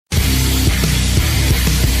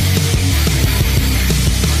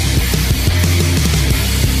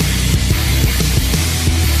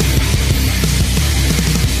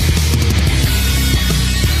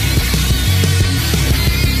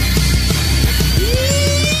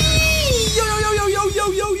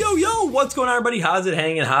What's going on, everybody? How's it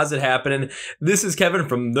hanging? How's it happening? This is Kevin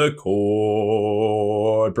from the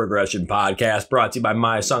Chord Progression Podcast, brought to you by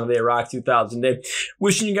My Song of the Day Rock 2000 Day.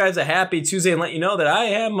 Wishing you guys a happy Tuesday and let you know that I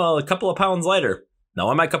am a couple of pounds lighter. Now,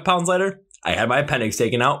 why am I a couple pounds lighter? I had my appendix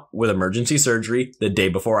taken out with emergency surgery the day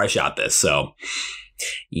before I shot this. So,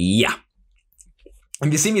 yeah. If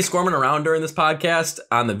you see me squirming around during this podcast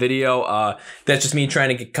on the video, that's just me trying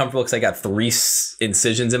to get comfortable because I got 3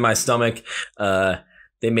 incisions in my stomach.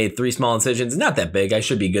 They made 3 small incisions. Not that big. I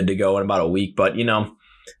should be good to go in about a week, but you know,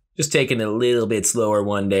 just taking it a little bit slower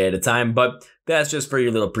one day at a time. But that's just for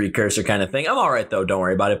your little precursor kind of thing. I'm all right, though. Don't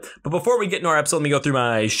worry about it. But before we get into our episode, let me go through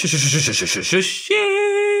my shameless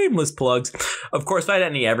plugs. Of course, if I had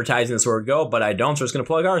any advertising, this would go, but I don't. So I'm just going to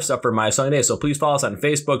plug our stuff for My Song of the Day. So please follow us on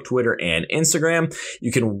Facebook, Twitter, and Instagram.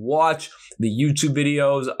 You can watch the YouTube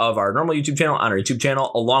videos of our normal YouTube channel on our YouTube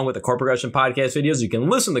channel, along with the Chord Progression Podcast videos. You can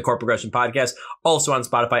listen to the Chord Progression Podcast also on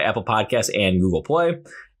Spotify, Apple Podcasts, and Google Play.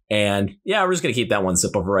 And yeah, we're just going to keep that one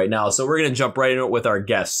simple for right now. So we're going to jump right into it with our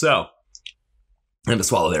guests. So I'm going to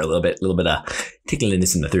swallow there a little bit of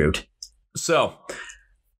tickliness in the throat. So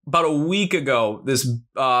about a week ago, this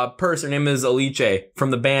person, her name is Alice from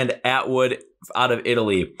the band Atwood out of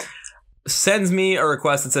Italy, sends me a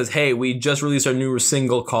request that says, hey, we just released our new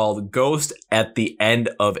single called Ghost at the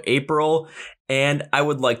end of April, and I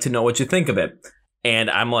would like to know what you think of it.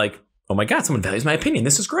 And I'm like, oh my God, someone values my opinion.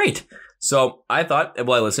 This is great. So I thought,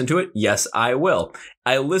 will I listen to it? Yes, I will.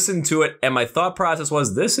 I listened to it, and my thought process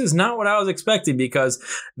was, this is not what I was expecting, because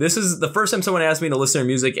this is the first time someone asked me to listen to their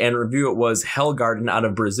music and review it was Hellgarden out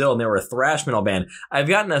of Brazil, and they were a thrash metal band. I've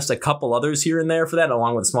gotten us a couple others here and there for that,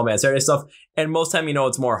 along with small band Saturday stuff, and most time, you know,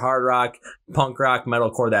 it's more hard rock, punk rock,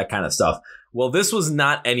 metalcore, that kind of stuff. Well, this was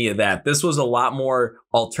not any of that. This was a lot more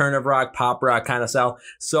alternative rock, pop rock kind of style.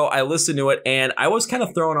 So I listened to it, and I was kind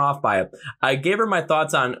of thrown off by it. I gave her my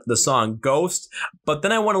thoughts on the song Ghost, but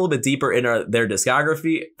then I went a little bit deeper into their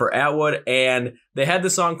discography for Atwood, and they had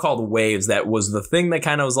this song called Waves that was the thing that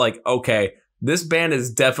kind of was like, okay, this band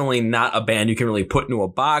is definitely not a band you can really put into a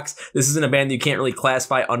box. This isn't a band you can't really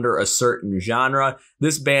classify under a certain genre.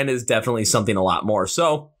 This band is definitely something a lot more.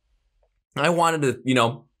 So I wanted to, you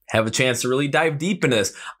know, have a chance to really dive deep into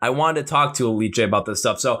this. I wanted to talk to Alice about this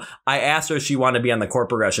stuff. So I asked her if she wanted to be on the Chord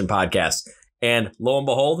Progression Podcast. And lo and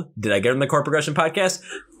behold, did I get on the Chord Progression Podcast?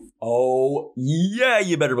 Oh, yeah,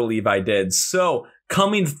 you better believe I did. So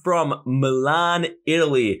coming from Milan,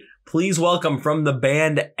 Italy, please welcome from the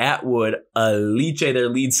band Atwood, Alice, their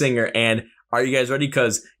lead singer. And are you guys ready?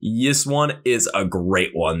 Because this one is a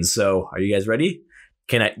great one. So are you guys ready?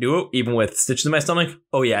 Can I do it even with stitches in my stomach?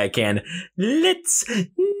 Oh, yeah, I can. Let's go.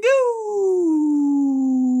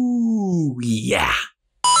 Yeah.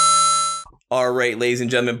 All right, ladies and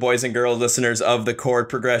gentlemen, boys and girls, listeners of the Chord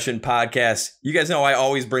Progression Podcast. You guys know I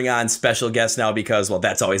always bring on special guests now because, well,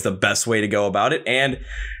 that's always the best way to go about it. And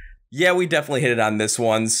yeah, we definitely hit it on this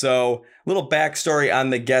one. So little backstory on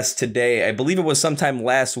the guest today. I believe it was sometime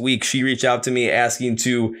last week. She reached out to me asking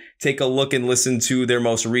to take a look and listen to their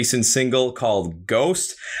most recent single called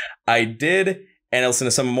Ghost. I did, and I listened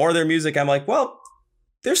to some more of their music. I'm like, well,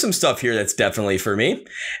 there's some stuff here that's definitely for me.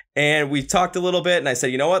 And we talked a little bit, and I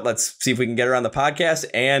said, you know what? Let's see if we can get her on the podcast.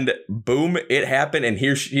 And boom, it happened. And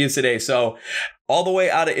here she is today. So all the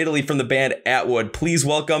way out of Italy from the band Atwood, please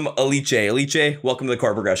welcome Alice. Alice, welcome to the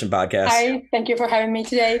Chord Progression Podcast. Hi, thank you for having me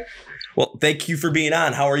today. Well, thank you for being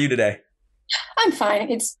on. How are you today? I'm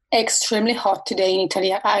fine. It's extremely hot today in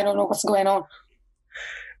Italy. I don't know what's going on.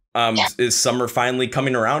 Is summer finally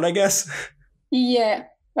coming around, I guess? Yeah,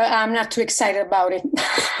 but I'm not too excited about it.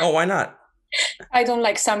 Oh, why not? I don't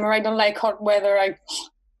like summer. I don't like hot weather.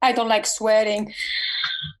 I don't like sweating.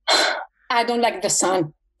 I don't like the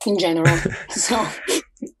sun in general. So I'm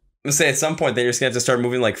gonna say at some point, then you're just gonna have to start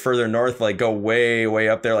moving like further north, like go way, way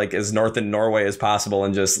up there, like as north in Norway as possible,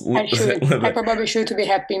 and just I probably should to be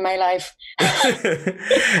happy in my life.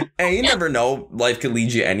 And you never know, life could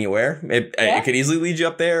lead you anywhere. It could easily lead you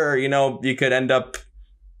up there, or you know, you could end up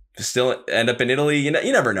in Italy. You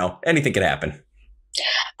never know. Anything could happen.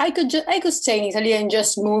 I could stay in Italy and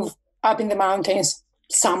just move up in the mountains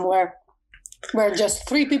somewhere where just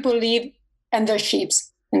 3 people live and their sheep,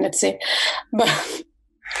 and that's it. But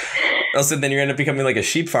also, then you're going to end up becoming like a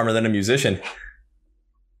sheep farmer than a musician.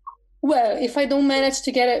 Well, if I don't manage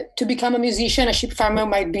to become a musician, a sheep farmer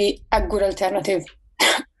might be a good alternative.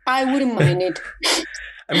 I wouldn't mind it.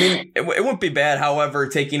 I mean, it wouldn't be bad. However,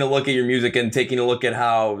 taking a look at your music and taking a look at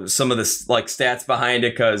how some of the like stats behind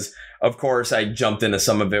it, because of course I jumped into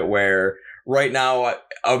some of it where right now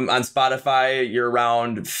on Spotify you're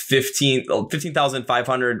around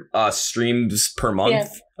 15,500 streams per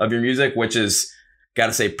month of your music, which is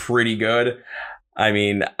gotta say pretty good. I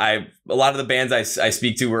mean, a lot of the bands I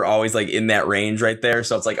speak to were always like in that range right there.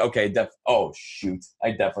 So it's like, okay, oh shoot,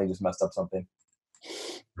 I definitely just messed up something.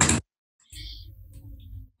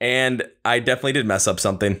 And I definitely did mess up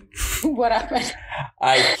something. What happened?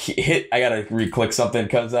 I gotta re-click something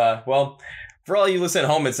because, well, for all you listen at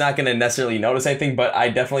home, it's not gonna necessarily notice anything, but I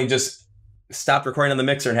definitely just stopped recording on the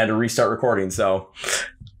mixer and had to restart recording. So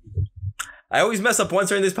I always mess up once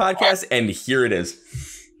during this podcast, and here it is.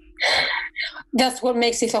 That's what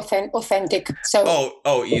makes it authentic.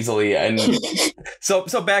 So easily. And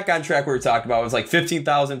so back on track, we were talking about, it was like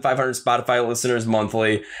 15,500 Spotify listeners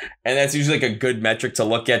monthly, and that's usually like a good metric to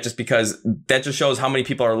look at, just because that just shows how many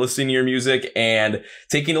people are listening to your music. And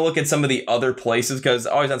taking a look at some of the other places, because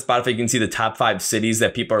always on Spotify you can see the top 5 cities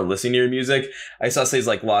that people are listening to your music. I saw cities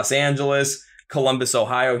like Los Angeles, Columbus,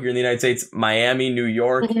 Ohio here in the United States, Miami, New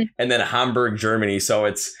York, and then Hamburg, Germany. So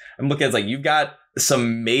I'm looking at, like, you've got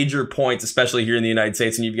some major points, especially here in the United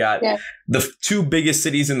States, and you've got the 2 biggest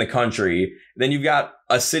cities in the country. Then you've got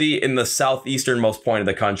a city in the southeasternmost point of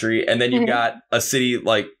the country, and then you've got a city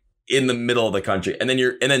like in the middle of the country, and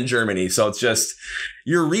then Germany. So it's just,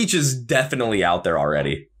 your reach is definitely out there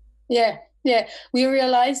already. Yeah. We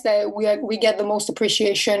realize that we get the most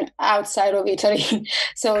appreciation outside of Italy.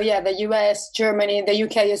 So yeah, the US, Germany, the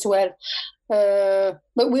UK as well.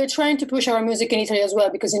 But we're trying to push our music in Italy as well,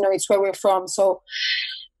 because, it's where we're from. So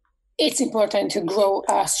it's important to grow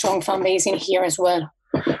a strong fan base in here as well.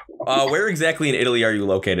 Where exactly in Italy are you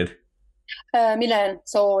located? Milan,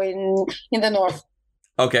 so in the north.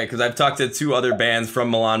 Okay, because I've talked to 2 other bands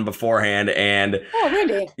from Milan beforehand, and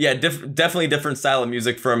really? Yeah, definitely different style of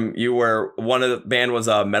music from you. Where one of the band was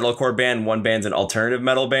a metalcore band, one band's an alternative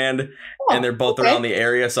metal band, and they're both around the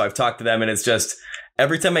area. So I've talked to them, and it's just,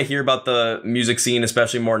 every time I hear about the music scene,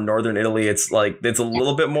 especially more northern Italy, it's like, it's a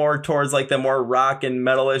little bit more towards like the more rock and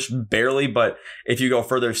metal-ish, barely. But if you go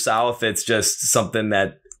further south, it's just something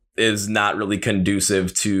that is not really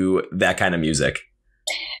conducive to that kind of music.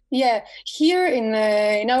 Yeah, here in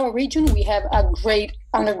our region, we have a great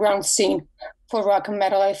underground scene for rock and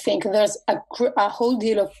metal. I think there's a whole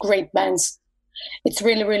deal of great bands. It's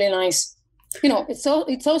really, really nice. It's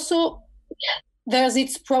also, there's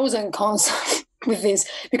its pros and cons with this,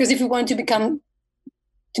 because if you want to become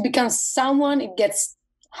someone, it gets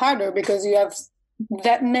harder, because you have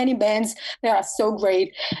that many bands that are so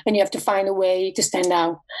great, and you have to find a way to stand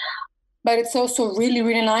out. But it's also really,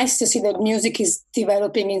 really nice to see that music is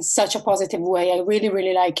developing in such a positive way. I really,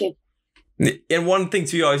 really like it. And one thing,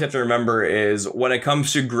 too, you always have to remember is, when it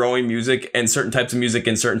comes to growing music and certain types of music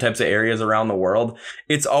in certain types of areas around the world,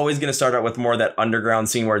 it's always going to start out with more of that underground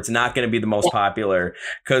scene, where it's not going to be the most popular.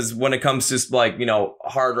 Because when it comes to, like,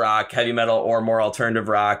 hard rock, heavy metal, or more alternative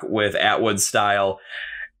rock with Atwood style,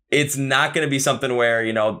 it's not going to be something where,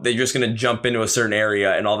 they're just going to jump into a certain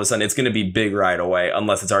area and all of a sudden it's going to be big right away,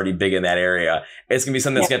 unless it's already big in that area. It's going to be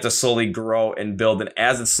something that's going to have to slowly grow and build. And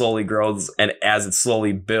as it slowly grows and as it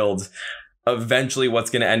slowly builds, eventually what's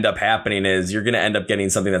going to end up happening is you're going to end up getting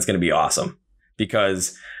something that's going to be awesome,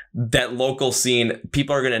 because that local scene,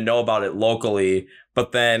 people are going to know about it locally.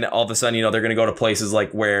 But then all of a sudden, they're going to go to places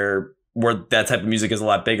like where that type of music is a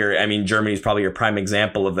lot bigger. I mean, Germany is probably your prime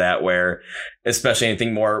example of that, where especially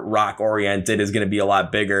anything more rock oriented is going to be a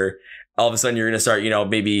lot bigger. All of a sudden you're going to start,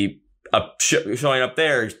 maybe showing up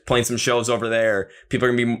there, playing some shows over there. People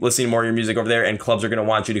are going to be listening more to your music over there, and clubs are going to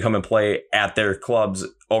want you to come and play at their clubs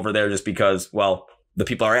over there, just because, well, the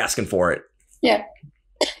people are asking for it. Yeah.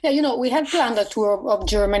 Yeah, we had planned a tour of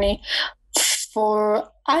Germany for,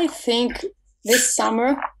 I think, this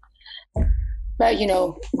summer. But,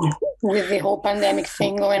 with the whole pandemic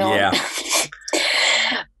thing going on. Yeah.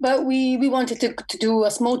 But we wanted to do a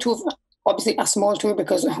small tour, obviously a small tour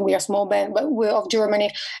because we are a small band, but we're of Germany.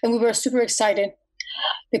 And we were super excited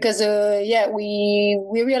because,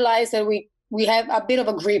 we realized that we have a bit of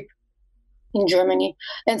a grip in Germany.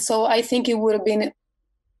 And so I think it would have been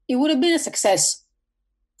a success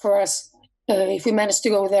for us if we managed to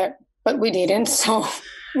go there, but we didn't. So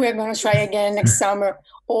we're going to try again next summer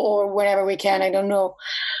or whenever we can. I don't know.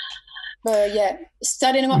 But yeah,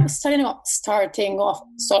 starting off, sorry.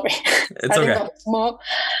 It's okay. Off small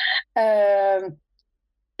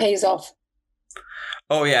pays off.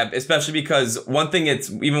 Oh, yeah, especially because one thing, it's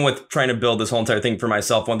even with trying to build this whole entire thing for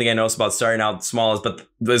myself, one thing I noticed about starting out small is, but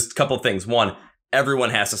there's a couple of things. One, everyone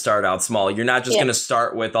has to start out small. You're not just going to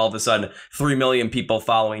start with all of a sudden 3 million people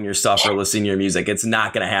following your stuff or listening to your music. It's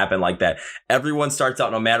not going to happen like that. Everyone starts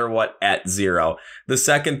out no matter what at 0. The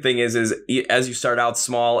second thing is as you start out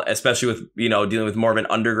small, especially with, dealing with more of an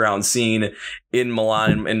underground scene in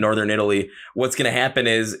Milan in northern Italy, what's going to happen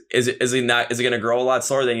is it going to grow a lot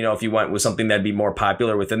slower than, if you went with something that'd be more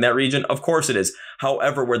popular within that region? Of course it is.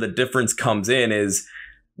 However, where the difference comes in is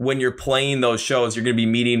when you're playing those shows, you're going to be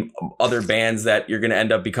meeting other bands that you're going to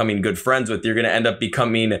end up becoming good friends with. You're going to end up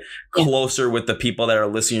becoming closer with the people that are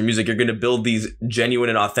listening to your music. You're going to build these genuine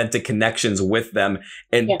and authentic connections with them.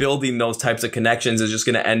 And building those types of connections is just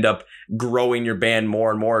going to end up growing your band more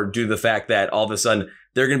and more due to the fact that all of a sudden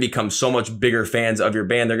they're going to become so much bigger fans of your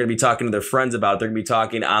band. They're going to be talking to their friends about it. They're going to be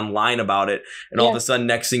talking online about it. And all of a sudden,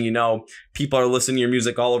 next thing you know, people are listening to your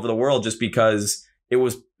music all over the world just because it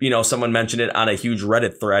was, someone mentioned it on a huge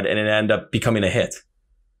Reddit thread and it ended up becoming a hit.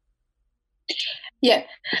 Yeah.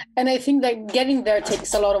 And I think that getting there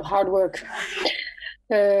takes a lot of hard work.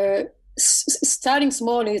 Starting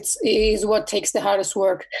small is what takes the hardest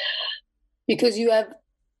work, because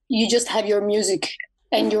you just have your music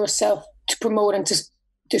and yourself to promote and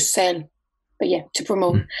to sell. But to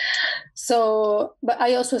promote. Mm. So, but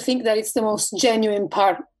I also think that it's the most genuine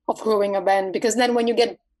part of growing a band, because then when you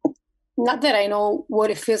get, not that I know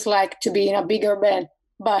what it feels like to be in a bigger band,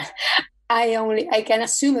 but I can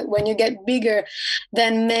assume that when you get bigger,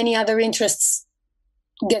 then many other interests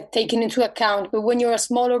get taken into account. But when you're a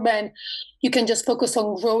smaller band, you can just focus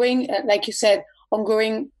on growing, like you said, on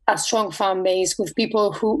growing a strong fan base with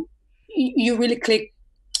people who you really click,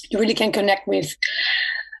 you really can connect with.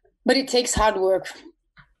 But it takes hard work.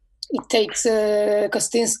 It takes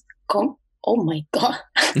oh my God.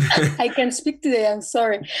 I can't speak today. I'm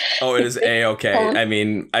sorry. Oh, it is A-okay. I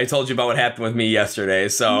mean, I told you about what happened with me yesterday,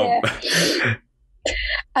 so. Yeah.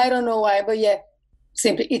 I don't know why, but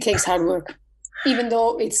simply it takes hard work. Even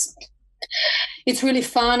though it's really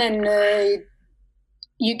fun and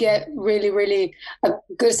you get really, really a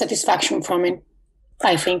good satisfaction from it,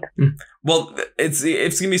 I think. Well, it's going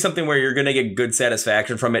to be something where you're going to get good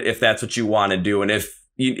satisfaction from it if that's what you want to do. And if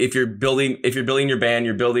you're building your band,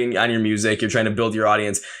 you're building on your music, you're trying to build your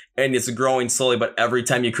audience, and it's growing slowly, but every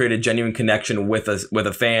time you create a genuine connection with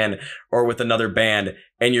a fan or with another band,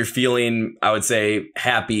 and you're feeling, I would say,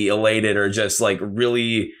 happy, elated, or just like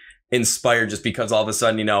really inspired just because all of a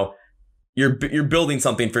sudden, you're building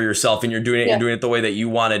something for yourself and you're doing it the way that you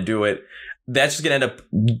want to do it. That's just going to end up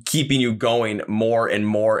keeping you going more and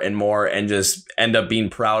more and more, and just end up being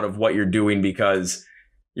proud of what you're doing because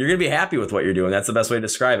you're going to be happy with what you're doing. That's the best way to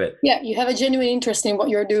describe it. Yeah, you have a genuine interest in what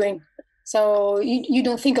you're doing. So you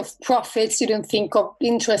don't think of profits, you don't think of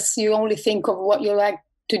interests, you only think of what you like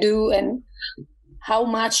to do and how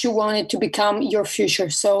much you want it to become your future.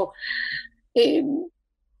 So,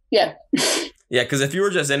 yeah. Yeah, because if you were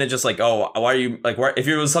just in it just like, oh, why are you, like, if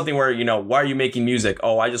it was something where, why are you making music?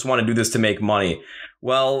 Oh, I just want to do this to make money.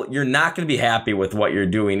 Well, you're not going to be happy with what you're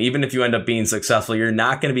doing. Even if you end up being successful, you're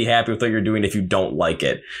not going to be happy with what you're doing if you don't like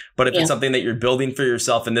it. But if it's something that you're building for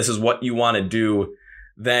yourself and this is what you want to do,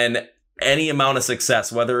 then any amount of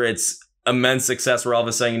success, whether it's immense success where all of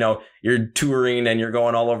a sudden, you're touring and you're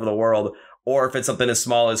going all over the world, or if it's something as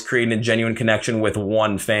small as creating a genuine connection with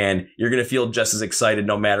one fan, you're going to feel just as excited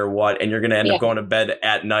no matter what. And you're going to end up going to bed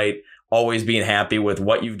at night, always being happy with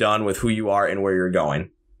what you've done, with who you are and where you're going.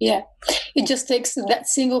 Yeah. It just takes that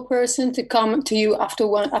single person to come to you after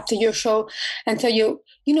your show and tell you,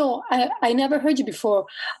 I never heard you before,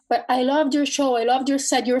 but I loved your show. I loved your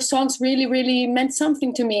set. Your songs really, really meant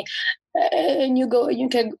something to me. And you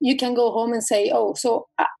can go home and say, oh, so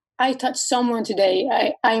I touched someone today.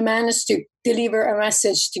 I managed to deliver a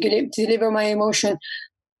message, to deliver my emotion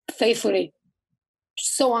faithfully.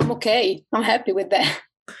 So I'm okay. I'm happy with that.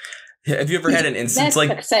 Have you ever had an instance like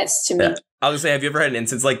success to me? I was gonna say, have you ever had an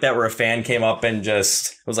instance like that where a fan came up and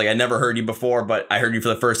just was like, I never heard you before, but I heard you for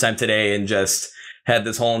the first time today, and just had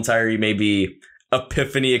this whole entire maybe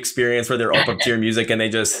epiphany experience where they're open up to your music and they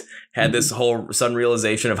just had this whole sudden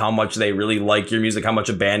realization of how much they really like your music, how much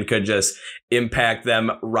a band could just impact them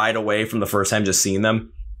right away from the first time just seeing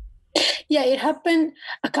them? Yeah, it happened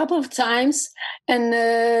a couple of times, and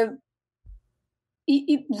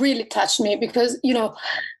it really touched me because,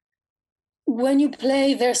 when you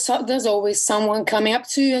play, there's always someone coming up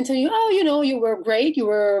to you and telling you, oh, you were great, you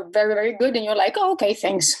were very, very good. And you're like, oh, okay,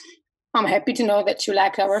 thanks. I'm happy to know that you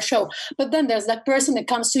like our show. But then there's that person that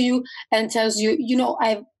comes to you and tells you,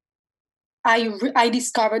 I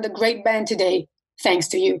discovered a great band today, thanks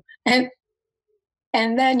to you. And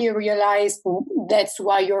then you realize that's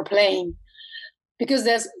why you're playing. Because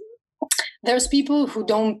there's people who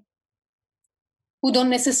don't who don't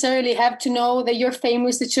necessarily have to know that you're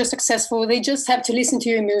famous, that you're successful. They just have to listen to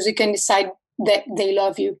your music and decide that they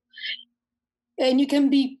love you. And you can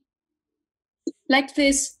be like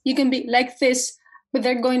this, you can be like this, but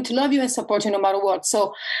they're going to love you and support you no matter what.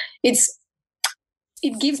 So it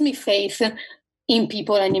gives me faith in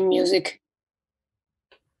people and in music,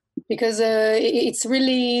 because it's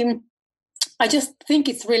really, I just think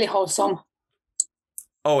it's really wholesome.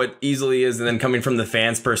 Oh, it easily is. And then coming from the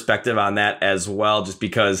fans' perspective on that as well, just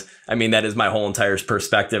because, I mean, that is my whole entire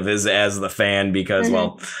perspective is as the fan, because,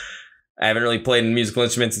 well, I haven't really played a musical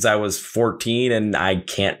instrument since I was 14, and I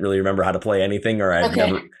can't really remember how to play anything, or I've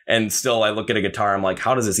never, and still I look at a guitar, I'm like,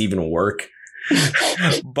 how does this even work?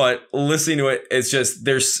 But listening to it, it's just,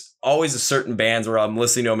 there's always a certain bands where I'm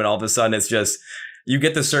listening to them and all of a sudden it's just, you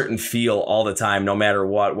get the certain feel all the time, no matter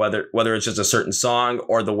what, whether it's just a certain song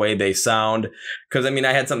or the way they sound. Because, I mean,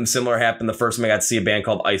 I had something similar happen the first time I got to see a band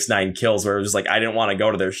called Ice Nine Kills, where it was just like, I didn't want to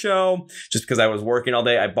go to their show just because I was working all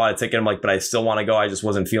day. I bought a ticket. I'm like, but I still want to go. I just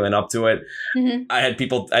wasn't feeling up to it. I had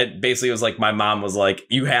people, basically, it was like, my mom was like,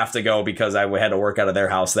 you have to go, because I had to work out of their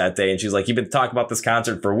house that day. And she's like, you've been talking about this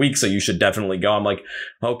concert for weeks, so you should definitely go. I'm like,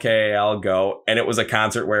 okay, I'll go. And it was a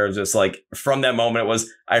concert where it was just like, from that moment, it was,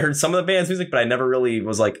 I heard some of the band's music, but I never really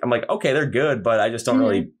was like, I'm like, okay, they're good, but I just don't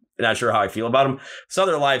really, not sure how I feel about them. Saw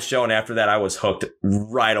their live show, and after that, I was hooked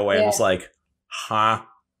right away. I was like, huh?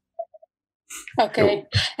 Okay.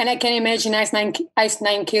 And I can imagine Ice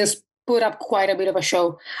Nine Kills put up quite a bit of a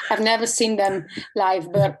show. I've never seen them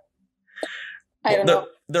live, but I don't know.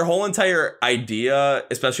 Their whole entire idea,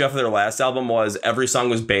 especially off of their last album, was every song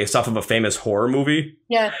was based off of a famous horror movie.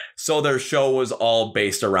 Yeah. So their show was all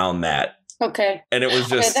based around that. Okay. And it was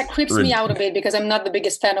just... that creeps me out a bit, because I'm not the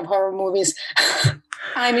biggest fan of horror movies.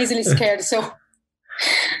 I'm easily scared, so...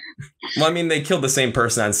 Well, I mean, they killed the same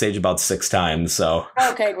person on stage about 6 times, so...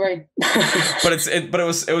 Okay, great. But it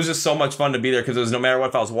was just so much fun to be there, because it was no matter what,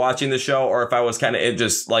 if I was watching the show or if I was kind of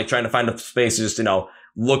just like trying to find a space to just, you know,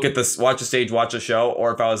 look at this, watch the stage, watch a show,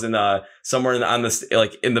 or if I was in somewhere on this,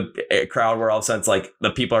 like in the crowd where all of a sudden it's like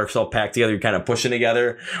the people are so packed together, you're kind of pushing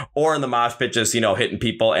together, or in the mosh pit, just, you know, hitting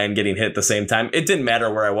people and getting hit at the same time. It didn't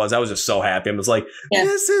matter where I was. I was just so happy. I was like,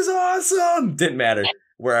 this is awesome. Didn't matter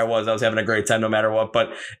where I was having a great time no matter what. But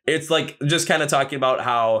it's like just kind of talking about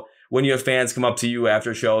how when you have fans come up to you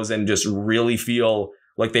after shows and just really feel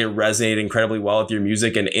like they resonate incredibly well with your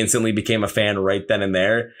music and instantly became a fan right then and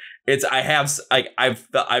there.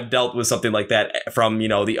 I've dealt with something like that from, you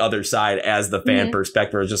know, the other side as the fan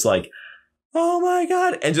perspective. It's just like, oh my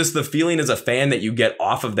God. And just the feeling as a fan that you get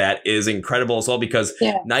off of that is incredible as well, because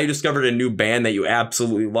now you discovered a new band that you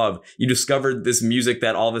absolutely love. You discovered this music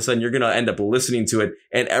that all of a sudden you're going to end up listening to it.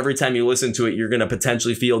 And every time you listen to it, you're going to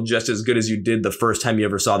potentially feel just as good as you did the first time you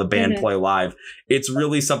ever saw the band play live. It's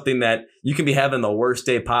really something that you can be having the worst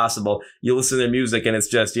day possible. You listen to their music and it's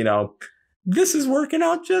just, you know, this is working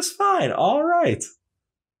out just fine. All right.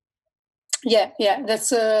 Yeah.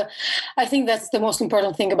 That's I think that's the most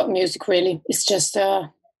important thing about music, really. It's just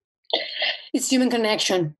it's human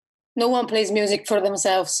connection. No one plays music for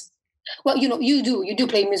themselves. Well, you know, you do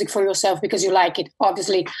play music for yourself because you like it,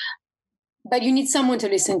 obviously. But you need someone to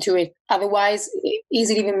listen to it. Otherwise, is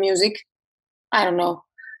it even music? I don't know.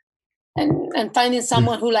 And finding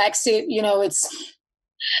someone who likes it, you know, it's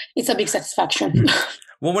a big satisfaction.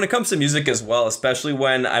 Well, when it comes to music as well, especially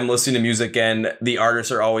when I'm listening to music and the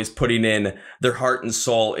artists are always putting in their heart and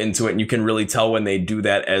soul into it, and you can really tell when they do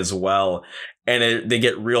that as well. And they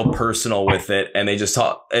get real personal with it, and they just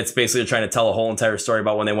talk. It's basically trying to tell a whole entire story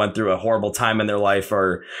about when they went through a horrible time in their life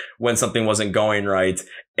or when something wasn't going right,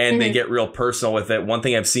 and they get real personal with it. One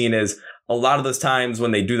thing I've seen is a lot of those times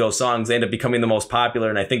when they do those songs, they end up becoming the most popular.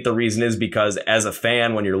 And I think the reason is because as a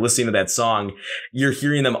fan, when you're listening to that song, you're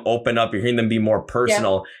hearing them open up, you're hearing them be more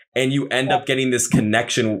personal, and you end up getting this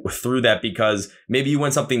connection through that because maybe you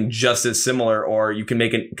want something just as similar, or you can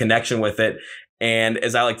make a connection with it. And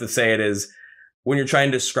as I like to say it is, when you're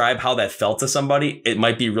trying to describe how that felt to somebody, it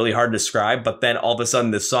might be really hard to describe, but then all of a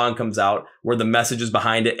sudden this song comes out where the message is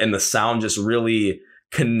behind it and the sound just really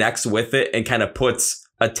connects with it and kind of puts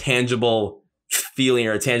a tangible feeling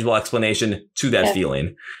or a tangible explanation to that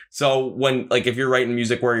feeling. So when, like, if you're writing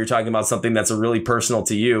music where you're talking about something that's really personal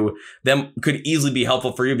to you, then could easily be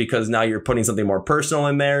helpful for you because now you're putting something more personal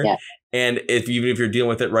in there. And even if you're dealing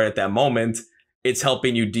with it right at that moment, it's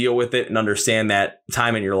helping you deal with it and understand that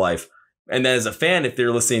time in your life. And then as a fan, if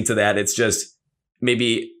they're listening to that, it's just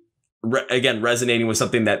maybe again, resonating with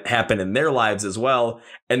something that happened in their lives as well.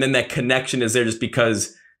 And then that connection is there just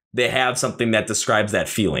because they have something that describes that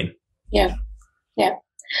feeling. Yeah.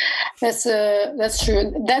 That's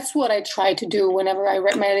true. That's what I try to do whenever I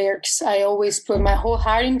write my lyrics. I always put my whole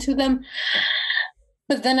heart into them,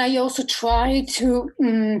 but then I also try to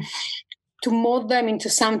mold them into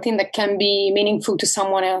something that can be meaningful to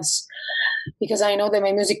someone else, because I know that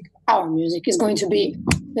our music, is going to be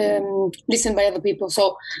listened by other people.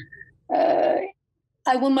 So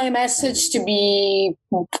I want my message to be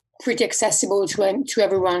pretty accessible to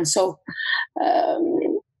everyone. So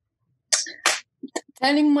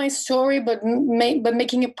telling my story, but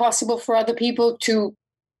making it possible for other people to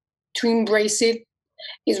embrace it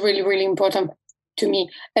is really, really important to me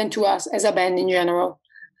and to us as a band in general.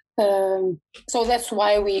 So that's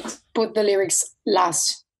why we put the lyrics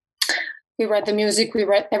last. We write the music, we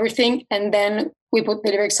write everything, and then we put the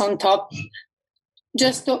lyrics on top,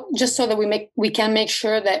 just so that we can make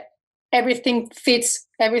sure that everything fits,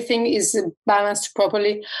 everything is balanced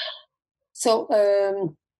properly. So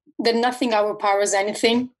that nothing overpowers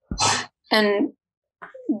anything. And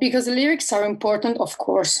because the lyrics are important, of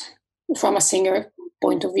course, from a singer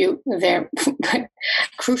point of view, they're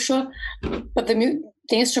crucial, but the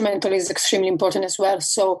instrumental is extremely important as well.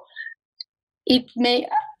 So it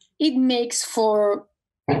makes for,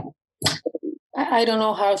 I don't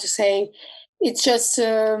know how to say, it's just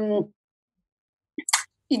it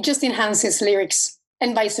just enhances lyrics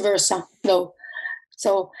and vice versa, though.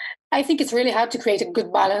 So I think it's really hard to create a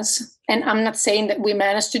good balance, and I'm not saying that we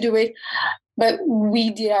managed to do it, but we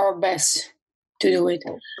did our best to do it.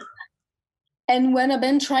 And when a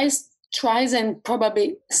band tries and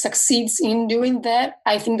probably succeeds in doing that,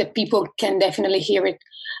 I think that people can definitely hear it.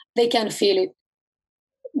 They can feel it.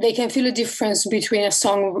 They can feel a difference between a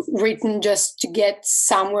song written just to get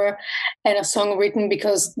somewhere and a song written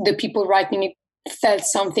because the people writing it felt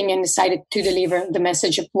something and decided to deliver the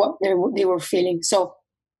message of what they were feeling. So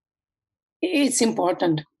it's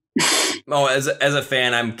important. Oh, as a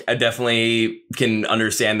fan, I definitely can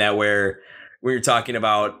understand that, where when you're talking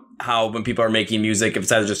about how when people are making music, if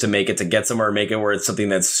it's either just to make it to get somewhere, or make it where it's something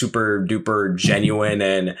that's super duper genuine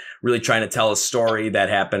and really trying to tell a story that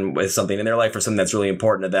happened with something in their life or something that's really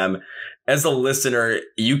important to them. As a listener,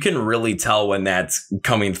 you can really tell when that's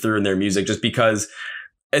coming through in their music, just because.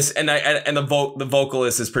 The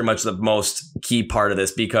vocalist is pretty much the most key part of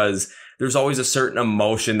this, because there's always a certain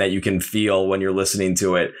emotion that you can feel when you're listening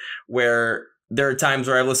to it, where there are times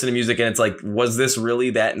where I listen to music and it's like, was this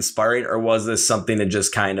really that inspiring, or was this something to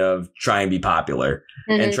just kind of try and be popular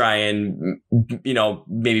and try and,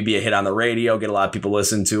 maybe be a hit on the radio, get a lot of people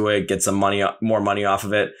listen to it, get some more money off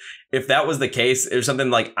of it. If that was the case, there's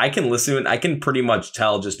something like I can listen to it. I can pretty much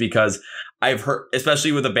tell, just because I've heard,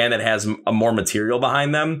 especially with a band that has a more material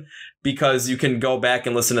behind them, because you can go back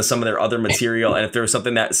and listen to some of their other material. And if there was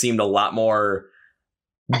something that seemed a lot more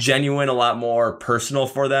genuine, a lot more personal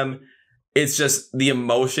for them, it's just the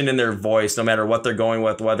emotion in their voice, no matter what they're going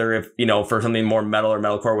with, whether if, for something more metal or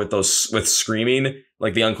metalcore with screaming,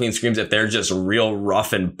 like the unclean screams, if they're just real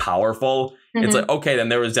rough and powerful, it's like, okay, then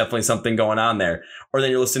there was definitely something going on there. Or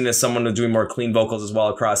then you're listening to someone who's doing more clean vocals as well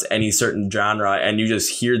across any certain genre, and you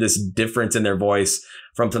just hear this difference in their voice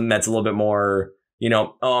from something that's a little bit more,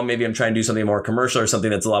 maybe I'm trying to do something more commercial or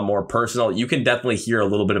something that's a lot more personal. You can definitely hear a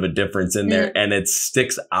little bit of a difference in there, and it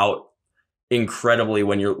sticks out incredibly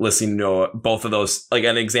when you're listening to both of those. Like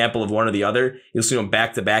an example of one or the other, you listen to them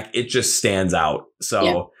back to back, it just stands out. So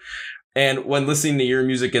yeah. And when listening to your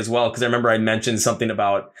music as well, because I remember I mentioned something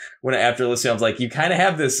about after listening, I was like, you kind of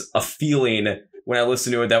have a feeling when I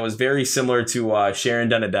listened to it that was very similar to Sharon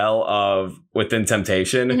Dunadell of Within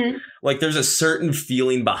Temptation. Like there's a certain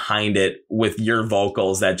feeling behind it with your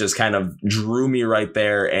vocals that just kind of drew me right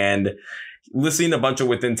there. And listening to a bunch of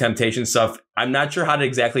Within Temptation stuff, I'm not sure how to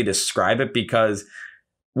exactly describe it, because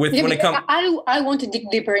when it comes, I want to dig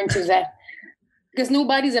deeper into that, because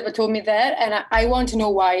nobody's ever told me that, and I want to know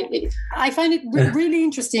why. I find it really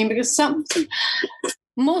interesting, because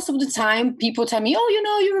most of the time people tell me,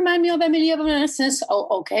 "Oh, you remind me of Emily Evanescence." Oh,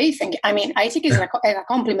 okay, thank you. I mean, I take it as a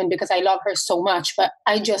compliment because I love her so much, but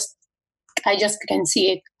I just can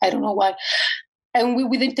see it. I don't know why. And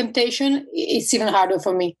Within Temptation, it's even harder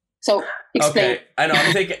for me. So explain. Okay, I know.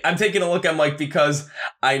 I'm taking a look. I'm like, because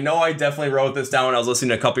I know I definitely wrote this down when I was listening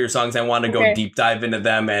to a couple of your songs. I want to go deep dive into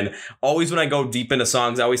them, and always when I go deep into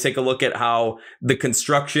songs, I always take a look at how the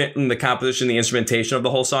construction and the composition, the instrumentation of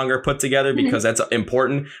the whole song are put together, because that's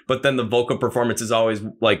important. But then the vocal performance is always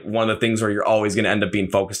like one of the things where you're always going to end up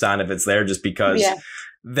being focused on if it's there, just because. Yeah.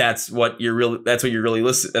 That's what you're really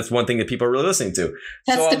listening. That's one thing that people are really listening to.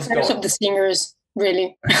 That's the curse of the singers,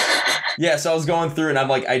 really. Yeah, so I was going through and I'm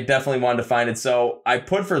like, I definitely wanted to find it. So I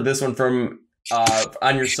put for this one from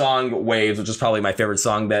on your song Waves, which is probably my favorite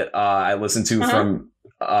song that I listened to from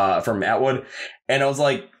from Atwood. And I was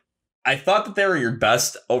like, I thought that they were your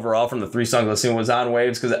best overall from the 3 songs listening was On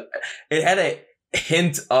Waves, because it had a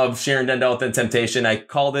hint of Sharon Dendell Within Temptation. I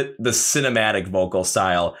called it the cinematic vocal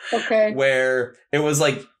style. Okay. Where it was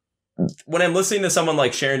like, when I'm listening to someone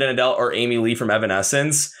like Sharon Dendell or Amy Lee from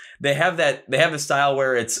Evanescence, they have a style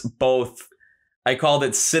where it's both, I called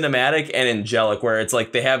it cinematic and angelic, where it's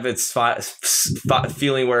like they have its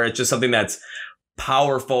feeling where it's just something that's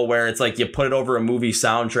powerful, where it's like you put it over a movie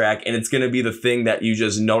soundtrack and it's going to be the thing that you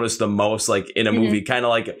just notice the most, like in a movie, kind of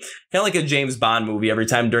like a James Bond movie. Every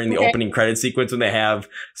time during the opening credit sequence, when they have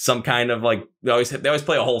some kind of like, they always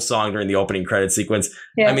play a whole song during the opening credit sequence.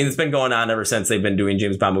 Yeah. I mean, it's been going on ever since they've been doing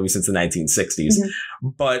James Bond movies since the 1960s,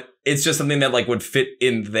 but it's just something that like would fit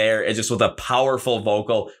in there. It's just with a powerful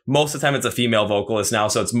vocal. Most of the time it's a female vocalist now,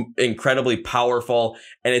 so it's incredibly powerful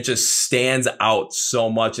and it just stands out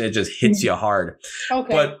so much and it just hits you hard.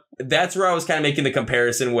 Okay. But that's where I was kind of making the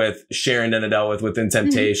comparison with Sharon Dendell with Within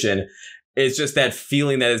Temptation. It's just that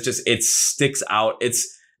feeling that it sticks out.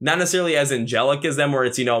 It's not necessarily as angelic as them, where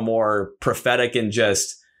it's, you know, more prophetic and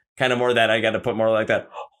just kind of more that I got to put more like that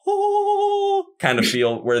kind of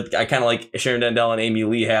feel, where I kind of like Sharon Dendell and Amy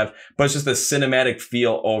Lee have, but it's just the cinematic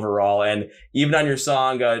feel overall. And even on your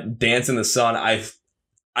song, Dance in the Sun,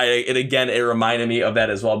 it reminded me of that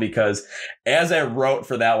as well, because as I wrote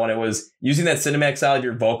for that one, it was using that cinematic style of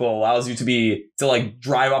your vocal allows you to like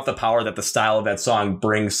drive off the power that the style of that song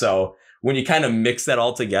brings. So when you kind of mix that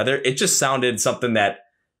all together, it just sounded something that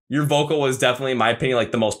your vocal was definitely, in my opinion,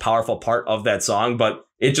 like the most powerful part of that song, but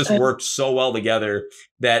it just worked so well together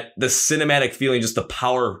that the cinematic feeling, just the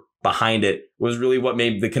power behind it, was really what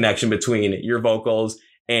made the connection between your vocals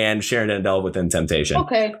and Sharon Dendell Within Temptation.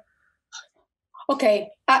 Okay.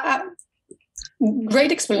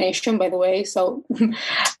 Great explanation, by the way. So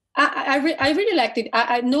I really liked it.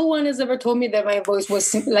 No one has ever told me that my voice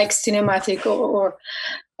was like cinematic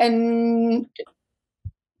and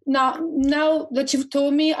now that you've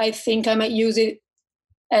told me, I think I might use it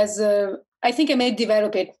I think I may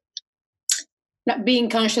develop it. Not being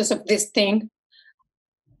conscious of this thing,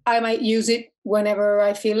 I might use it whenever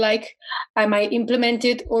I feel like. I might implement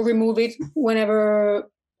it or remove it whenever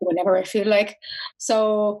I feel like.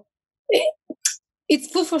 So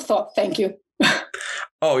it's food for thought. Thank you.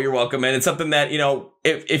 Oh, you're welcome. And it's something that, you know,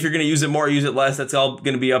 if you're going to use it more, use it less, that's all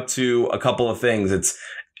going to be up to a couple of things.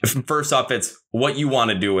 First off, it's what you want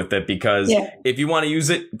to do with it, because if you want to use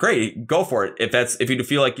it, great, go for it. If you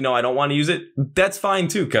feel like, you know, I don't want to use it, that's fine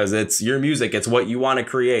too, because it's your music. It's what you want to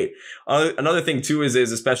create. Another thing too is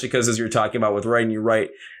especially because, as you're talking about with writing, you write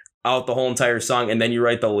out the whole entire song and then you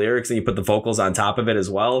write the lyrics and you put the vocals on top of it as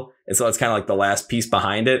well. And so it's kind of like the last piece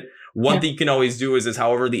behind it. One thing you can always do is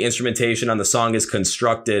however the instrumentation on the song is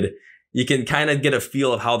constructed, you can kind of get a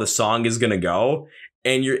feel of how the song is going to go.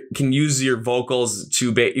 And you can use your vocals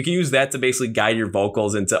you can use that to basically guide your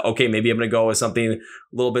vocals into, okay, maybe I'm going to go with something a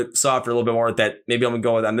little bit softer, a little bit more with that. Maybe I'm going to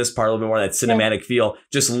go with on this part, a little bit more of that cinematic feel.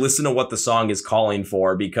 Just listen to what the song is calling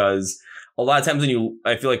for, because a lot of times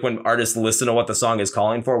I feel like when artists listen to what the song is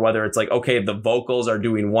calling for, whether it's like, okay, the vocals are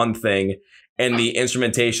doing one thing and the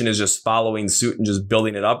instrumentation is just following suit and just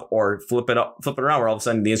building it up, or flip it around, where all of a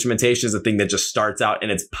sudden the instrumentation is the thing that just starts out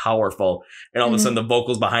and it's powerful. And all of a sudden the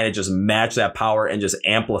vocals behind it just match that power and just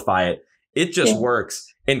amplify it. It just works.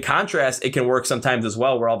 In contrast, it can work sometimes as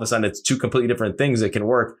well, where all of a sudden it's two completely different things that can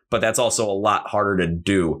work, but that's also a lot harder to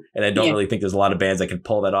do. And I don't really think there's a lot of bands that can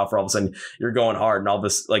pull that off, where all of a sudden you're going hard and all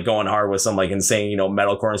this, like going hard with some like insane, you know,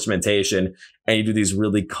 metalcore instrumentation, and you do these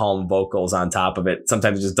really calm vocals on top of it.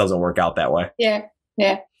 Sometimes it just doesn't work out that way.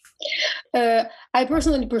 I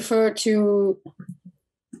personally prefer to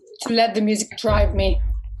let the music drive me,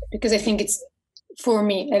 because I think it's, for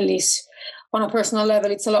me at least, on a personal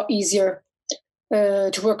level, it's a lot easier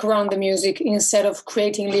to work around the music instead of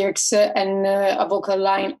creating lyrics and a vocal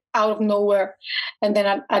line out of nowhere and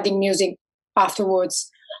then adding music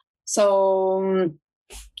afterwards. So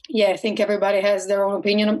I think everybody has their own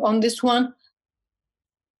opinion on this one,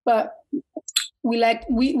 but we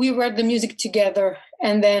write the music together,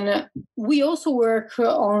 and then we also work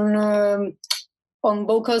on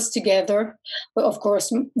vocals together. But of course,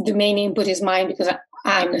 the main input is mine, because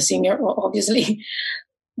I'm a singer, obviously.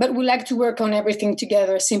 But we like to work on everything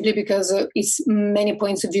together, simply because it's many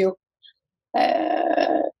points of view.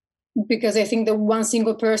 Because I think that one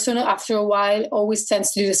single person, after a while, always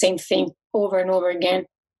tends to do the same thing over and over again.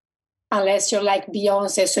 Unless you're like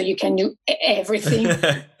Beyonce, so you can do everything.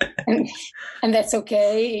 and that's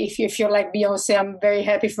okay. If you're like Beyonce, I'm very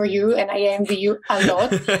happy for you, and I envy you a lot.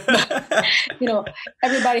 But, you know,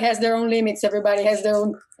 everybody has their own limits. Everybody has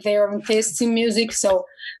their own tastes in music. So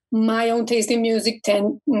my own taste in music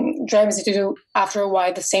drives me to do after a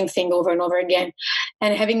while the same thing over and over again,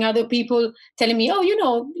 and having other people telling me, oh,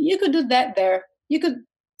 you could do that there, you could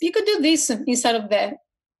do this instead of that.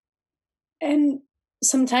 And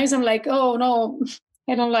sometimes I'm like, oh no,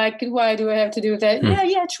 I don't like it, why do I have to do that?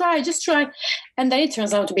 Yeah, just try. And then it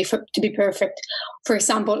turns out to be perfect. For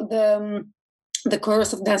example, the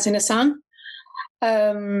chorus of Dance in the Sun,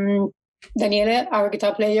 Daniele, our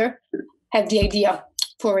guitar player, had the idea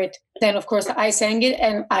for it. Then of course I sang it,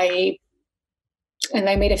 and I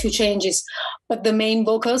made a few changes, but the main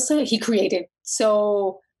vocals he created.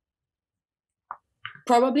 So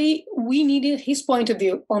probably we needed his point of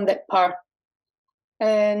view on that part,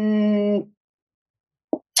 and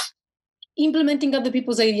implementing other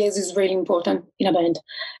people's ideas is really important in a band,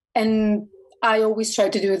 and I always try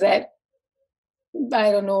to do that.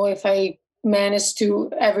 I don't know if I manage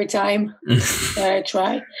to every time that I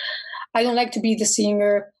try. I don't like to be the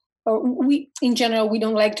singer, or in general, we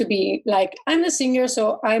don't like to be like, I'm the singer,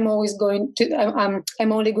 so I'm always going to,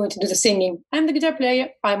 I'm only going to do the singing. I'm the guitar player,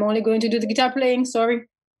 I'm only going to do the guitar playing, sorry,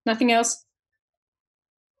 nothing else.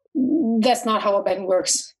 That's not how a band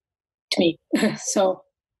works to me. So.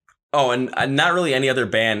 Oh, and not really any other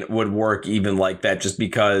band would work even like that, just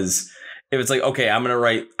because if it's like, okay, I'm going to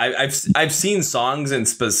write, I've seen songs in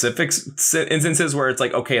specific instances where it's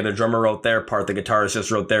like, okay, the drummer wrote their part, the guitarist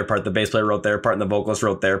just wrote their part, the bass player wrote their part, and the vocalist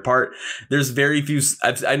wrote their part. There's very few,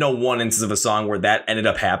 I know one instance of a song where that ended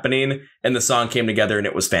up happening and the song came together and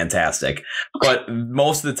it was fantastic. But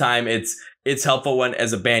most of the time it's helpful when,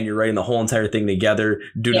 as a band, you're writing the whole entire thing together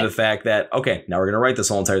due to the fact that, okay, now we're going to write this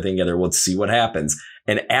whole entire thing together. Let's see what happens.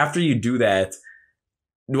 And after you do that,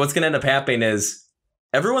 what's going to end up happening is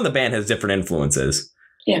everyone in the band has different influences.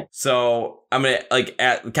 Yeah. So I'm going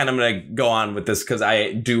to I'm going to go on with this because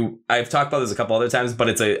I've talked about this a couple other times, but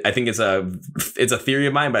I think it's a theory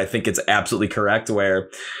of mine, but I think it's absolutely correct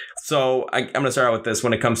so I'm going to start out with this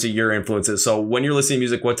when it comes to your influences. So when you're listening to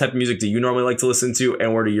music, what type of music do you normally like to listen to,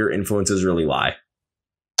 and where do your influences really lie?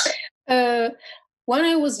 When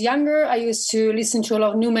I was younger, I used to listen to a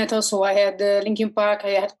lot of new metal. So I had Linkin Park, I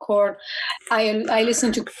had Chord. I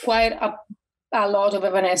listened to quite a lot of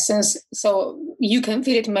Evanescence. So you can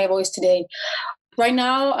feel it in my voice today. Right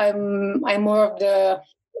now, I'm more of the,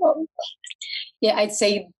 I'd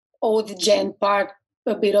say old gen part,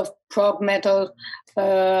 a bit of prog metal.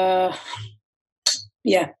 That.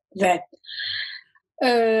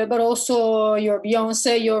 But also your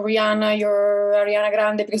Beyonce, your Rihanna, your Ariana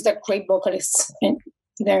Grande, because they're great vocalists and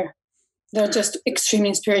they're just extremely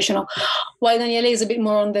inspirational. While Daniele is a bit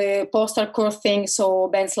more on the post-hardcore thing, so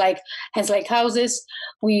bands like Hands Like Houses,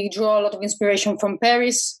 we draw a lot of inspiration from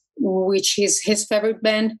Paris, which is his favorite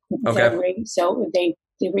band. Okay. So they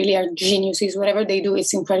really are geniuses. Whatever they do,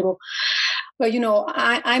 it's incredible. But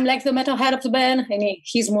I'm like the metal head of the band, and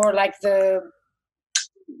he's more like the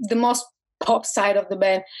most pop side of the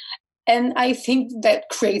band, and I think that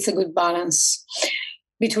creates a good balance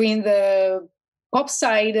between the pop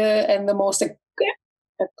side and the most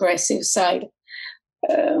aggressive side.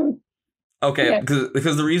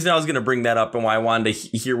 Because the reason I was going to bring that up and why I wanted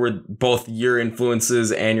to hear where both your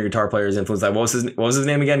influences and your guitar player's influence, what was his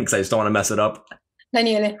name again? Because I just don't want to mess it up.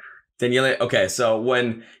 Daniele. Okay, so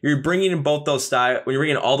when you're bringing in both those styles, when you're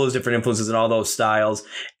bringing all those different influences and all those styles,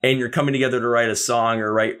 and you're coming together to write a song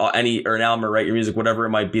or write an album or write your music, whatever it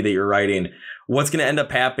might be that you're writing, what's going to end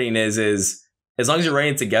up happening is as long as you're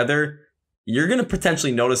writing together, you're going to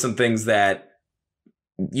potentially notice some things that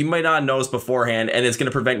you might not notice beforehand, and it's going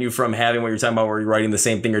to prevent you from having what you're talking about, where you're writing the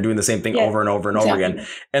same thing or doing the same thing over and over and over again.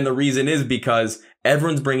 And the reason is because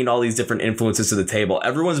everyone's bringing all these different influences to the table.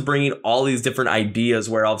 Everyone's bringing all these different ideas,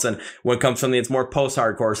 where all of a sudden, when it comes to something that's more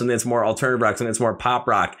post-hardcore, something that's more alternative rock, something that's more pop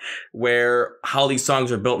rock, where how these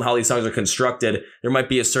songs are built and how these songs are constructed, there might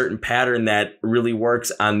be a certain pattern that really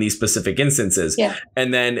works on these specific instances. Yeah.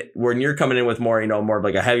 And then when you're coming in with more, more of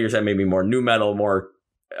like a heavier side, maybe more new metal, more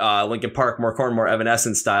Linkin Park, more Chord, more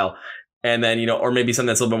Evanescence style. And then, or maybe something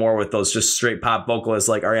that's a little bit more with those just straight pop vocalists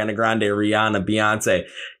like Ariana Grande, Rihanna, Beyonce.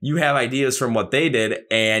 You have ideas from what they did,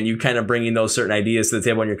 and you kind of bringing those certain ideas to the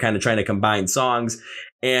table, and you're kind of trying to combine songs.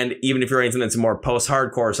 And even if you're writing something that's more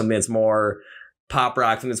post-hardcore, something that's more pop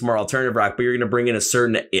rock, something that's more alternative rock, but you're going to bring in a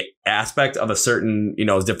certain aspect of a certain,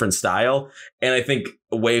 different style. And I think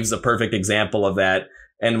Wave's a perfect example of that.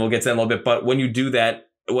 And we'll get to that in a little bit. But when you do that,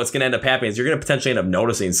 what's going to end up happening is you're going to potentially end up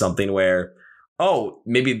noticing something where, oh,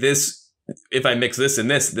 maybe if I mix this and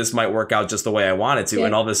this might work out just the way I want it to. Yeah.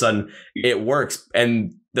 And all of a sudden it works.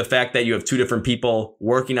 And the fact that you have two different people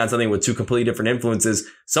working on something with two completely different influences,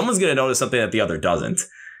 someone's going to notice something that the other doesn't.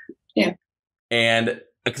 Yeah. And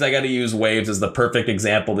because I got to use Waves as the perfect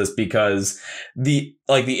example of this, because the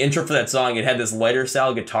intro for that song, it had this lighter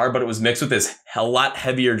style guitar, but it was mixed with this a lot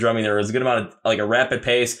heavier drumming. There was a good amount of like a rapid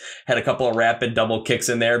pace, had a couple of rapid double kicks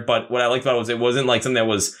in there. But what I liked about it was it wasn't like something that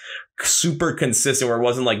was super consistent, where it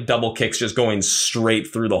wasn't like double kicks just going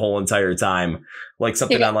straight through the whole entire time. Like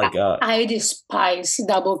something on like I despise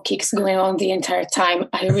double kicks going on the entire time.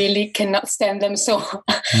 I really cannot stand them. So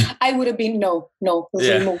I would have been no,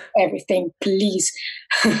 remove everything, please.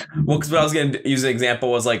 Well, because what I was going to use an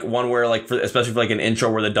example was like one where like especially for like an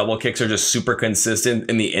intro where the double kicks are just super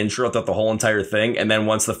consistent in the intro throughout the whole entire thing, and then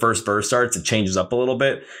once the first verse starts, it changes up a little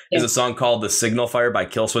bit. There's a song called "The Signal Fire" by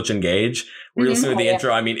Killswitch Engage. Where you listen to the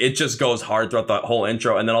intro, I mean, it just goes hard throughout the whole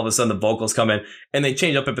intro, and then all of a sudden the vocals come in and they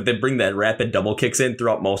change up it, but they bring that rapid double kicks in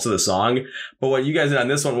throughout most of the song. But what you guys did on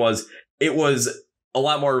this one was it was a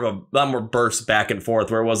lot more bursts back and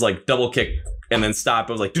forth, where it was like double kick and then stop.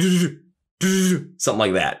 It was like something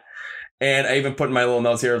like that. And I even put in my little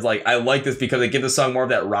notes here, it's like, I like this because it gives the song more of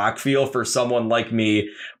that rock feel for someone like me,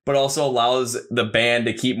 but also allows the band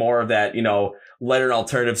to keep more of that, you know, lighter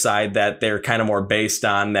alternative side that they're kind of more based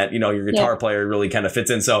on, that, you know, your guitar player really kind of fits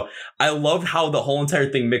in. So I loved how the whole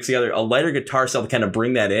entire thing mixed together, a lighter guitar style to kind of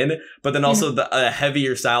bring that in, but then also the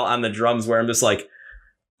heavier style on the drums, where I'm just like,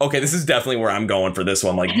 okay, this is definitely where I'm going for this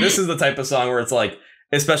one. Like, this is the type of song where it's like,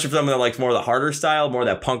 especially for someone that likes more of the harder style, more of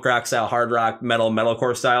that punk rock style, hard rock,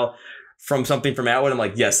 metalcore style, from something from Atwood, I'm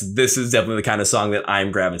like, yes, this is definitely the kind of song that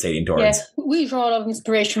I'm gravitating towards. Yeah, we draw a lot of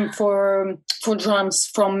inspiration for drums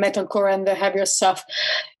from metalcore and the heavier stuff,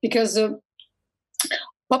 because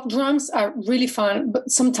pop drums are really fun,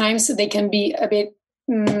 but sometimes they can be a bit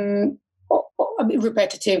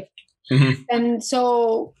repetitive. Mm-hmm. And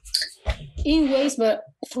so, in ways, but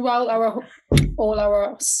throughout all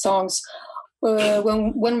our songs,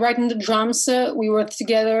 when writing the drums, we worked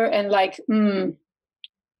together and like,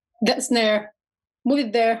 that snare, move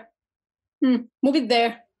it there, move it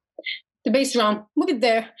there, the bass drum, move it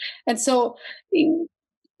there. And so it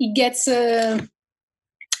gets a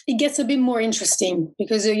bit more interesting,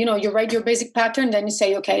 because you know, you write your basic pattern, then you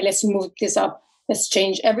say, okay, let's move this up, let's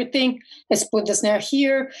change everything, let's put the snare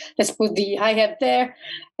here, let's put the hi-hat there,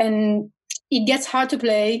 and it gets hard to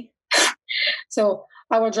play. So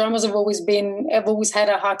our drummers have always had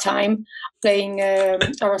a hard time playing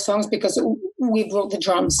our songs, because we wrote the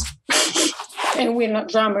drums and we're not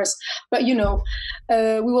drummers. But you know,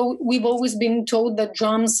 we've always been told that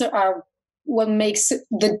drums are what makes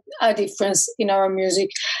a difference in our music,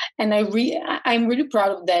 and I'm really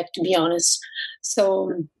proud of that, to be honest.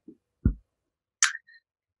 So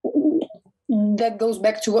that goes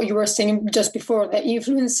back to what you were saying just before, the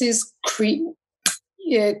influences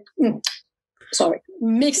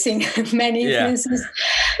mixing many influences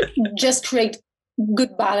just create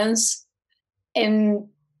good balance and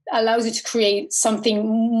allows you to create something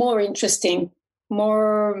more interesting,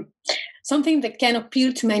 something that can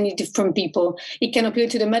appeal to many different people. It can appeal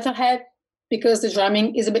to the metalhead because the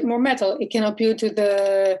drumming is a bit more metal. It can appeal to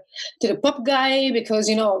the pop guy because,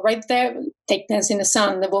 you know, right there, Take Dance in the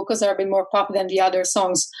Sun, the vocals are a bit more pop than the other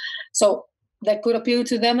songs. So that could appeal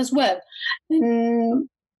to them as well. And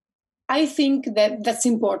I think that's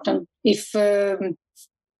important. I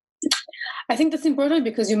think that's important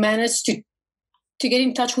because you manage to get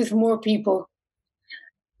in touch with more people,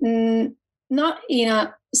 not in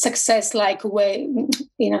a success-like way.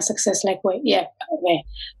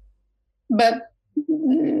 But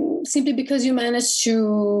simply because you manage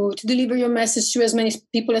to deliver your message to as many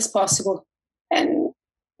people as possible, and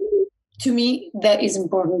to me, that is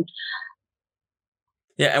important.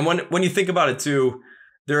 Yeah, and when you think about it too,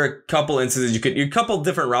 there are a couple instances a couple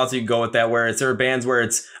different routes you can go with that, where there are bands where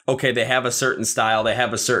it's okay, they have a certain style, they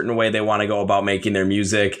have a certain way they want to go about making their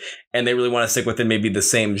music, and they really want to stick within maybe the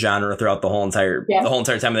same genre throughout the whole entire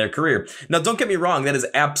time of their career. Now, don't get me wrong, that is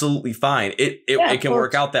absolutely fine. It can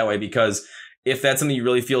work out that way, because if that's something you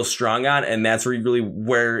really feel strong on, and that's where you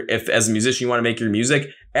really if as a musician you want to make your music,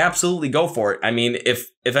 absolutely go for it. I mean,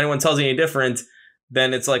 if anyone tells you any different,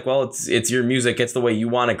 then it's like, well, it's your music. It's the way you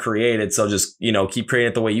want to create it. So just, you know, keep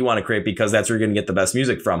creating it the way you want to create, because that's where you're going to get the best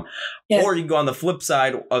music from. Yeah. Or you can go on the flip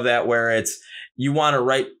side of that, where it's, you want to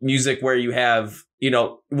write music where you have, you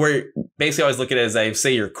know, where basically I always look at it as I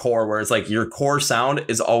say your core, where it's like your core sound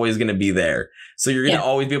is always going to be there. So you're going to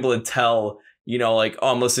always be able to tell, you know, like,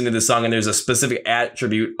 oh, I'm listening to this song and there's a specific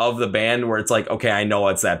attribute of the band where it's like, okay, I know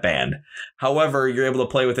it's that band. However, you're able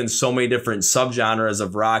to play within so many different subgenres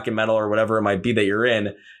of rock and metal or whatever it might be that you're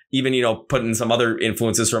in, even, you know, putting some other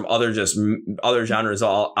influences from other genres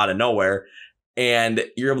all out of nowhere. And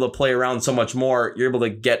you're able to play around so much more. You're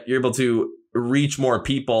able to reach more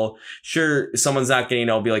people. Sure, someone's not going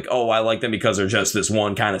to, be like, oh, I like them because they're just this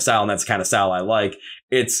one kind of style, and that's the kind of style I like.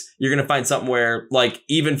 You're going to find something where, like,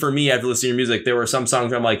 even for me, after listening to your music, there were some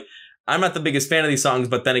songs where I'm like, I'm not the biggest fan of these songs,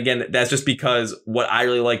 but then again, that's just because what I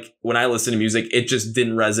really like when I listen to music, it just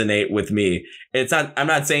didn't resonate with me. I'm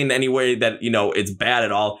not saying in any way that, it's bad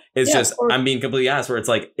at all. It's just, I'm being completely honest, where it's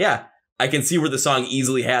like, yeah, I can see where the song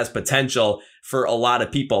easily has potential for a lot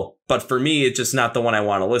of people, but for me, it's just not the one I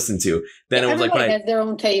want to listen to. Then it was like, has their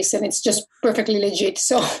own taste, and it's just perfectly legit.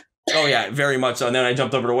 So. Oh yeah, very much so. And then I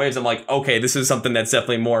jumped over to Waves. I'm like, okay, this is something that's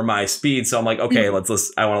definitely more my speed. So I'm like, okay, let's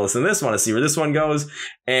listen. I want to listen to this. I want to see where this one goes.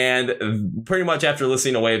 And pretty much after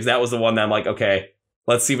listening to Waves, that was the one that I'm like, okay,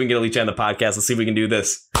 let's see if we can get Alicia on the podcast. Let's see if we can do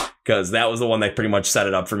this, because that was the one that pretty much set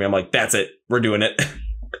it up for me. I'm like, that's it. We're doing it.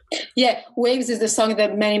 Yeah, Waves is the song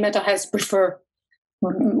that many metalheads prefer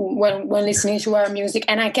when listening to our music,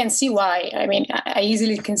 and I can see why. I mean, I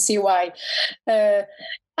easily can see why.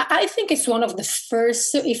 I think it's one of the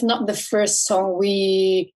first, if not the first song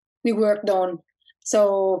we worked on.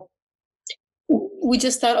 So we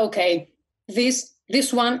just thought, okay, this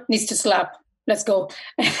one needs to slap. Let's go.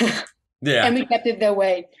 Yeah. And we kept it that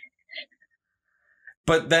way.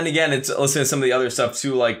 But then again, it's listening to some of the other stuff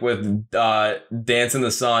too, like with Dance in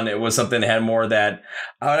the Sun. It was something that had more that,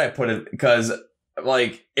 how would I put it? Because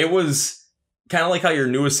like it was kind of like how your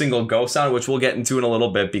newest single Ghost sounded, which we'll get into in a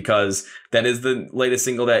little bit, because that is the latest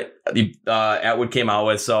single that Atwood came out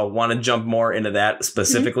with. So I want to jump more into that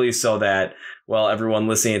specifically, so that, well, everyone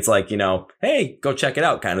listening, it's like, hey, go check it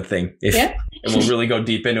out kind of thing. And we'll really go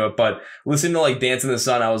deep into it. But listening to like Dance in the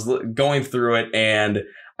Sun, I was going through it, and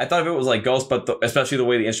I thought of it was like Ghost, but especially the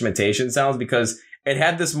way the instrumentation sounds, because it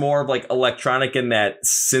had this more of like electronic in that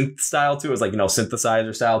synth style to it. It was like,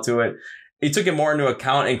 synthesizer style to it. He took it more into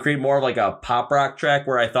account and created more of like a pop rock track,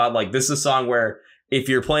 where I thought like this is a song where if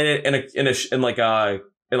you're playing it in a show, like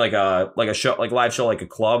live show, like a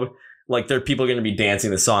club, like there are people going to be dancing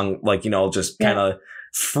the song, like, just kind of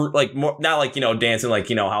like more, not like, dancing like,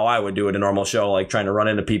 how I would do it in a normal show, like trying to run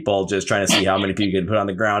into people, just trying to see how many people you could put on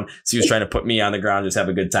the ground. So he was trying to put me on the ground, just have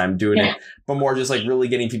a good time doing it, but more just like really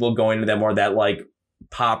getting people going into that more that like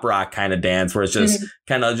pop rock kind of dance, where it's just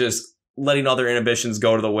kind of just letting all their inhibitions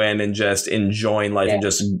go to the wind and just enjoying life and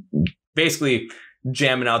just basically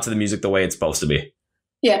jamming out to the music the way it's supposed to be.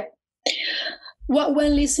 Yeah. Well,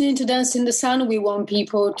 when listening to Dance in the Sun, we want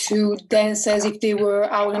people to dance as if they were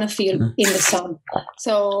out in a field in the sun.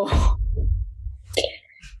 So,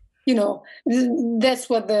 that's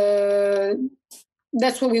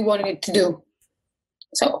what we wanted it to do.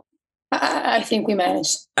 So I think we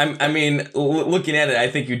managed. I mean, looking at it, I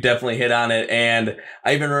think you definitely hit on it. And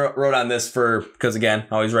I even wrote on this because again,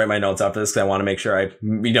 I always write my notes after this because I want to make sure I,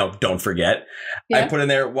 don't forget. I put in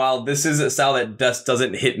there, while this is a style that just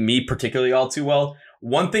doesn't hit me particularly all too well,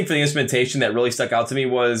 one thing for the instrumentation that really stuck out to me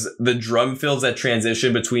was the drum fills that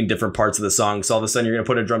transition between different parts of the song. So all of a sudden you're going to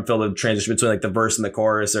put a drum fill to transition between like the verse and the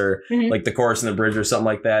chorus, or like the chorus and the bridge or something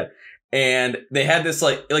like that. And they had this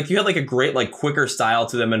like you had like a great like quicker style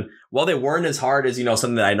to them, and while they weren't as hard as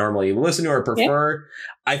something that I normally listen to or prefer,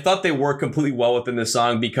 I thought they worked completely well within the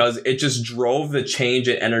song, because it just drove the change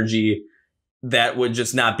in energy that would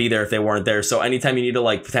just not be there if they weren't there. So anytime you need to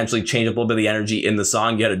like potentially change up a little bit of the energy in the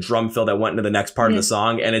song, you had a drum fill that went into the next part of the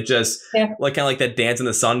song, and it just like kind of like that Dance in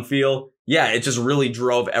the Sun feel. Yeah, it just really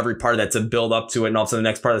drove every part of that to build up to it. And all of a sudden the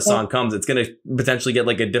next part of the song comes, it's going to potentially get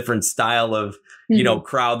like a different style of,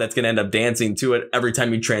 crowd that's going to end up dancing to it every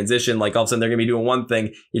time you transition. Like all of a sudden they're going to be doing one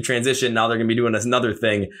thing, you transition, now they're going to be doing another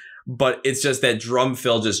thing. But it's just that drum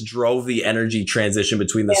fill just drove the energy transition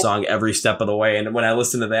between the song every step of the way. And when I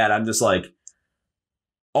listen to that, I'm just like,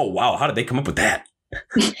 oh, wow, how did they come up with that?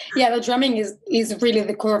 Yeah, the drumming is really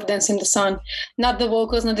the core of Dance in the Sun. Not the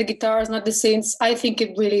vocals, not the guitars, not the synths. I think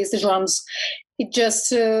it really is the drums. It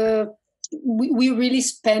just, we really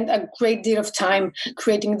spent a great deal of time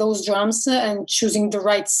creating those drums and choosing the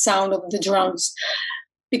right sound of the drums,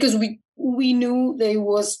 because we knew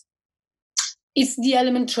it's the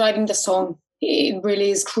element driving the song. It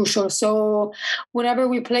really is crucial. So whenever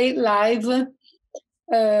we play it live,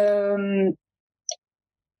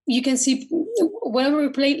 you can see whenever we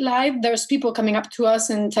play it live, there's people coming up to us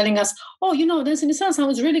and telling us, oh, Dance in the Sun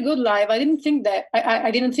sounds really good live. I didn't think that.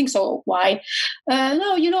 I didn't think so. Why?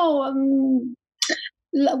 No,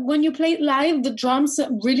 when you play it live, the drums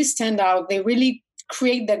really stand out. They really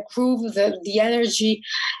create that groove, the energy.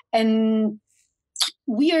 And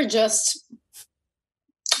we are just,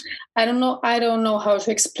 I don't know how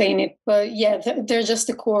to explain it, but yeah, they're just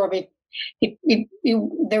the core of it.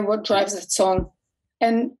 They're what drives that song.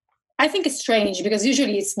 And I think it's strange, because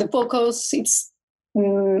usually it's the vocals, it's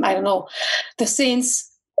I don't know, the synths.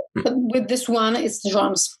 But with this one, it's the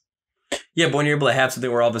drums. Yeah, but when you're able to have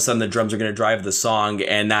something where all of a sudden the drums are going to drive the song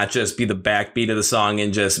and not just be the backbeat of the song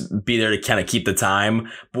and just be there to kind of keep the time,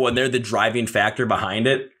 but when they're the driving factor behind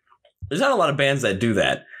it, there's not a lot of bands that do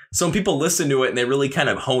that. So when people listen to it and they really kind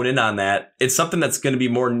of hone in on that, it's something that's going to be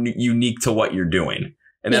more unique to what you're doing.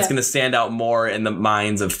 And that's going to stand out more in the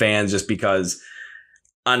minds of fans just because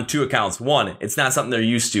on two accounts. One, it's not something they're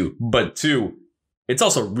used to. But two, it's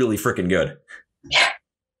also really freaking good.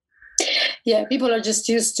 Yeah, people are just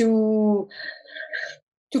used to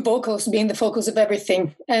vocals being the focus of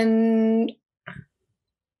everything. And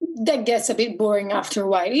that gets a bit boring after a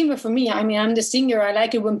while. Even for me, I mean, I'm the singer. I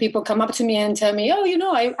like it when people come up to me and tell me, oh,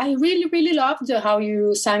 I really, really loved how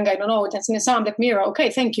you sang, I don't know, Dancing in the Sun, Black Mirror. Okay,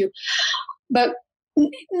 thank you. But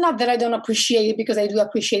not that I don't appreciate it, because I do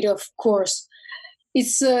appreciate it, of course.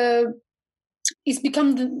 It's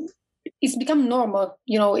become normal.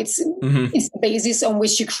 It's the basis on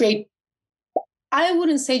which you create. I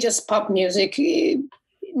wouldn't say just pop music.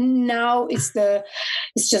 Now it's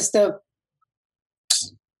just the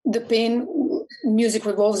pin music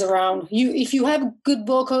revolves around. If you have good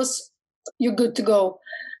vocals, you're good to go.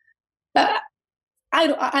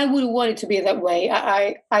 I would want it to be that way.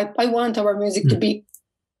 I want our music to be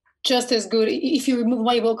just as good. If you remove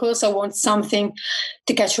my vocals, I want something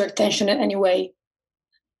to catch your attention anyway.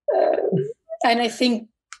 And I think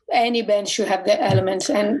any band should have that element,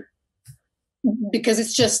 and because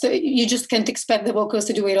it's just, you just can't expect the vocals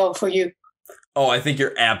to do it all for you. Oh, I think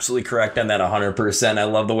you're absolutely correct on that 100%. I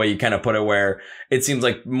love the way you kind of put it, where it seems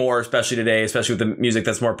like more, especially today, especially with the music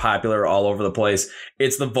that's more popular all over the place,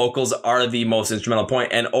 it's the vocals are the most instrumental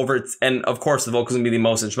point. And of course, the vocals can be the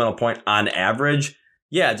most instrumental point on average.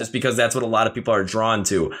 Yeah, just because that's what a lot of people are drawn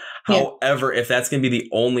to. Yeah. However, if that's going to be the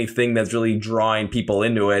only thing that's really drawing people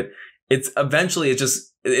into it, it's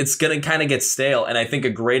going to kind of get stale. And I think a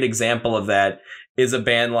great example of that is a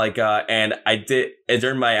band like, and I did,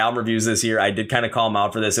 during my album reviews this year, I did kind of call them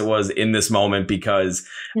out for this. It was In This Moment, because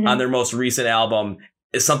on their most recent album,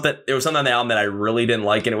 there was something on the album that I really didn't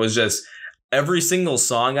like. And it was just, every single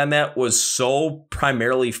song on that was so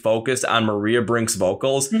primarily focused on Maria Brink's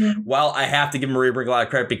vocals. While I have to give Maria Brink a lot of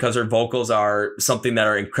credit because her vocals are something that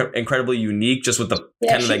are incredibly unique, just with the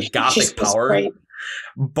kind of the gothic power. Great.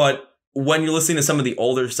 But when you're listening to some of the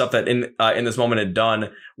older stuff that In This Moment had done,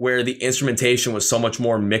 where the instrumentation was so much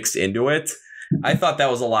more mixed into it, I thought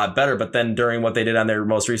that was a lot better. But then during what they did on their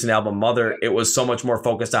most recent album, Mother, it was so much more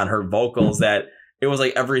focused on her vocals that it was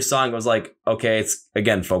like every song was like, okay, it's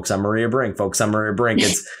again, focus on Maria Brink, focus on Maria Brink.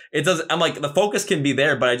 I'm like, the focus can be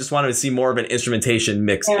there, but I just wanted to see more of an instrumentation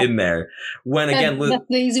mix in there. When again, that's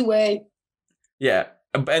the easy way. Yeah.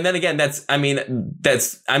 And then again, I'm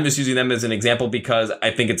just using them as an example because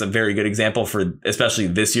I think it's a very good example for especially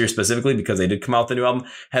this year specifically, because they did come out with the new album.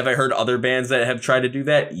 Have I heard other bands that have tried to do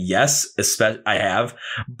that? Yes, I have,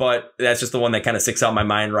 but that's just the one that kind of sticks out in my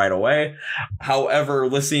mind right away. However,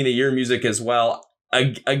 listening to your music as well,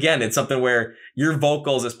 again, it's something where your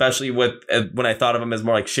vocals, especially with when I thought of them as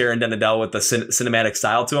more like Sharon Denadel with the cinematic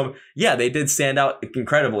style to them, yeah, they did stand out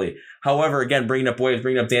incredibly. However, again, bringing up Waves,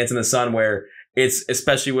 bringing up Dance in the Sun, where it's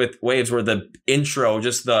especially with Waves, where the intro,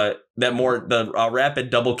 just the rapid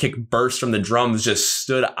double kick burst from the drums just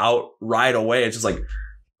stood out right away. It's just like,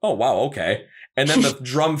 oh, wow, okay. And then the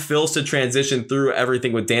drum fills to transition through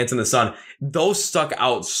everything with Dance in the Sun. Those stuck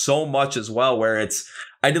out so much as well, where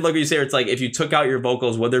I did like what you say, it's like, if you took out your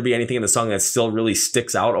vocals, would there be anything in the song that still really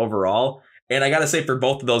sticks out overall? And I got to say, for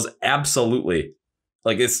both of those, absolutely.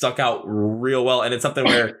 Like, it stuck out real well. And it's something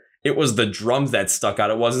where it was the drums that stuck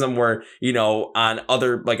out. It wasn't something where, on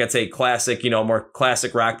other, like I'd say classic, more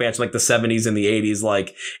classic rock bands from like the 70s and the 80s,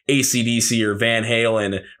 like AC/DC or Van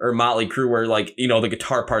Halen or Motley Crue, where like, the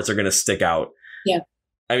guitar parts are going to stick out. Yeah.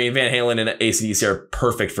 I mean, Van Halen and AC/DC are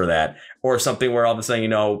perfect for that. Or something where all of a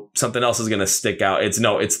sudden, something else is going to stick out. It's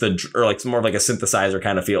more of like a synthesizer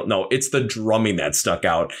kind of feel. No, it's the drumming that stuck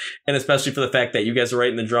out. And especially for the fact that you guys are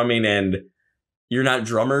writing the drumming and you're not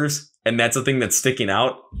drummers, and that's the thing that's sticking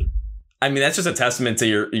out. I mean, that's just a testament to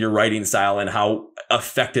your writing style and how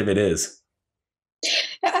effective it is.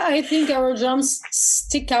 I think our drums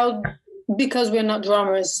stick out because we're not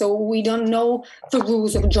drummers, so we don't know the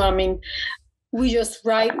rules of drumming. We just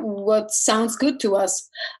write what sounds good to us.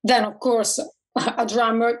 Then, of course, a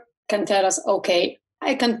drummer can tell us, okay,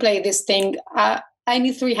 I can play this thing. I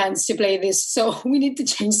need 3 hands to play this, so we need to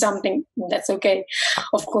change something. That's okay,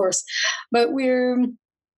 of course. But we're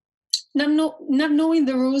not knowing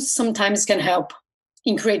the rules sometimes can help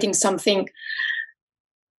in creating something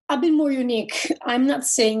a bit more unique. I'm not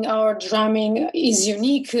saying our drumming is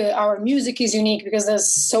unique, our music is unique, because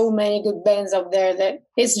there's so many good bands out there that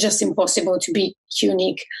it's just impossible to be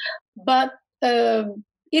unique. But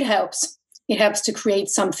it helps. It helps to create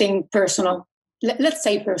something personal. Let's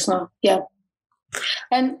say personal, yeah.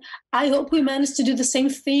 And I hope we manage to do the same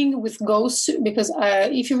thing with Ghosts, because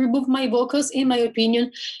if you remove my vocals, in my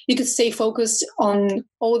opinion, you could stay focused on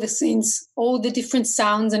all the synths, all the different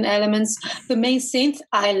sounds and elements. The main synth,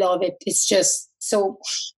 I love it. It's just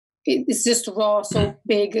it's just raw, so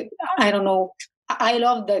big. I don't know. I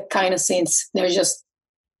love that kind of synths. They're just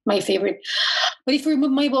my favorite. But if you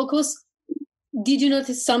remove my vocals, did you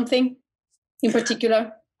notice something in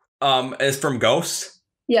particular? It's from Ghosts?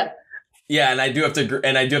 Yeah. Yeah, and I do have to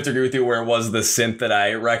agree with you where it was the synth that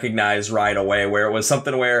I recognized right away, where it was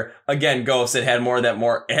something where, again, Ghost, it had more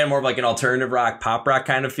of like an alternative rock, pop rock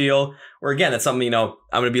kind of feel. Where again, it's something, I'm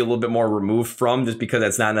going to be a little bit more removed from, just because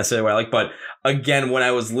that's not necessarily what I like. But again, when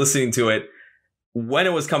I was listening to it, when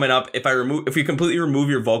it was coming up, if you completely remove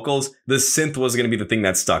your vocals, the synth was going to be the thing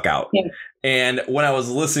that stuck out. Yeah. And when I was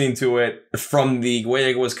listening to it, from the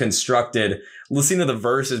way it was constructed, listening to the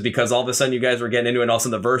verses, because all of a sudden you guys were getting into it and all of a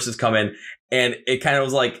sudden the verses come in, and it kind of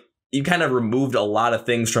was like, you kind of removed a lot of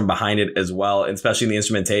things from behind it as well, especially in the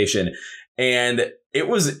instrumentation. And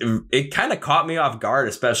it kind of caught me off guard,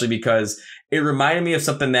 especially because it reminded me of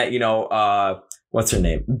something that, what's her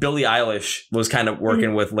name? Billie Eilish was kind of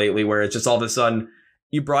working with lately, where it's just all of a sudden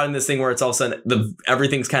you brought in this thing where it's all of a sudden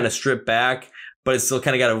everything's kind of stripped back, but it's still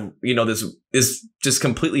kind of got this just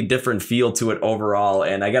completely different feel to it overall.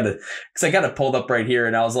 And I got it pulled up right here,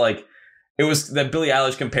 and I was like, it was that Billie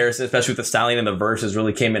Eilish comparison, especially with the styling and the verses,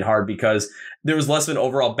 really came in hard, because there was less of an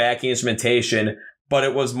overall backing instrumentation, but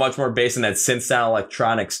it was much more based on that synth sound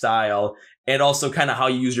electronic style. And also kind of how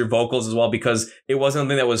you use your vocals as well, because it wasn't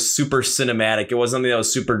something that was super cinematic. It wasn't something that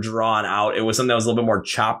was super drawn out. It was something that was a little bit more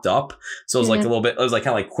chopped up. So it was like a little bit, it was like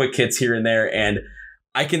kind of like quick hits here and there. And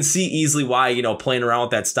I can see easily why, playing around with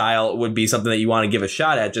that style would be something that you want to give a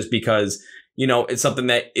shot at, just because, it's something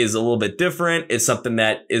that is a little bit different. It's something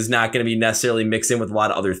that is not going to be necessarily mixed in with a lot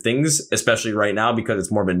of other things, especially right now, because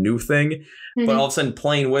it's more of a new thing. But all of a sudden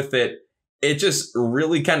playing with it, it just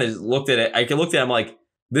really kind of looked at it. I looked at it, I'm like,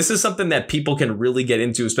 this is something that people can really get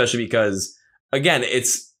into, especially because, again,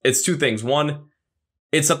 it's two things. One,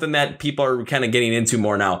 it's something that people are kind of getting into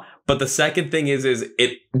more now. But the second thing is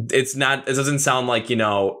it's not, it doesn't sound like,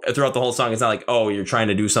 throughout the whole song, it's not like, oh, you're trying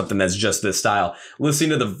to do something that's just this style.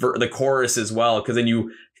 Listening to the chorus as well, because then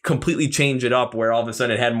you completely change it up, where all of a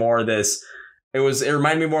sudden it had more of this. It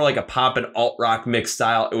reminded me more like a pop and alt rock mix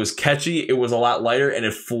style. It was catchy. It was a lot lighter, and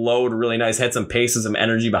it flowed really nice. Had some pace and some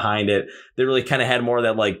energy behind it. They really kind of had more of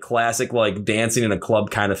that like classic, like dancing in a club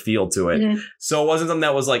kind of feel to it. So it wasn't something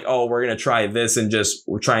that was like, oh, we're going to try this and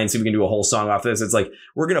we're trying to see if we can do a whole song off this. It's like,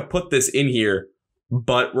 we're going to put this in here,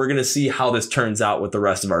 but we're going to see how this turns out with the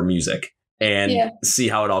rest of our music and see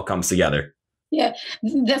how it all comes together. Yeah,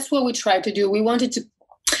 that's what we tried to do.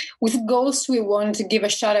 With Ghost, we wanted to give a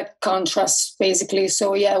shot at contrast, basically.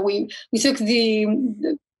 So yeah, we took the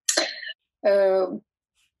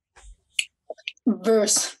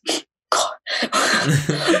verse.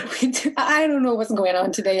 I don't know what's going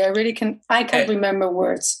on today. I can't remember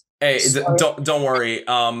words. Hey, don't worry.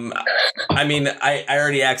 I mean, I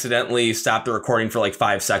already accidentally stopped the recording for like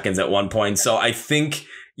 5 seconds at one point, so I think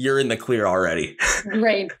you're in the clear already.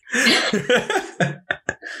 Great.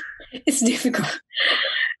 It's difficult.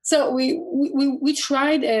 So we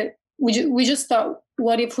tried. We just thought,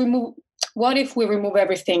 what if we remove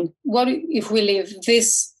everything? What if we leave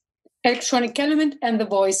this electronic element and the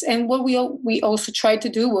voice? And what we also tried to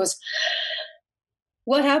do was,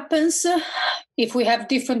 what happens if we have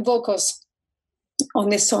different vocals on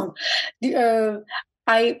this song?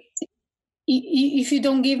 If you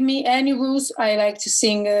don't give me any rules, I like to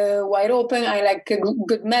sing wide open. I like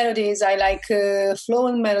good melodies. I like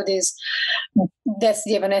flowing melodies. That's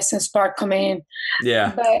the Evanescence part coming in.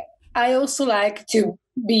 Yeah. But I also like to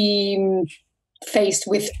be faced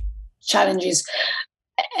with challenges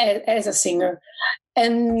as a singer.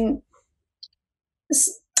 And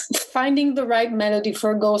finding the right melody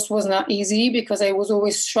for Ghost was not easy, because I was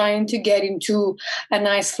always trying to get into a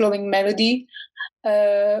nice flowing melody.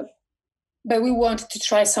 But we wanted to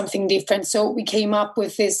try something different. So we came up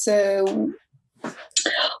with this,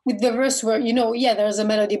 with the verse where, there's a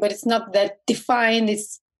melody, but it's not that defined.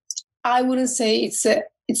 I wouldn't say it's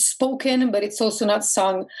spoken, but it's also not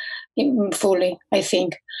sung fully, I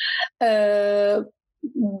think. But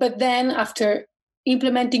then after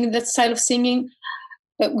implementing that style of singing,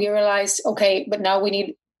 we realized, okay, but now we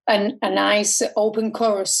need a nice open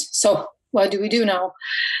chorus. So what do we do now?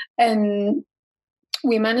 And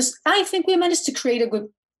I think we managed to create a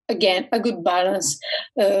good balance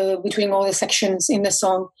between all the sections in the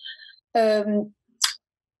song. And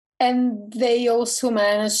they also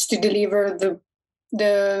managed to deliver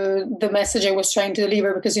the message I was trying to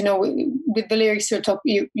deliver, because with the lyrics you're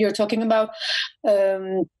talking about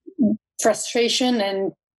frustration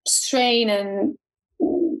and strain and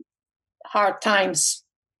hard times,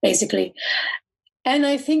 basically. And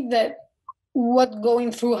I think that what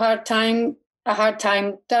going through a hard time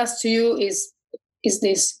does to you is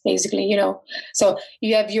this, basically. So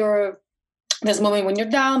you have there's moments when you're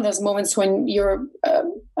down, there's moments when you're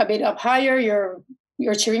a bit up higher, you're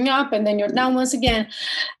cheering up, and then you're down once again,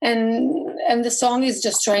 and the song is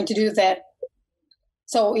just trying to do that.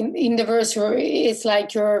 So in the verse, it's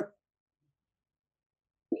like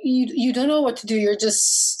you don't know what to do, you're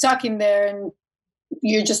just stuck in there, and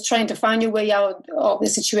you're just trying to find your way out of the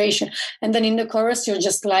situation. And then in the chorus, you're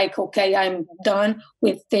just like, okay, I'm done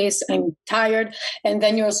with this, I'm tired. And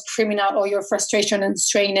then you're screaming out all your frustration and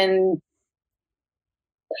strain and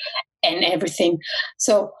everything.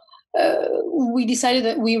 So we decided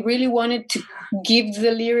that we really wanted to give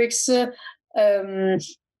the lyrics I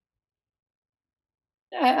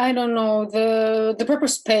don't know, the proper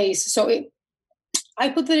space. So I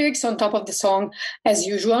put the lyrics on top of the song as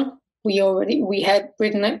usual. We had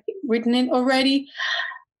written it already,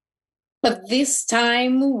 but this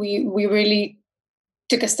time we really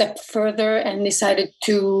took a step further and decided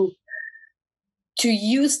to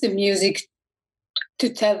use the music to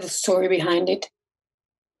tell the story behind it,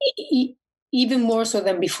 even more so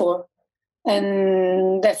than before.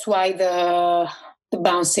 And that's why the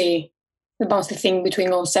bouncy thing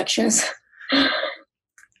between all sections.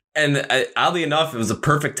 And oddly enough, it was a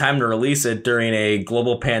perfect time to release it during a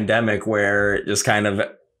global pandemic where just kind of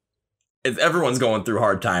everyone's going through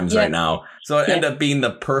hard times right now. So it ended up being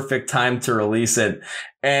the perfect time to release it.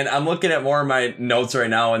 And I'm looking at more of my notes right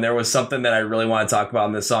now, and there was something that I really want to talk about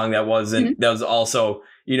in this song that wasn't, that was also,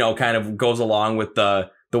 kind of goes along with the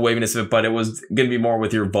waviness of it, but it was going to be more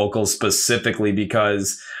with your vocals specifically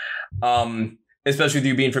because, especially with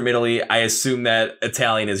you being from Italy, I assume that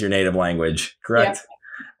Italian is your native language, correct? Yeah.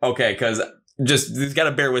 Okay, because you got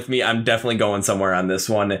to bear with me. I'm definitely going somewhere on this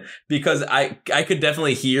one because I could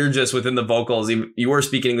definitely hear just within the vocals. You were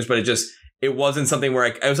speaking English, but it wasn't something where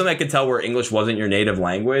it was something I could tell where English wasn't your native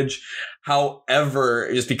language.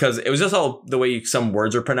 However, just because it was just all the way some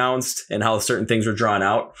words are pronounced and how certain things were drawn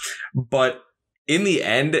out. But in the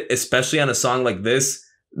end, especially on a song like this,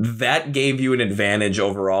 that gave you an advantage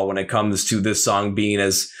overall when it comes to this song being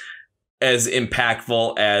as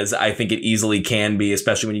impactful as I think it easily can be,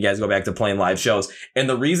 especially when you guys go back to playing live shows. And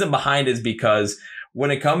the reason behind it is because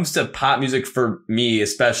when it comes to pop music, for me,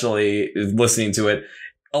 especially listening to it,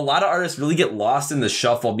 a lot of artists really get lost in the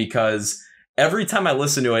shuffle because every time I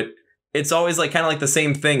listen to it, it's always like kind of like the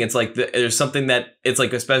same thing. It's like there's something that it's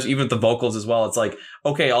like, especially even with the vocals as well. It's like,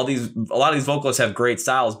 okay, a lot of these vocalists have great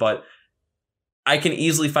styles, but I can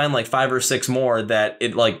easily find like 5 or 6 more that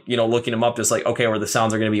it like, looking them up, just like, okay, where the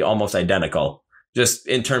sounds are going to be almost identical just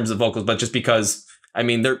in terms of vocals, but just because, I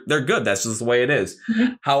mean, they're good. That's just the way it is.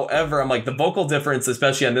 Mm-hmm. However, I'm like the vocal difference,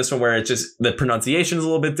 especially on this one where it's just the pronunciation is a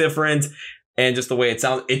little bit different and just the way it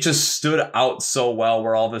sounds, it just stood out so well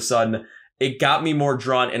where all of a sudden it got me more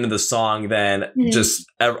drawn into the song than just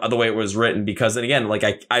the way it was written. Because then again, like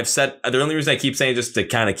I've said, the only reason I keep saying just to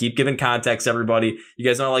kind of keep giving context to everybody, you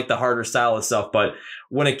guys don't like the harder style of stuff. But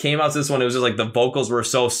when it came out to this one, it was just like the vocals were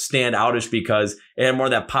so standoutish because it had more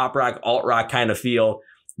of that pop rock, alt rock kind of feel.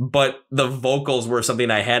 But the vocals were something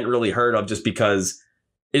I hadn't really heard of just because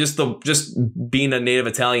it just being a native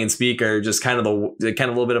Italian speaker, just kind of a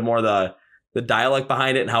little bit of more the dialect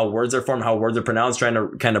behind it and how words are formed, how words are pronounced, trying to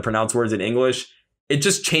kind of pronounce words in English. It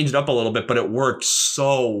just changed up a little bit, but it worked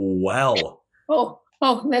so well. Oh,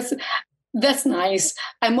 that's nice.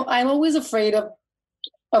 I'm always afraid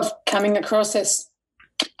of coming across as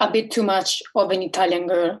a bit too much of an Italian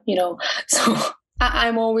girl, So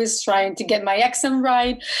I'm always trying to get my accent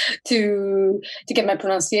right, to get my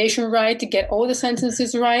pronunciation right, to get all the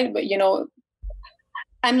sentences right. But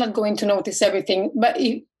I'm not going to notice everything. But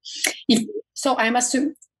if so, I must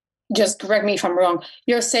just correct me if I'm wrong.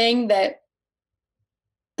 You're saying that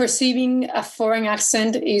perceiving a foreign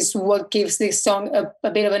accent is what gives this song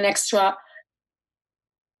a bit of an extra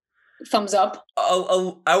thumbs up?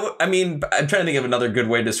 I mean, I'm trying to think of another good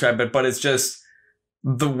way to describe it, but it's just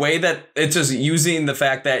the way that it's just using the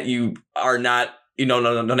fact that you are not,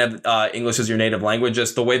 don't have English as your native language,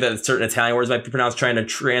 just the way that certain Italian words might be pronounced, trying to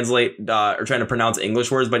translate or trying to pronounce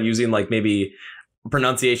English words, but using like maybe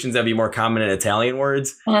pronunciations that be more common in Italian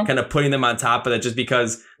words, kind of putting them on top of that, just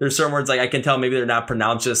because there's certain words like I can tell maybe they're not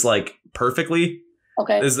pronounced just like perfectly,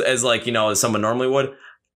 as like, you know, as someone normally would.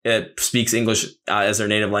 It speaks English as their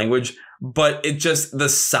native language, but it just, the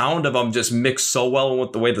sound of them just mixed so well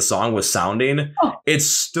with the way the song was sounding. It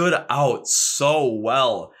stood out so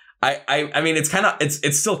well. I mean,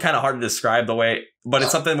 it's still kind of hard to describe the way, but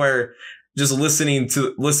it's something where just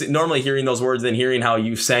normally hearing those words, then hearing how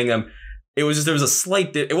you sang them, it was just, there was a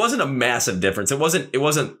slight, it wasn't a massive difference. It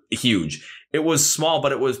wasn't huge. It was small,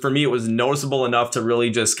 but it was, for me, it was noticeable enough to really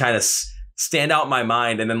just kind of stand out in my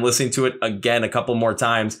mind. And then listening to it again a couple more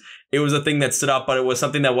times, it was a thing that stood out, but it was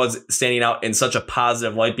something that was standing out in such a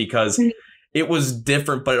positive light because it was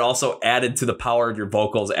different, but it also added to the power of your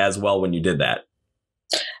vocals as well when you did that.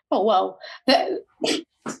 Oh, wow.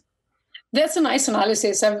 That's a nice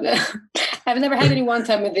analysis. I've never had anyone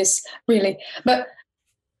tell me this, really. But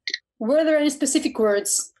were there any specific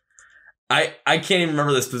words? I can't even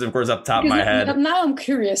remember the specific words up top of my head. Now I'm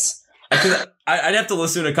curious. I'd have to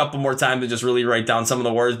listen to it a couple more times to just really write down some of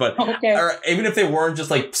the words, but even if they weren't just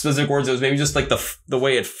like specific words, it was maybe just like the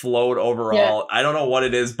way it flowed overall. Yeah. I don't know what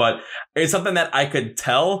it is, but it's something that I could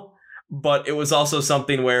tell, but it was also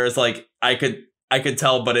something where it's like I could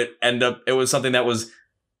tell, but it was something that was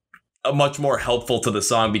much more helpful to the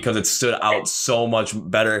song because it stood out so much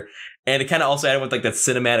better. And it kind of also added with like that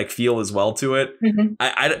cinematic feel as well to it. Mm-hmm.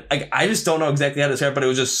 I just don't know exactly how to describe it, but it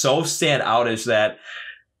was just so standoutish that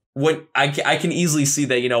when I can easily see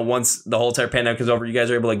that, you know, once the whole entire pandemic is over, you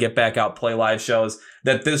guys are able to get back out, play live shows,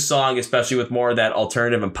 that this song, especially with more of that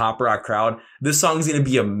alternative and pop rock crowd, this song is going to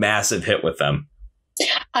be a massive hit with them.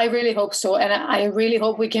 I really hope so. And I really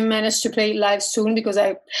hope we can manage to play live soon because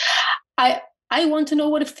I want to know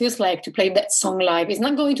what it feels like to play that song live. It's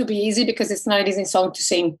not going to be easy because it's not an easy song to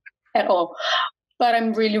sing at all. But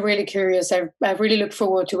I'm really, really curious. I really look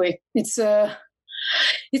forward to it.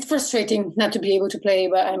 It's frustrating not to be able to play,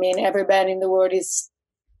 but I mean, every band in the world is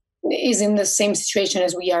in the same situation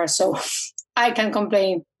as we are. So I can't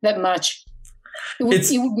complain that much. It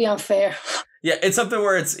would be unfair. Yeah, it's something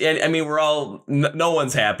where I mean, we're all, no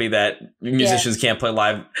one's happy that musicians can't play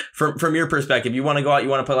live. From your perspective, you want to go out, you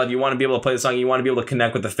want to play live, you want to be able to play the song, you want to be able to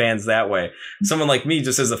connect with the fans that way. Someone like me,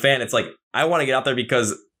 just as a fan, it's like, I want to get out there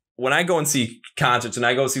because when I go and see concerts and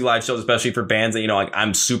I go see live shows, especially for bands that, you know, like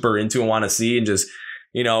I'm super into and want to see, and just,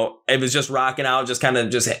 you know, it was just rocking out, just kind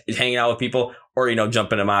of just hanging out with people, or, you know,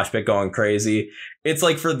 jumping in a mosh pit, going crazy. It's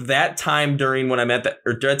like for that time during when I'm at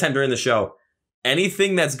that time during the show,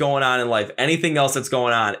 anything that's going on in life, anything else that's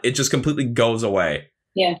going on, it just completely goes away.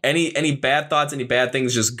 Yeah. Any bad thoughts, any bad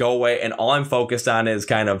things just go away. And all I'm focused on is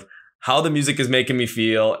kind of how the music is making me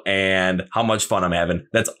feel and how much fun I'm having.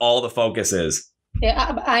 That's all the focus is.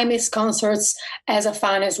 Yeah, I miss concerts as a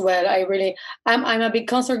fan as well. I'm a big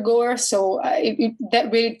concert goer, so that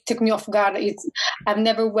really took me off guard. I've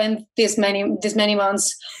never went this many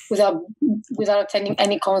months without attending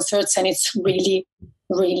any concerts, and it's really,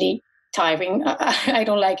 really tiring. I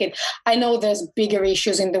don't like it. I know there's bigger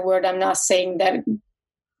issues in the world. I'm not saying that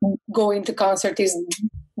going to concert is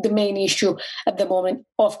the main issue at the moment,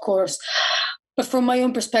 of course, but from my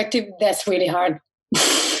own perspective, that's really hard.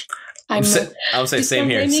 I would say same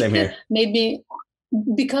here. Maybe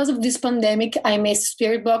because of this pandemic, I missed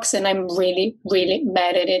Spirit Box, and I'm really, really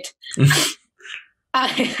mad at it.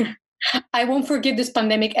 I won't forget this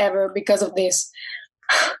pandemic ever because of this.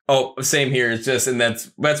 Oh, same here. It's just, and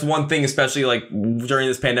that's one thing, especially like during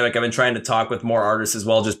this pandemic, I've been trying to talk with more artists as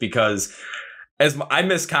well, just because as I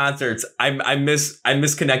miss concerts, I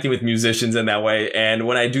miss connecting with musicians in that way. And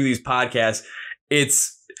when I do these podcasts,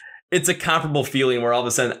 it's a comparable feeling where all of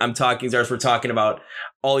a sudden we're talking about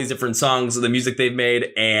all these different songs, the music they've made,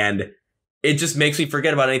 and it just makes me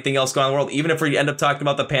forget about anything else going on in the world. Even if we end up talking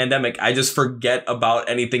about the pandemic, I just forget about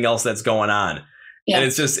anything else that's going on. Yeah. And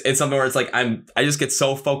it's something where it's like, I just get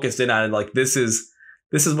so focused in on it. Like, this is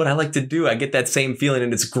what I like to do. I get that same feeling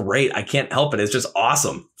and it's great. I can't help it. It's just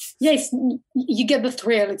awesome. Yes. You get the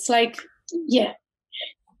thrill. It's like, yeah,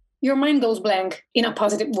 your mind goes blank in a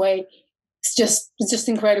positive way. It's just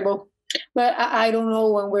incredible. But I don't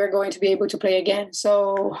know when we're going to be able to play again.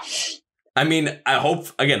 So, I mean, I hope,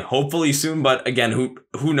 again, hopefully soon. But again,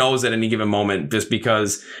 who knows at any given moment, just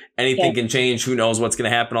because anything can change. Who knows what's going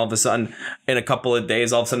to happen all of a sudden in a couple of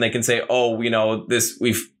days. All of a sudden they can say, oh, you know, this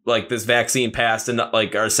vaccine passed and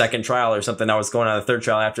like our second trial or something. Now it's going on the third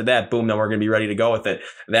trial after that. Boom. Then we're going to be ready to go with it.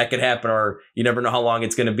 That could happen, or you never know how long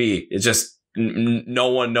it's going to be. It's just no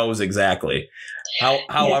one knows exactly.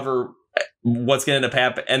 However, what's going to end up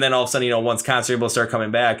happening. And then all of a sudden, you know, once concerts will start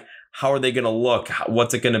coming back, how are they going to look?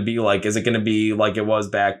 What's it going to be like? Is it going to be like it was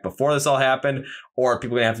back before this all happened? Or are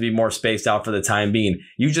people going to have to be more spaced out for the time being?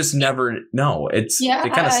 You just never know. It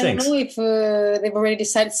kind of stinks. I don't know if they've already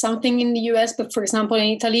decided something in the US, but for example,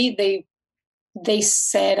 in Italy, they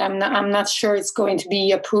said, I'm not sure it's going to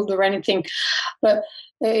be approved or anything, but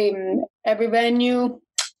in every venue,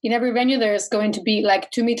 there's going to be like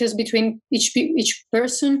 2 meters between each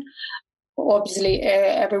person. Obviously,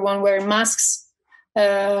 everyone wearing masks.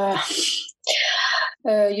 You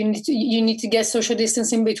need to get social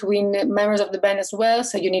distancing between members of the band as well.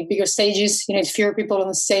 So you need bigger stages. You need fewer people on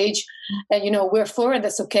the stage. And we're for it.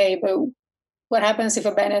 That's okay. But what happens if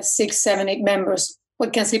a band has 6, 7, 8 members?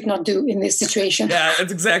 What can Slipknot do in this situation? Yeah,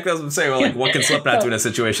 that's exactly what I'm saying. Well, like, what can Slipknot do in a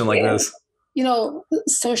situation like this?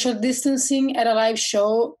 Social distancing at a live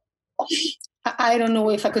show. I don't know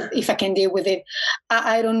if I can deal with it.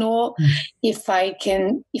 I don't know if I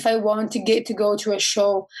want to go to a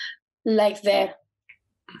show like that.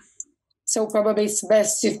 So probably it's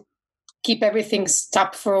best to keep everything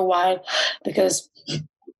stopped for a while, because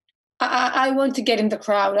I want to get in the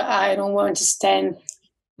crowd. I don't want to stand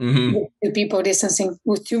with 2 people distancing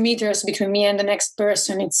with 2 meters between me and the next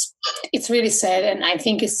person. It's really sad, and I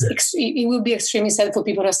think it will be extremely sad for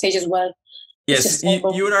people on stage as well. Yes,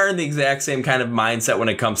 you and I are in the exact same kind of mindset when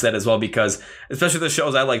it comes to that as well, because especially the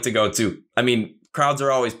shows I like to go to, I mean, crowds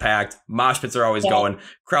are always packed, mosh pits are always going.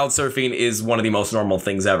 Crowd surfing is one of the most normal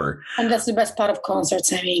things ever. And that's the best part of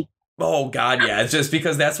concerts, I mean. Oh God, yeah. It's just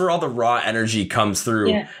because that's where all the raw energy comes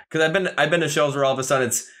through. Because I've been to shows where all of a sudden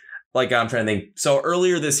it's like, I'm trying to think. So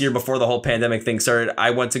earlier this year, before the whole pandemic thing started,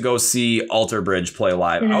 I went to go see Alter Bridge play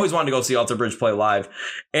live. I always wanted to go see Alter Bridge play live,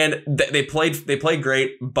 and they played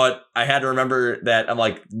great. But I had to remember that I'm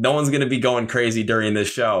like, no one's gonna be going crazy during this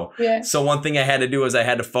show. So one thing I had to do is I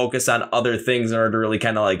had to focus on other things in order to really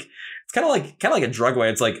kind of like, it's kind of like a drug way.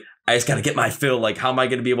 It's like, I just got to get my fill. Like, how am I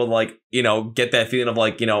going to be able to, like, get that feeling of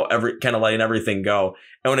like, every kind of letting everything go.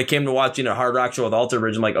 And when it came to watching a hard rock show with Alter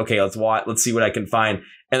Bridge, I'm like, okay, let's see what I can find.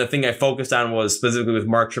 And the thing I focused on was specifically with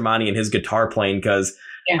Mark Tremonti and his guitar playing, because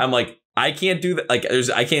I'm like, I can't do that. Like,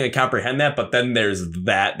 I can't even comprehend that. But then there's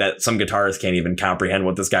that some guitarists can't even comprehend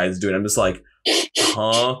what this guy is doing. I'm just like,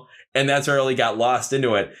 huh? And that's where I really got lost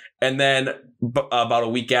into it. And then about a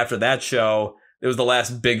week after that show, it was the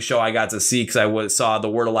last big show I got to see, because I saw The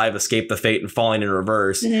Word Alive, Escape the Fate, and Falling in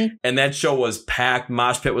Reverse. And that show was packed.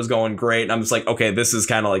 Mosh pit was going great. And I'm just like, okay, this is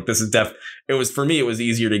kind of like, for me, it was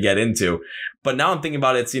easier to get into. But now I'm thinking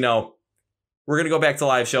about it, we're going to go back to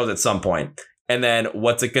live shows at some point. And then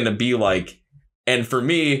what's it going to be like? And for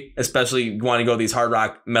me, especially wanting to go to these hard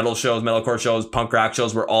rock metal shows, metalcore shows, punk rock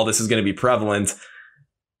shows, where all this is going to be prevalent,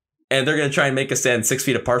 and they're going to try and make us stand 6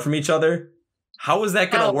 feet apart from each other. How is that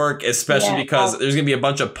going to work, especially because there's going to be a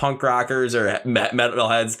bunch of punk rockers or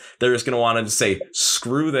metalheads that are just going to want to just say,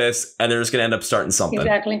 screw this, and they're just going to end up starting something.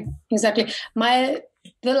 Exactly.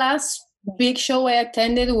 The last big show I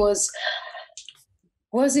attended was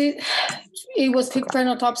it was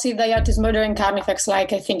Fraternal Autopsy, The Artist Murder, and Carnifex.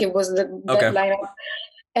 Like, I think it was the lineup.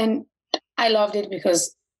 And I loved it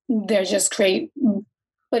because they're just great.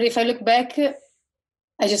 But if I look back,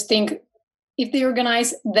 I just think, if they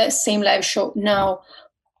organize that same live show now,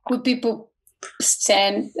 would people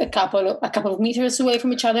stand a couple of meters away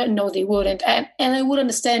from each other? No, they wouldn't. And I would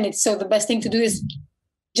understand it. So the best thing to do is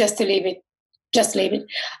just to leave it. Just leave it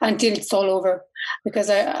until it's all over.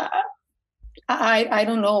 Because I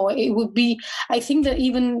don't know. It would be, I think that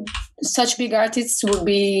even such big artists would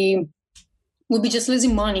be just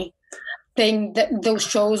losing money. Saying that those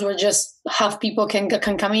shows where just half people can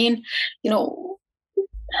come in,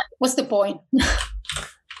 what's the point?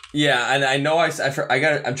 Yeah, and I know I'm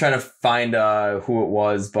trying to find who it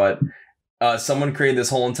was, but someone created this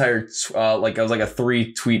whole entire it was like a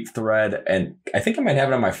 3-tweet thread, and I think I might have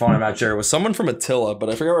it on my phone. I'm not sure. It was someone from Attila, but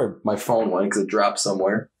I forget where my phone went because it dropped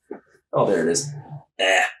somewhere. Oh, there it is.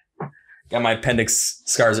 Got my appendix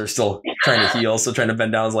scars are still trying to heal, so trying to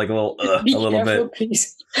bend down is like a little bit.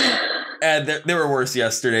 Please. And they were worse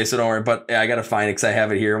yesterday, so don't worry. But yeah, I gotta find it because I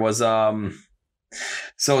have it here. It was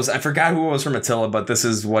So I forgot who it was from Attila, but this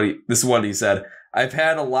is what he said. I've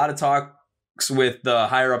had a lot of talks with the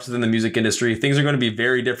higher ups within the music industry. Things are going to be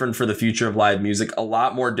very different for the future of live music, a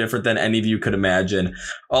lot more different than any of you could imagine.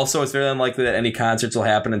 Also, it's very unlikely that any concerts will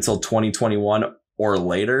happen until 2021 or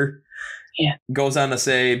later. Yeah. Goes on to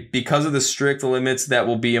say, because of the strict limits that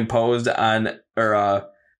will be imposed on,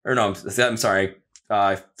 I'm sorry,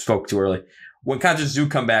 I spoke too early. When concerts do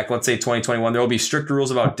come back, let's say 2021, there will be strict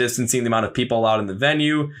rules about distancing the amount of people allowed in the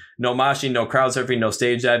venue. No moshing, no crowd surfing, no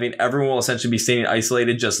stage diving. Everyone will essentially be staying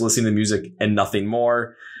isolated, just listening to music and nothing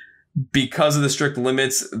more. because of the strict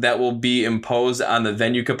limits that will be imposed on the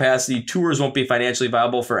venue capacity, tours won't be financially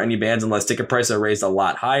viable for any bands unless ticket prices are raised a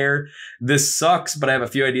lot higher. This sucks, but I have a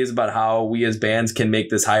few ideas about how we as bands can make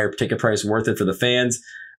this higher ticket price worth it for the fans.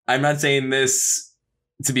 I'm not saying this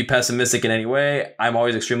to be pessimistic in any way. I'm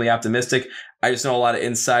always extremely optimistic. I just know a lot of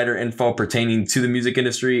insider info pertaining to the music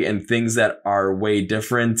industry and things that are way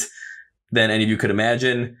different than any of you could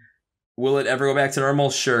imagine. Will it ever go back to normal?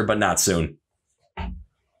 Sure, but not soon.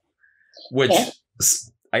 Which,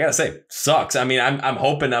 I gotta say, sucks. I mean, I'm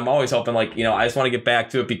always hoping, like, you know, I just want to get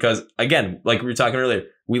back to it because, again, like we were talking earlier,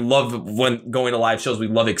 we love when going to live shows, we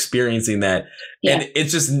love experiencing that. Yeah. And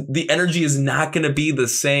it's just, the energy is not going to be the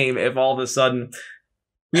same if all of a sudden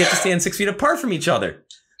we have to stand 6 feet apart from each other.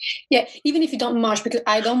 Yeah, even if you don't mosh, because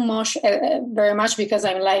I don't mosh very much because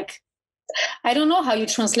I'm like, I don't know how you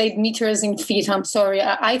translate meters in feet. I'm sorry.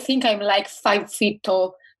 I think I'm like 5 feet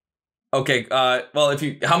tall. Okay. Well,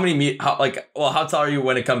 how tall are you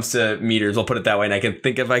when it comes to meters? We'll put it that way. And I can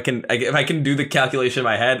think if I can do the calculation in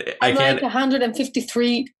my head, I'm like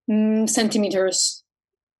 153 centimeters.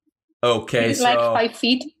 Okay. It's like 5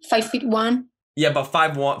 feet, 5'1". Yeah, but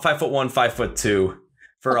 5'1", 5'1", 5'2"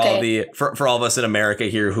 for all of us in America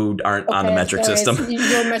here who aren't on the metric system.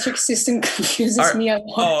 Your metric system confuses me a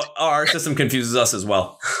lot. Our system confuses us as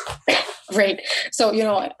well. Great. So, you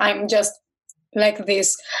know, I'm just like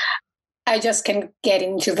this. I just can get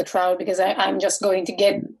into the crowd because I'm just going to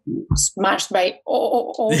get smashed by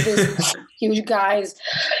all these huge guys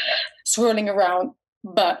swirling around.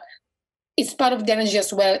 But it's part of the energy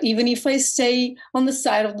as well. Even if I stay on the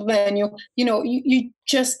side of the venue, you know, you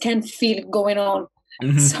just can feel it going on.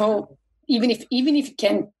 Mm-hmm. So even if you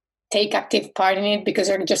can take active part in it because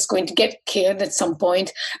you're just going to get killed at some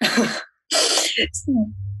point,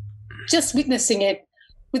 just witnessing it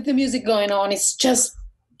with the music going on, it's just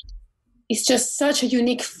such a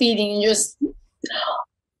unique feeling.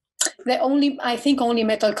 I think only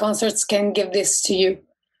metal concerts can give this to you.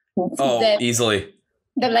 Easily.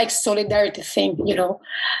 The like solidarity thing, you know,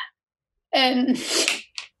 and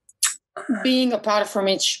being apart from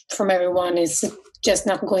everyone is just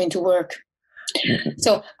not going to work.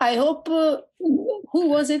 So I hope. Who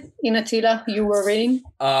was it in Attila you were reading?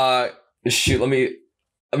 Shoot,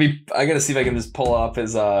 I gotta see if I can just pull up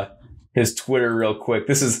his Twitter real quick.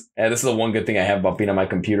 This is the one good thing I have about being on my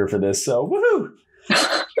computer for this. So woohoo!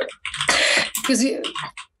 Because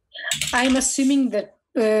I'm assuming that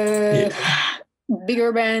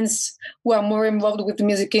bigger bands who are more involved with the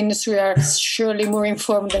music industry are surely more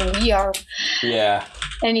informed than we are. Yeah.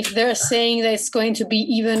 And if they're saying that it's going to be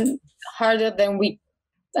even harder than we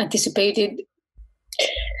anticipated,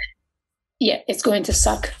 yeah, it's going to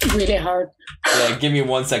suck really hard. Yeah, give me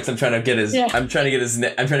 1 sec. I'm trying to get his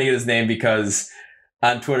name because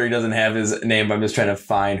on Twitter he doesn't have his name. I'm just trying to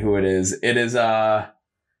find who it is. It is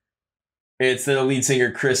it's the lead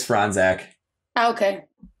singer Chris Franzak. Okay.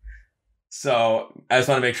 So I just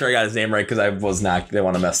want to make sure I got his name right because I didn't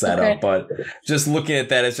want to mess that up. But just looking at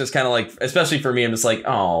that, it's just kind of like, especially for me, I'm just like,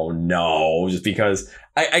 oh no, just because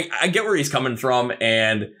I get where he's coming from.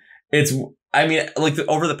 And over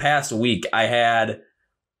the past week, I had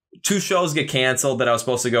 2 shows get canceled that I was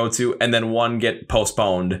supposed to go to, and then 1 get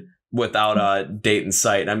postponed without a date in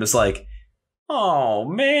sight. And I'm just like, oh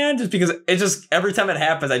man, just because it just, every time it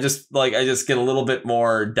happens, I just get a little bit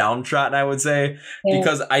more downtrodden, I would say,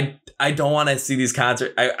 because I don't want to see these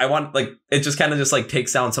concerts. I want, like, it just kind of just like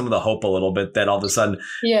takes down some of the hope a little bit that all of a sudden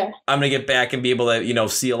I'm going to get back and be able to, you know,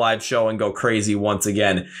 see a live show and go crazy once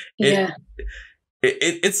again.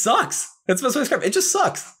 It sucks. That's the best way to describe it. It just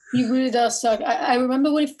sucks. It really does suck. I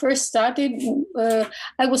remember when it first started,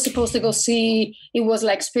 I was supposed to go see, it was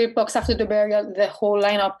like Spirit Box, After the Burial, the whole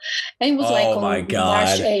lineup. And it was March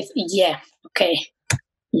 8th. Yeah. Okay.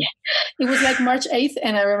 Yeah. It was like March 8th.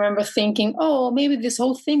 And I remember thinking, oh, maybe this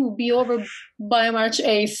whole thing will be over by March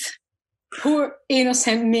 8th. Poor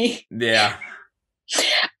innocent me. Yeah.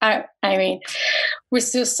 I mean, we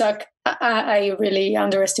still suck. I really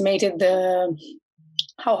underestimated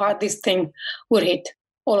how hard this thing would hit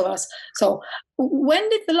all of us. So when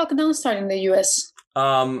did the lockdown start in the US?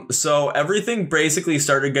 So everything basically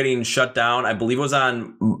started getting shut down. I believe it was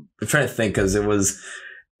on, I'm trying to think, because it was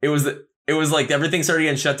like everything started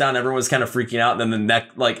getting shut down. Everyone was kind of freaking out. And then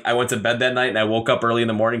I went to bed that night and I woke up early in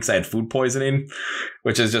the morning because I had food poisoning,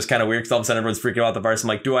 which is just kind of weird because all of a sudden everyone's freaking out at the bar. So I'm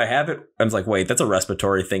like, do I have it? I was like, wait, that's a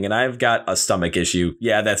respiratory thing. And I've got a stomach issue.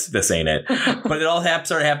 Yeah, this ain't it. But it all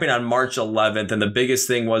started happening on March 11th. And the biggest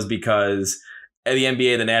thing was because the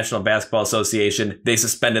NBA, the National Basketball Association, they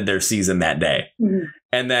suspended their season that day. Mm-hmm.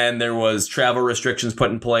 And then there was travel restrictions put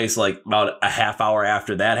in place like about a half hour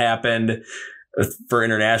after that happened. for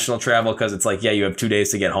international travel, because it's like, yeah, you have 2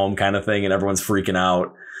 days to get home kind of thing, and everyone's freaking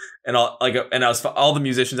out. And all the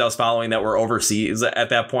musicians I was following that were overseas at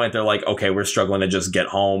that point, they're like, okay, we're struggling to just get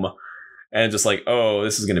home. And just like, oh,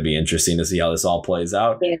 this is going to be interesting to see how this all plays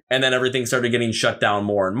out. Yeah. And then everything started getting shut down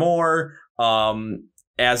more and more.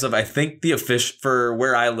 As of, I think the official, for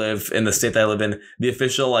where I live in the state that I live in, the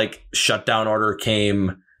official like shutdown order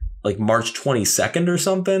came like March 22nd or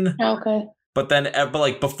something. Okay. But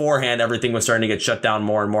like beforehand, everything was starting to get shut down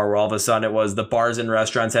more and more, where all of a sudden it was the bars and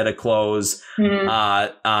restaurants had to close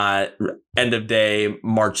end of day,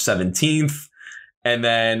 March 17th. And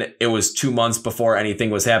then it was 2 months before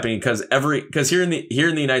anything was happening, because here in the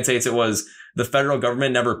United States, it was the federal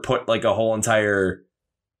government never put like a whole entire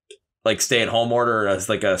like stay at home order as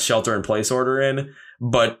like a shelter in place order in,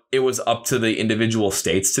 but it was up to the individual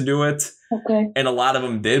states to do it. Okay. And a lot of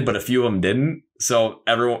them did, but a few of them didn't. So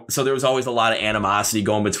there was always a lot of animosity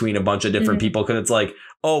going between a bunch of different people, because it's like,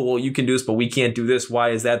 oh, well, you can do this, but we can't do this. Why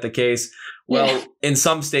is that the case? Well, in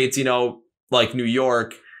some states, like New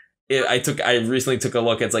York, I recently took a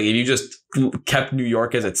look. It's like, if you just kept New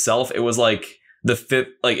York as itself, it was like the fifth,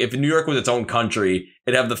 like if New York was its own country,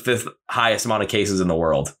 it'd have the fifth highest amount of cases in the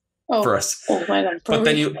world. For us. Oh my God. But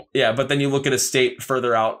then you look at a state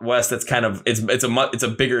further out west that's kind of it's a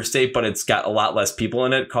bigger state, but it's got a lot less people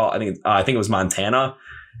in it. I think it was Montana.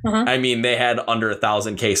 I mean, they had under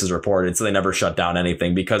 1,000 cases reported, so they never shut down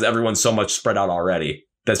anything because everyone's so much spread out already.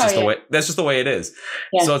 That's just the way it is.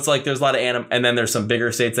 Yeah. So it's like there's a lot of and then there's some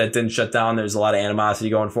bigger states that didn't shut down. There's a lot of animosity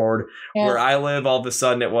going forward. Yeah. Where I live, all of a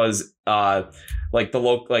sudden it was like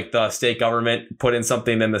the state government put in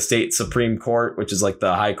something in the state Supreme Court, which is like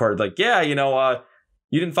the high court, like, yeah, you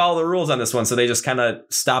didn't follow the rules on this one. So they just kind of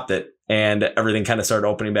stopped it, and everything kind of started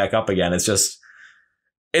opening back up again. It's just,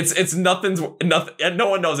 it's nothing. And no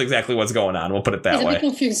one knows exactly what's going on. We'll put it that way. It's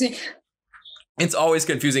confusing. It's always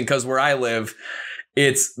confusing, because where I live,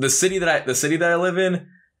 it's the city that I live in,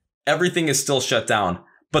 everything is still shut down.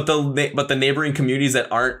 But the neighboring communities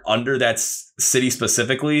that aren't under that city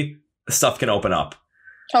specifically, stuff can open up.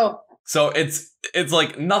 Oh. So it's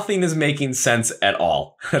like nothing is making sense at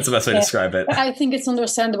all. That's the best way to describe it. I think it's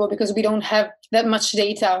understandable because we don't have that much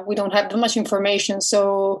data. We don't have that much information.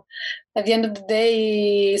 So at the end of the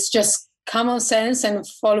day, it's just common sense and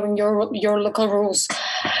following your local rules.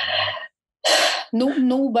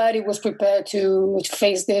 Nobody was prepared to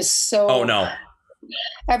face this. So oh no.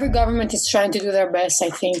 Every government is trying to do their best, I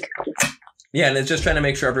think. Yeah, and it's just trying to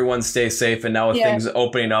make sure everyone stays safe. And now with things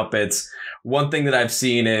opening up, it's one thing that I've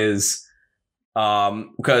seen is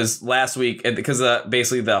because last week, because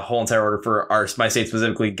basically the whole entire order for my state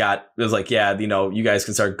specifically it was like, yeah, you guys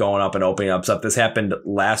can start going up and opening up stuff. This happened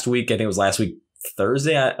last week. I think it was last week,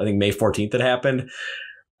 Thursday. I think May 14th it happened.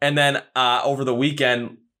 And then over the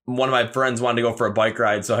weekend, one of my friends wanted to go for a bike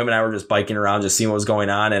ride. So him and I were just biking around, just seeing what was going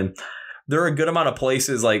on. And there were a good amount of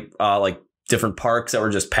places like different parks that were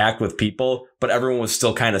just packed with people, but everyone was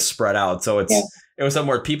still kind of spread out. So it was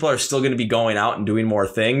somewhere people are still going to be going out and doing more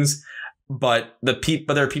things, but there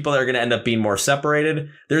are people that are going to end up being more separated.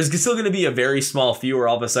 There's still going to be a very small few where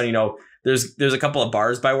all of a sudden, there's a couple of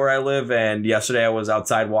bars by where I live. And yesterday I was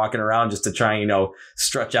outside walking around just to try and,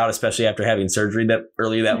 stretch out, especially after having surgery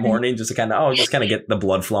early that morning, just to kind of get the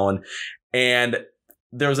blood flowing. And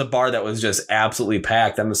there was a bar that was just absolutely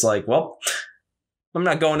packed. I'm just like, well, I'm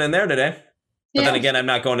not going in there today. But then again, I'm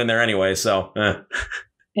not going in there anyway. So,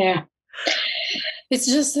 yeah, it's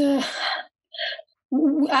just, I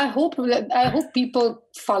hope people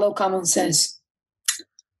follow common sense.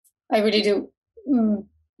 I really do.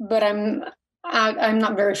 But I'm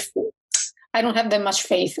not very, I don't have that much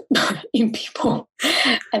faith in people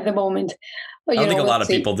at the moment. But, I think a lot of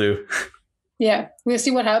people do. Yeah, we'll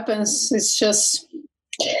see what happens. It's just,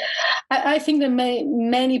 I think that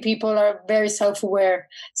many people are very self-aware.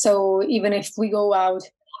 So even if we go out,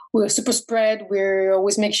 we're super spread. We're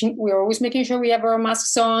always making sure we have our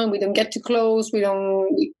masks on. We don't get too close. We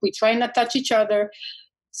try not to touch each other.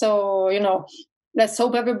 So let's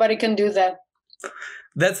hope everybody can do that.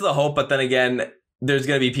 That's the hope. But then again, there's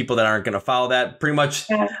going to be people that aren't going to follow that. Pretty much.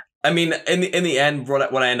 Yeah. I mean, in the end,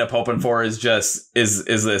 what I end up hoping for is this,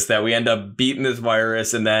 that we end up beating this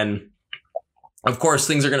virus, and then, of course,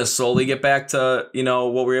 things are going to slowly get back to,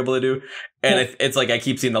 what we're able to do. And it's like I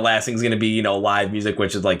keep seeing the last thing's going to be, live music,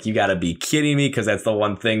 which is like, you got to be kidding me, because that's the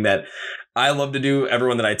one thing that I love to do.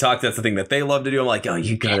 Everyone that I talk to, that's the thing that they love to do. I'm like, oh,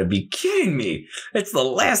 you got to be kidding me. It's the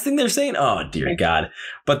last thing they're saying. Oh, dear God.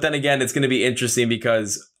 But then again, it's going to be interesting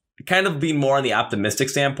because kind of being more on the optimistic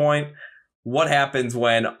standpoint, what happens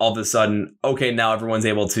when all of a sudden, okay, now everyone's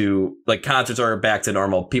able to, like, concerts are back to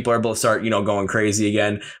normal. People are able to start, going crazy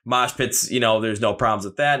again. Mosh pits, there's no problems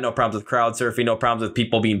with that. No problems with crowd surfing. No problems with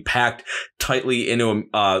people being packed tightly into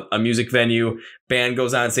a music venue. Band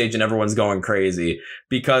goes on stage and everyone's going crazy.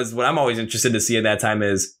 Because what I'm always interested to see at that time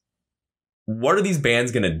is, what are these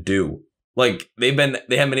bands going to do? Like, they haven't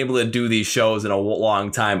been able to do these shows in a long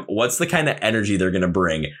time. What's the kind of energy they're going to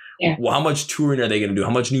bring? Yeah. Well, how much touring are they going to do?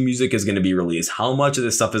 How much new music is going to be released? How much of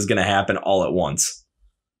this stuff is going to happen all at once?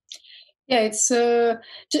 Yeah, it's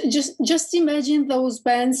just imagine those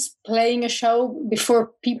bands playing a show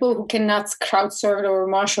before people who cannot crowd surf or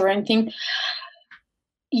mosh or anything.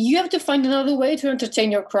 You have to find another way to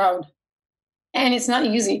entertain your crowd, and it's not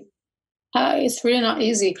easy. It's really not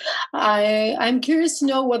easy. I'm curious to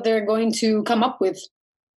know what they're going to come up with.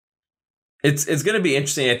 It's going to be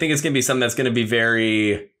interesting. I think it's going to be something that's going to be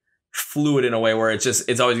very fluid in a way where it's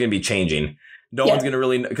always going to be changing. No one's going to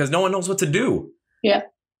really, because no one knows what to do. Yeah.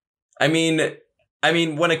 I mean,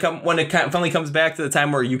 when it finally comes back to the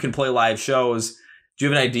time where you can play live shows, do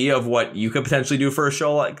you have an idea of what you could potentially do for a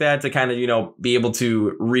show like that to kind of, be able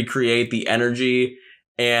to recreate the energy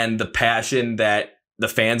and the passion that the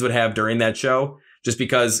fans would have during that show, just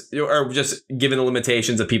because, or just given the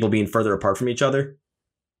limitations of people being further apart from each other?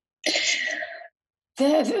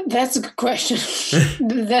 That's a good question.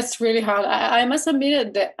 That's really hard. I must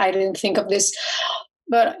admit that I didn't think of this,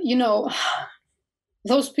 but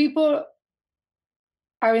those people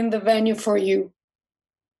are in the venue for you.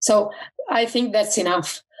 So I think that's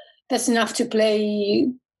enough. That's enough to play,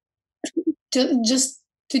 to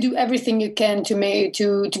do everything you can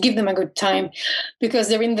to give them a good time, because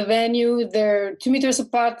they're in the venue. They're 2 meters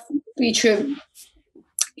apart, each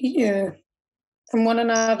from one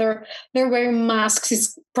another. They're wearing masks.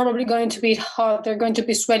 It's probably going to be hot. They're going to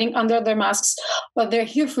be sweating under their masks, but they're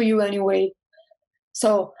here for you anyway.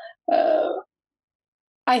 So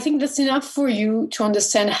I think that's enough for you to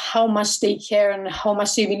understand how much they care and how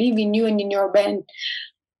much they believe in you and in your band,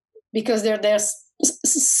 because they're there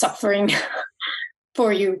suffering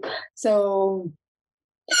for you. So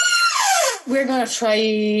we're gonna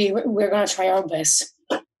try our best.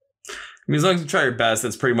 I mean, as long as you try your best,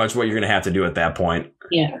 that's pretty much what you're going to have to do at that point.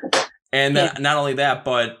 Yeah. And then not only that,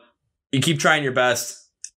 but you keep trying your best.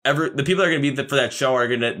 The people that are going to be for that show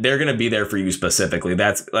they're going to be there for you specifically.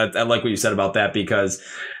 I like what you said about that, because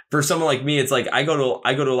for someone like me, it's like I go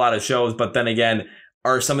to a lot of shows, but then again,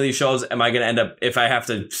 are some of these shows, am I going to end up, if I have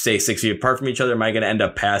to stay 6 feet apart from each other, am I going to end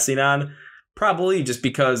up passing on? Probably, just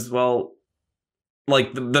because, well,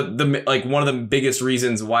 like the like one of the biggest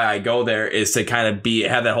reasons why I go there is to kind of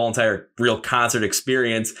have that whole entire real concert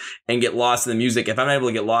experience and get lost in the music. If I'm not able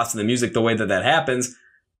to get lost in the music the way that happens,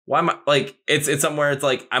 why am I, like, it's somewhere it's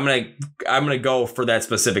like I'm gonna go for that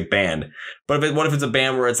specific band. But what if it's a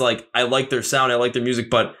band where it's like I like their sound, I like their music,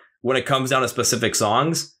 but when it comes down to specific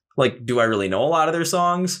songs, like, do I really know a lot of their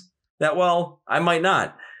songs that well? I might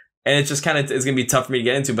not. And it's just it's going to be tough for me to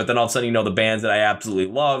get into. But then all of a sudden, the bands that I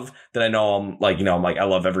absolutely love, that I know I'm like, I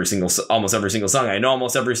love almost every single song. I know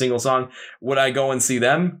almost every single song. Would I go and see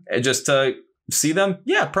them just to see them?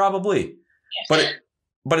 Yeah, probably. But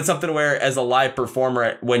it's something where, as a live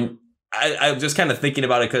performer, when I'm just kind of thinking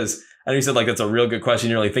about it, because I know you said like that's a real good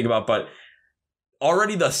question you really think about, but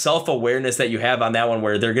already the self-awareness that you have on that one,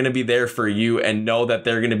 where they're going to be there for you and know that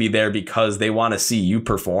they're going to be there because they want to see you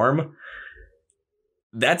perform.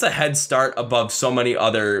 That's a head start above so many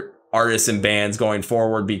other artists and bands going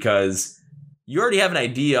forward, because you already have an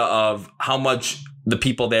idea of how much the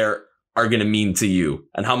people there are going to mean to you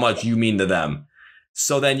and how much you mean to them.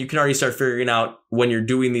 So then you can already start figuring out, when you're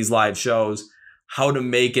doing these live shows, how to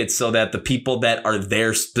make it so that the people that are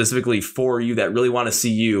there specifically for you, that really want to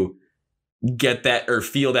see you, get that or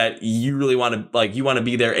feel that you really want to, like, you want to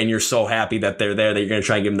be there, and you're so happy that they're there that you're going to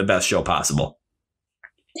try and give them the best show possible.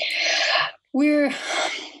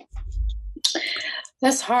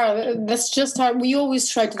 That's hard. That's just hard. We always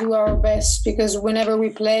try to do our best, because whenever we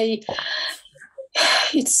play,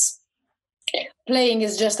 playing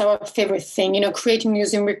is just our favorite thing. Creating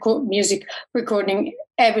music, recording,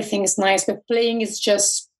 everything is nice, but playing is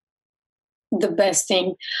just the best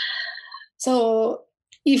thing. So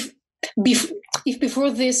if before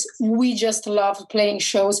this we just loved playing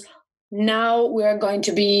shows, now we're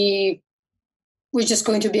just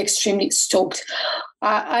going to be extremely stoked.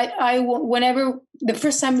 Whenever the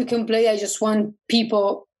first time we can play, I just want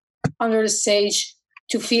people under the stage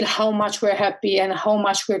to feel how much we're happy and how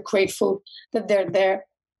much we're grateful that they're there.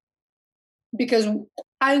 Because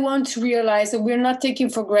I want to realize that we're not taking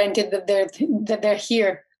for granted that they're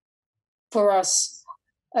here for us.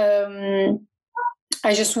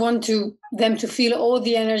 I just want them to feel all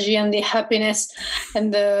the energy and the happiness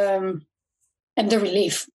and the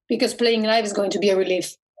relief, because playing live is going to be a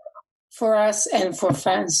relief for us and for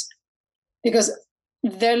fans, because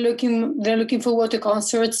they're looking forward to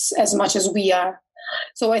concerts as much as we are.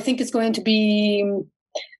 So I think it's going to be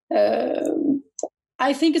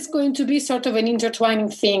sort of an intertwining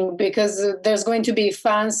thing, because there's going to be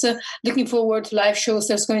fans looking forward to live shows.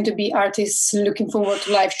 There's going to be artists looking forward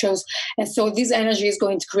to live shows. And so this energy is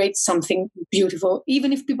going to create something beautiful.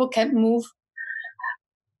 Even if people can't move,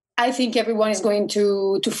 I think everyone is going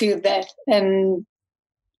to feel that. And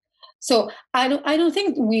so I don't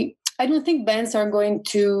think bands are going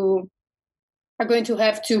to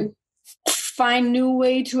have to find new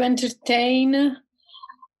way to entertain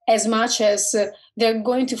as much as they're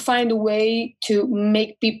going to find a way to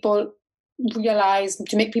make people realize,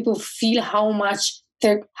 to make people feel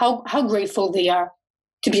how grateful they are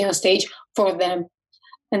to be on stage for them.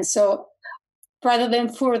 And so rather than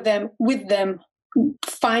for them, with them,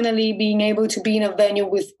 finally being able to be in a venue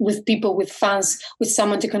with people, with fans, with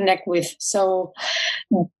someone to connect with. So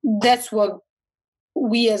that's what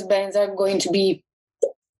we as bands are going to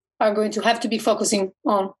have to be focusing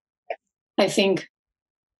on, I think.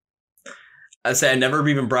 I say I never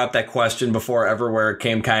even brought up that question before ever, where it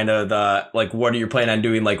came kind of the, like, what are you planning on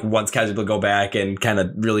doing, like, once casual people go back and kind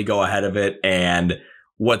of really go ahead of it, and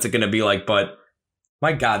what's it going to be like? But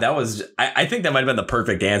my God, I think that might have been the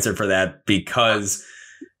perfect answer for that, because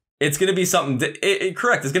it's going to be something,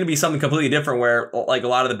 correct. It's going to be something completely different, where like a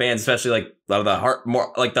lot of the bands, especially like a lot of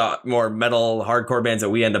the more metal hardcore bands that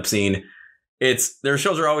we end up seeing, their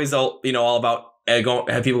shows are always, all about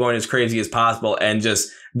have people going as crazy as possible, and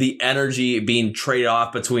just the energy being traded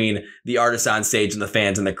off between the artists on stage and the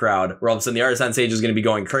fans in the crowd, where all of a sudden the artists on stage is going to be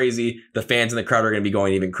going crazy, the fans in the crowd are going to be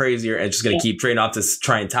going even crazier, and it's just going to keep trading off to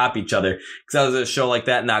try and top each other. Because I was at a show like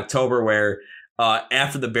that in October where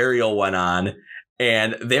after the burial went on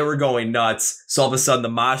and they were going nuts, so all of a sudden the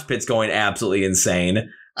mosh pit's going absolutely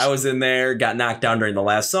insane. I was in there, got knocked down during the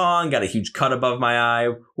last song, got a huge cut above my eye.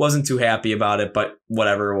 Wasn't too happy about it, but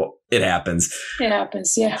whatever. It happens. It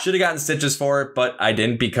happens, yeah. Should have gotten stitches for it, but I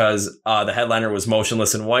didn't, because the headliner was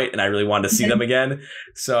Motionless in White, and I really wanted to see them again.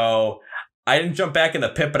 So I didn't jump back in the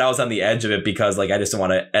pit, but I was on the edge of it, because like I just didn't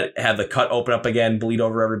want to have the cut open up again, bleed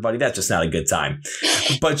over everybody. That's just not a good time.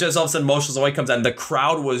 But just all of a sudden, Motionless in White comes on. The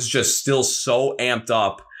crowd was just still so amped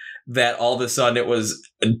up that all of a sudden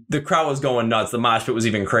the crowd was going nuts. The mosh pit was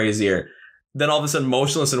even crazier. Then all of a sudden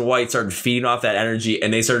Motionless in White started feeding off that energy,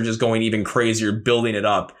 and they started just going even crazier, building it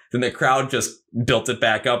up. Then the crowd just built it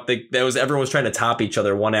back up. Everyone was trying to top each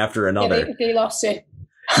other one after another. Yeah, they lost it.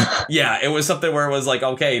 Yeah, it was something where it was like,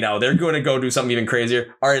 okay, now they're going to go do something even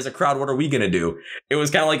crazier. All right, as a crowd, what are we going to do? It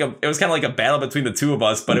was kind of like a battle between the two of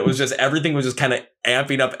us, but it was just, everything was just kind of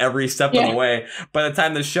amping up every step of the way. By the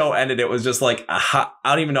time the show ended, it was just like, I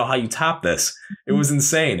don't even know how you top this. It was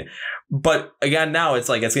insane. But again, now it's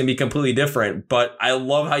like, it's going to be completely different. But I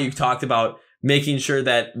love how you talked about making sure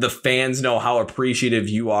that the fans know how appreciative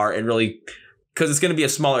you are, and really, because it's going to be a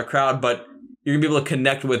smaller crowd, but you're going to be able to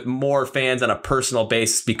connect with more fans on a personal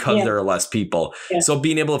basis because there are less people. Yeah. So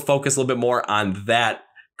being able to focus a little bit more on that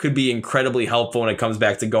could be incredibly helpful when it comes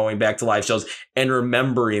back to going back to live shows, and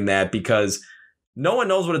remembering that, because no one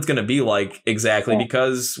knows what it's going to be like exactly,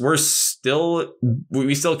 because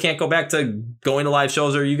we still can't go back to going to live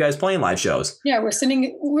shows, or you guys playing live shows. Yeah, we're sitting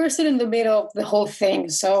in the middle of the whole thing.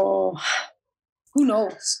 So who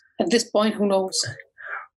knows? At this point, who knows?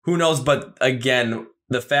 Who knows? But again,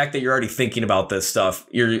 the fact that you're already thinking about this stuff,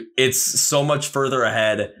 it's so much further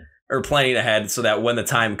ahead, or planning ahead, so that when the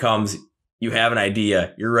time comes, you have an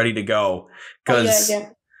idea, you're ready to go. Because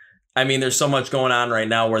I mean, there's so much going on right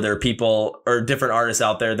now where there are people or different artists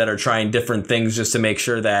out there that are trying different things just to make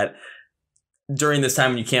sure that during this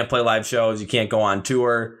time when you can't play live shows, you can't go on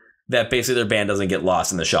tour, that basically their band doesn't get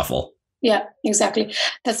lost in the shuffle. Yeah, exactly.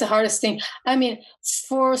 That's the hardest thing. I mean,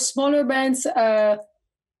 for smaller bands,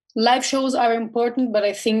 live shows are important, but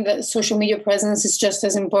I think that social media presence is just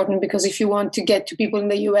as important, because if you want to get to people in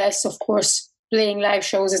the US, of course, playing live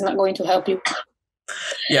shows is not going to help you.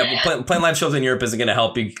 Yeah, but playing live shows in Europe isn't going to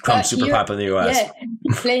help you become super popular in the US. Yeah,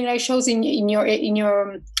 playing live shows in your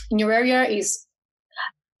area is.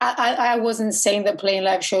 I wasn't saying that playing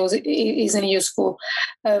live shows isn't useful.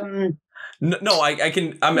 No, I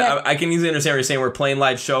can easily understand what you're saying. We're playing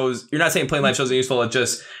live shows. You're not saying playing live shows is useful. It's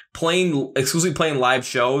just exclusively playing live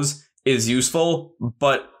shows is useful,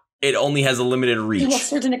 but it only has a limited reach. To a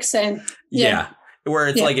certain extent. Yeah. Where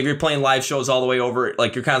it's like, if you're playing live shows all the way over,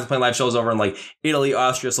 like you're constantly playing live shows over in like Italy,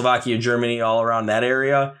 Austria, Slovakia, Germany, all around that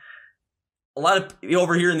area. A lot of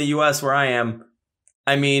over here in the US where I am,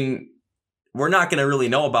 I mean, we're not going to really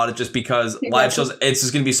know about it just because live shows, it's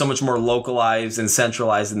just going to be so much more localized and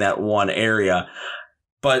centralized in that one area.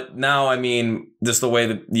 But now, I mean, just the way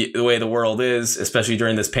the world is, especially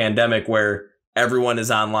during this pandemic where everyone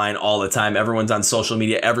is online all the time, everyone's on social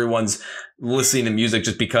media, everyone's listening to music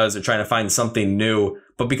just because they're trying to find something new.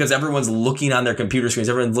 But because everyone's looking on their computer screens,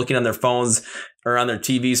 everyone's looking on their phones or on their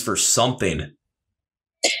TVs for something.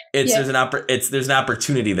 There's an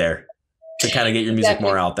opportunity there to kind of get your music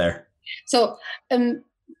more out there. So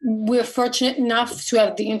we're fortunate enough to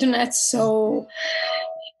have the internet. So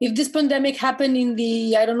if this pandemic happened in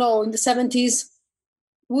the 70s,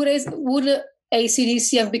 would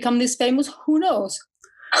AC/DC have become this famous? Who knows?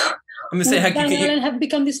 I'm gonna say, heck, Milan have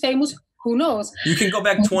become this famous? Who knows? You can go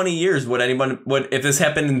back 20 years. Would if this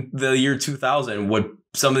happened in the year 2000, would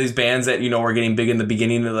some of these bands that were getting big in the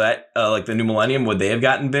beginning of that, like the new millennium, would they have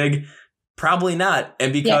gotten big? Probably not.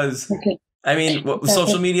 And because I mean,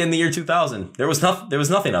 social media in the year 2000, there was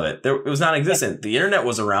nothing of it. It was non-existent. Yeah. The internet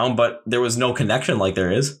was around, but there was no connection like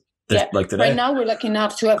there is like today. Right now, we're lucky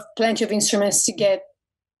enough to have plenty of instruments to get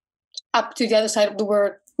up to the other side of the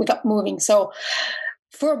world without moving. So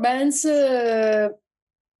for bands,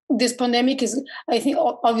 this pandemic is, I think,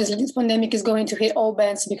 obviously this pandemic is going to hit all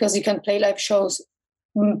bands because you can play live shows.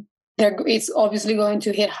 It's obviously going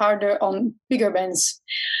to hit harder on bigger bands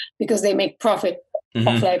because they make profit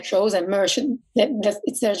of live shows and merch.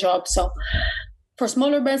 It's their job. So for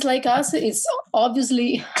smaller bands like us, it's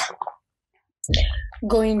obviously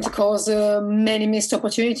going to cause many missed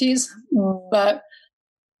opportunities. But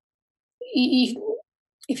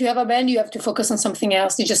if you have a band, you have to focus on something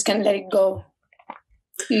else. You just can't let it go.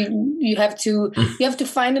 You have to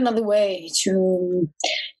find another way to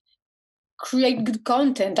create good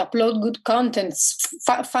content, upload good content,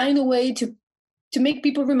 find a way to make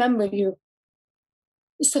people remember you,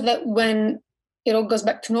 so that when it all goes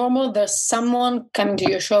back to normal, there's someone coming to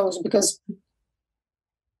your shows. Because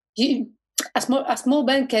a small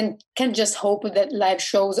band can just hope that live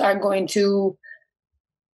shows are going to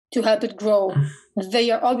help it grow.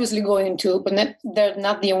 They are obviously going to, but they're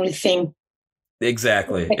not the only thing.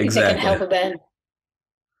 Exactly. They can help a band.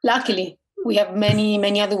 Luckily, we have many,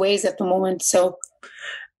 many other ways at the moment. So,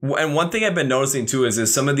 and one thing I've been noticing too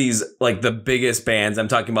is some of these, like the biggest bands, I'm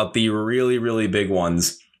talking about the really, really big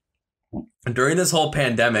ones, during this whole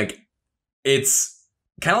pandemic, it's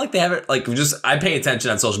kind of like they have it, like, just, I pay attention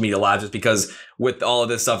on social media a lot just because with all of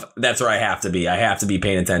this stuff, that's where I have to be. I have to be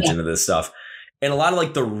paying attention to this stuff. And a lot of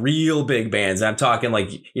like the real big bands, and I'm talking like,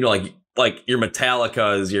 like your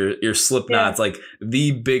Metallicas, your Slipknots, like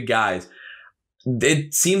the big guys,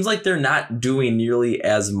 it seems like they're not doing nearly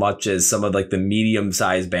as much as some of like the medium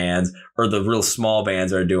sized bands or the real small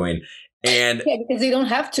bands are doing. And because they don't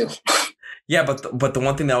have to. Yeah, but the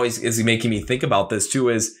one thing that always is making me think about this too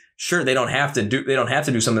is, sure, they don't have to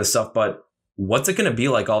do some of this stuff, but what's it going to be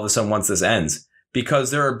like all of a sudden once this ends? Because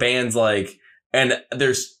there are bands like, and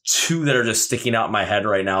there's two that are just sticking out in my head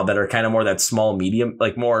right now that are kind of more that small medium,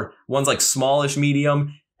 like more, one's like smallish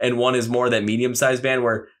medium and one is more that medium sized band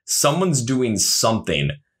where someone's doing something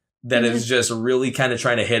that is just really kind of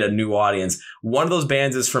trying to hit a new audience. One of those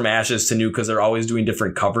bands is From Ashes to New because they're always doing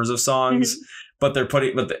different covers of songs, but they're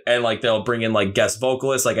and like they'll bring in like guest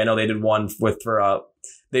vocalists. Like I know they did one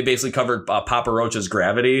they basically covered Papa Roach's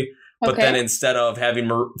Gravity. But then instead of having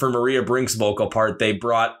for Maria Brink's vocal part, they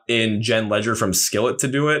brought in Jen Ledger from Skillet to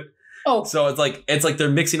do it. Oh, so it's like they're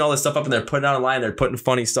mixing all this stuff up and they're putting it online. They're putting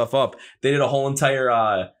funny stuff up. They did a whole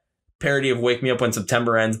entire parody of "Wake Me Up When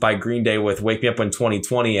September Ends" by Green Day with "Wake Me Up When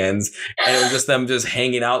 2020 Ends," and it was just them just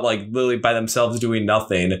hanging out like literally by themselves doing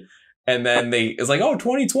nothing. And then it's like, oh,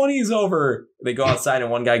 2020 is over. They go outside and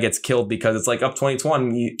one guy gets killed because it's like,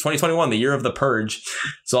 2021, the year of the purge.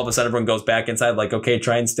 So all of a sudden everyone goes back inside like, okay,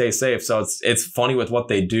 try and stay safe. So it's funny with what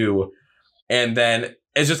they do. And then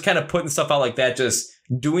it's just kind of putting stuff out like that, just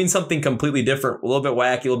doing something completely different, a little bit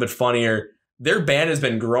wacky, a little bit funnier. Their band has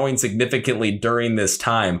been growing significantly during this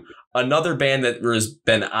time. Another band that has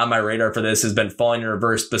been on my radar for this has been Falling in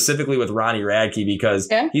Reverse, specifically with Ronnie Radke, because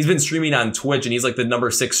he's been streaming on Twitch and he's like the number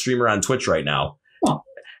 6 streamer on Twitch right now. Oh.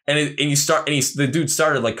 And the dude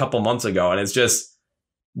started like a couple months ago, and it's just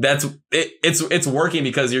it's working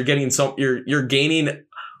because you're getting you're gaining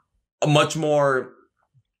much more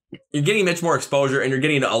exposure and you're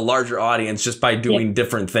getting a larger audience just by doing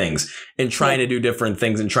different things and trying to do different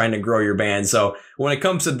things and trying to grow your band. So when it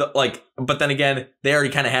comes to but then again, they already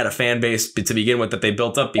kind of had a fan base to begin with that they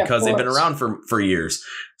built up because they've been around for years.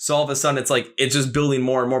 So all of a sudden it's just building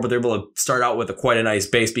more and more, but they're able to start out with quite a nice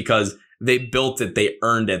base because they built it. They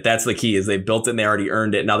earned it. That's the key, is they built it and they already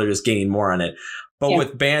earned it. Now they're just gaining more on it. But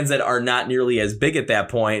with bands that are not nearly as big at that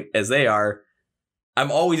point as they are, I'm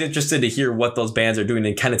always interested to hear what those bands are doing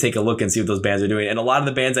and kind of take a look and see what those bands are doing. And a lot of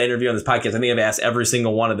the bands I interview on this podcast, I think I've asked every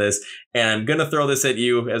single one of this, and I'm going to throw this at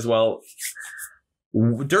you as well.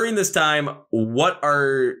 During this time, what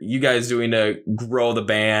are you guys doing to grow the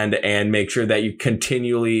band and make sure that you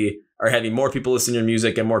continually are having more people listen to your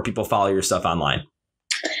music and more people follow your stuff online?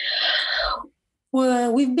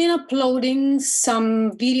 Well, we've been uploading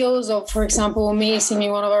some videos of, for example, me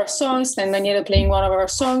singing one of our songs and Daniela playing one of our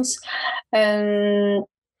songs. And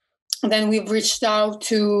then we've reached out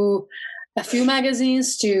to a few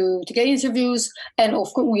magazines to get interviews. And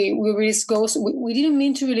of course, we released Ghost. We didn't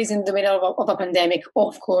mean to release in the middle of a pandemic,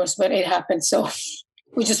 of course, but it happened. So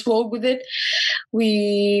we just rolled with it.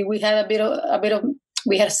 We had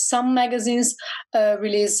we had some magazines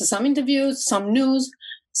release some interviews, some news,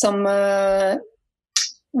 some.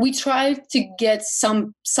 We tried to get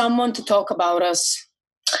someone to talk about us.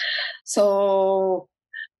 So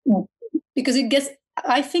because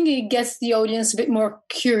I think it gets the audience a bit more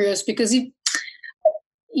curious, because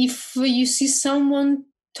if you see someone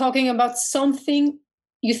talking about something,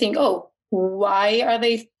 you think, oh, why are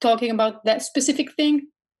they talking about that specific thing?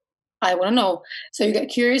 I want to know. So you get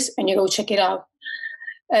curious and you go check it out.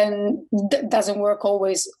 And that doesn't work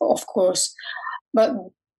always, of course, but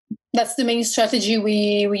that's the main strategy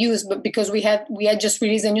we use. But because we had just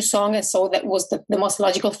released a new song, and so that was the most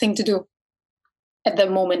logical thing to do at the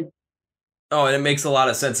moment. Oh, and it makes a lot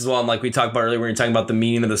of sense as well. And like we talked about earlier, when you're talking about the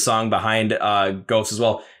meaning of the song behind Ghost as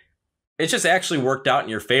well, it's just actually worked out in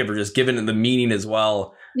your favor, just given it the meaning as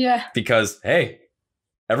well. Yeah. Because, hey,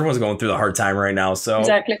 everyone's going through the hard time right now. So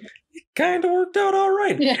exactly. It kind of worked out all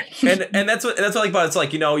right. Yeah. and that's what I like about it. It's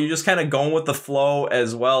like, you're just kind of going with the flow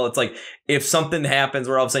as well. It's like if something happens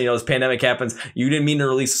where all of a sudden, this pandemic happens, you didn't mean to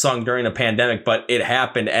release a song during a pandemic, but it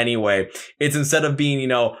happened anyway. It's instead of being, this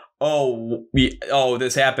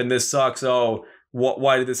happened, this sucks. Oh,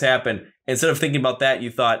 why did this happen? Instead of thinking about that, you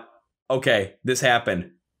thought, okay, this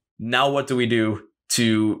happened. Now what do we do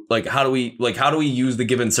to how do we use the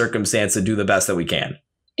given circumstance to do the best that we can?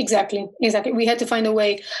 Exactly. We had to find a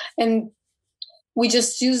way, and we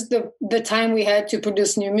just used the time we had to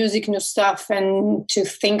produce new music, new stuff, and to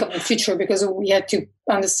think of the future, because we had to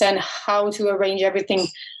understand how to arrange everything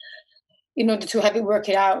in order to have it work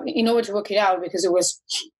it out, because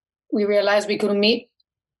we realized we couldn't meet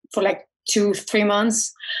for 2-3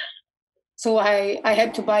 months. So I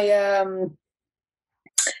had to buy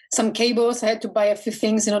some cables. I had to buy a few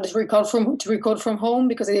things in order to record from home,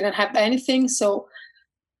 because I didn't have anything. So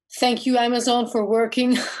thank you, Amazon, for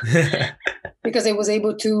working, because we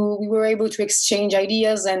were able to exchange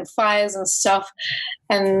ideas and files and stuff,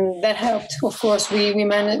 and that helped. Of course, we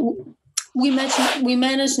managed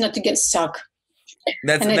not to get stuck.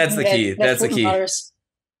 That's the key. That's the key. Matters.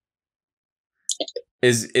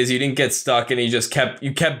 Is you didn't get stuck, and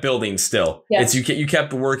you kept building still. Yeah. You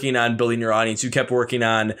kept working on building your audience. You kept working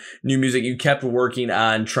on new music. You kept working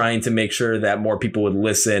on trying to make sure that more people would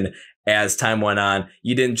listen as time went on.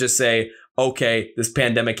 You didn't just say, okay, this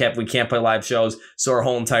pandemic happened, we can't play live shows, so our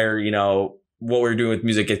whole entire, what we were doing with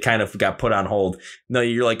music, it kind of got put on hold. No,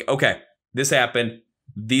 you're like, okay, this happened.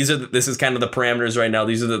 This is kind of the parameters right now.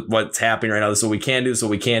 These are what's happening right now. This is what we can do, so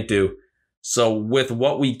we can't do. So with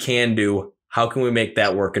what we can do, how can we make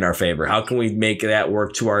that work in our favor? How can we make that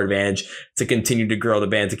work to our advantage to continue to grow the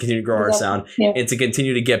band, to continue to grow our sound, and to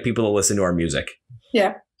continue to get people to listen to our music?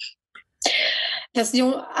 Yeah.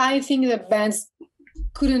 I think the bands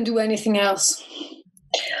couldn't do anything else.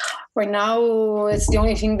 Right now, it's the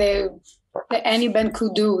only thing that any band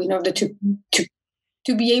could do in order to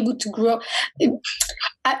be able to grow.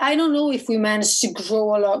 I don't know if we managed to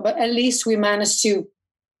grow a lot, but at least we managed to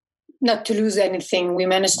not to lose anything. We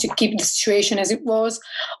managed to keep the situation as it was.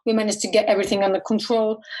 We managed to get everything under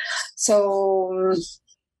control. So,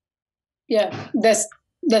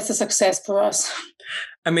 that's a success for us.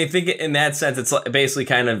 I mean, think in that sense, it's basically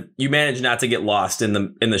kind of, you manage not to get lost in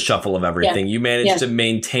the shuffle of everything. Yeah. You manage to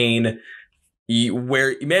maintain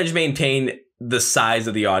the size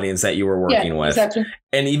of the audience that you were working with, exactly.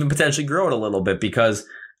 And even potentially grow it a little bit, because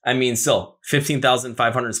I mean, still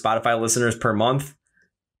 15,500 Spotify listeners per month.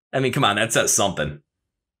 I mean, come on, that says something.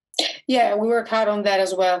 Yeah, we work hard on that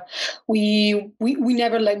as well. We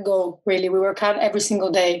never let go, really. We work hard every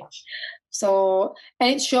single day. So,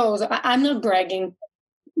 and it shows. I'm not bragging,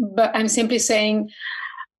 but I'm simply saying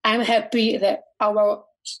I'm happy that our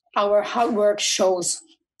hard work shows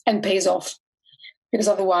and pays off, because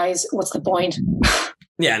otherwise, what's the point?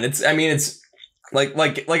 Yeah, and it's like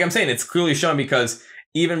I'm saying, it's clearly shown, because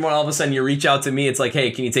even when all of a sudden you reach out to me, it's like,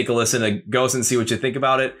 hey, can you take a listen to Ghost and see what you think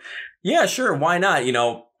about it? Yeah, sure. Why not?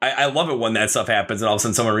 I love it when that stuff happens and all of a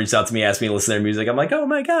sudden someone reaches out to me, asks me to listen to their music. I'm like, oh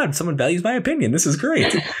my God, someone values my opinion. This is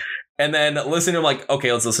great. And then listen to them like,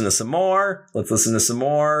 okay, let's listen to some more. Let's listen to some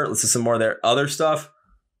more. Let's listen to some more of their other stuff.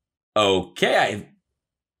 Okay,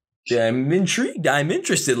 I'm intrigued. I'm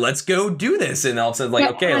interested. Let's go do this. And all of a sudden,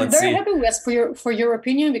 okay, let's see. I'm very happy, Wes, for your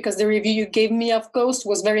opinion, because the review you gave me of Ghost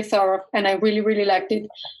was very thorough and I really, really liked it.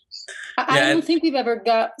 I don't think we've ever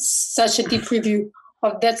got such a deep review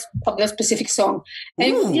of that specific song.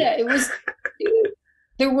 And Ooh. yeah,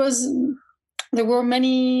 there were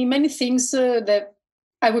many things that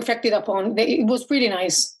I reflected upon. It was really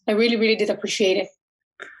nice. I really, really did appreciate it.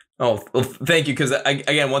 Oh, well, thank you. Because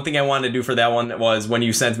again, one thing I wanted to do for that one was when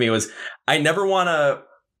you sent me was I never want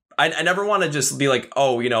to just be like,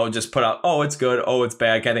 oh, just put out, oh, it's good, oh, it's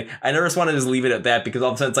bad kind of thing. I never just want to just leave it at that, because all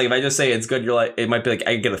of a sudden it's like, if I just say it's good, you're like, it might be like,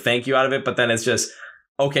 I get a thank you out of it, but then it's just,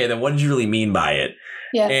 okay, then what did you really mean by it?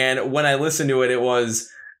 Yeah. And when I listened to it, it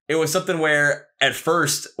was something where at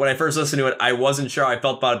first, when I first listened to it, I wasn't sure how I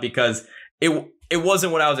felt about it, because it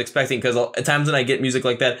wasn't what I was expecting, because at times when I get music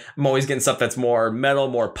like that, I'm always getting stuff that's more metal,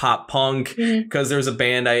 more pop punk, because there's a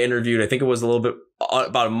band I interviewed, I think it was a little bit,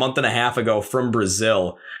 about a month and a half ago, from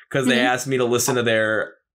Brazil, because they asked me to listen to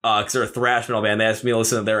their, because they're a thrash metal band, they asked me to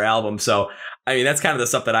listen to their album. So, I mean, that's kind of the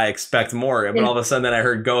stuff that I expect more. But all of a sudden then I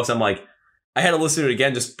heard Ghost, I'm like, I had to listen to it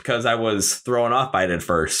again just because I was thrown off by it at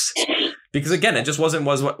first. Because again, it just wasn't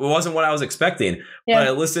what I was expecting. Yeah. But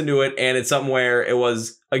I listened to it, and it's something where it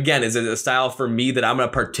was, again, is it a style for me that I'm going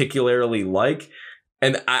to particularly like?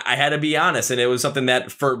 And I had to be honest, and it was something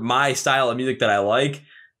that for my style of music that I like,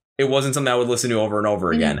 it wasn't something I would listen to over and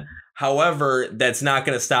over again. However, that's not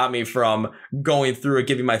going to stop me from going through it,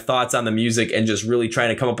 giving my thoughts on the music, and just really trying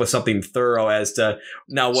to come up with something thorough as to,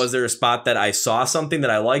 now, was there a spot that I saw something that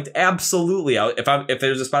I liked? Absolutely. If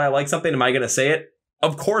there's a spot I like something, am I going to say it?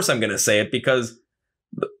 Of course I'm going to say it, because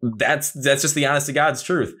that's just the honest to God's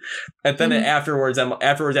truth. And then afterwards,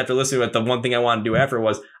 after listening to it, the one thing I wanted to do after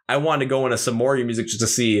was I wanted to go into some more of your music just to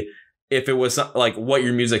see if it was like what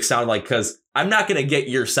your music sounded like, because I'm not going to get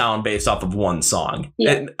your sound based off of one song.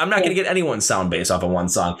 Yeah. I'm not going to get anyone's sound based off of one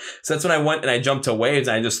song. So that's when I went and I jumped to Waves,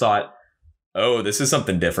 and I just thought, oh, this is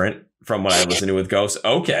something different from what I listened to with Ghost.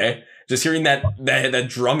 Okay. Just hearing that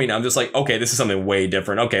drumming, I'm just like, okay, this is something way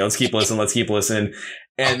different. Okay, let's keep listening.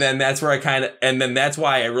 And then that's where that's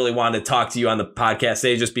why I really wanted to talk to you on the podcast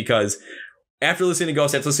today, just because after listening to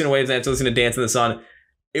Ghost, after listening to Waves, and after listening to Dance in the Sun,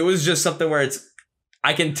 it was just something where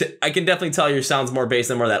I can definitely tell your sound's more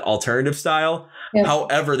based on more of that alternative style. Yeah.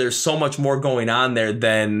 However, there's so much more going on there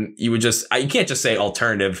than you would just, you can't just say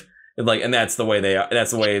alternative. Like, and that's the way they are.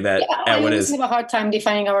 That's the way that Atwood is. I have a hard time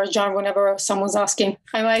defining our genre whenever someone's asking.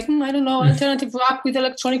 I'm like, I don't know, alternative rock with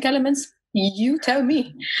electronic elements. You tell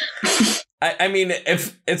me. I mean,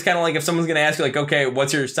 if it's kind of like if someone's going to ask you, like, okay,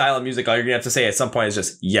 what's your style of music? All you're going to have to say at some point is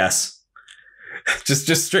just yes.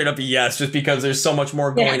 just straight up yes, just because there's so much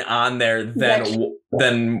more going on there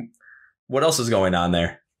than what else is going on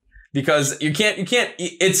there. Because you can't.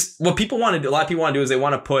 It's what people want to do. A lot of people want to do is they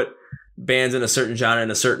want to put bands in a certain genre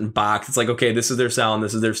in a certain box. It's like, okay, this is their sound,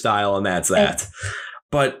 this is their style, and that's that.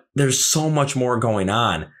 But there's so much more going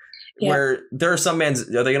on. Where there are some bands,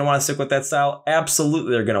 are they going to want to stick with that style?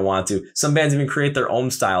 Absolutely, they're going to want to. Some bands even create their own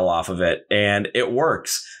style off of it, and it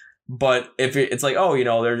works. But if it's like, oh,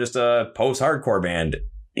 they're just a post-hardcore band.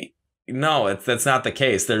 No, that's not the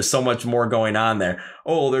case. There's so much more going on there.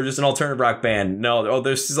 Oh, they're just an alternative rock band. No, oh,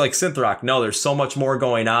 there's like synth rock. No, there's so much more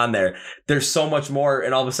going on there. There's so much more,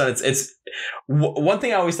 and all of a sudden, it's one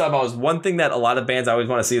thing I always thought about was one thing that a lot of bands I always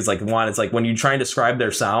want to see is like it's like when you try and describe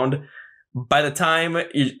their sound. By the time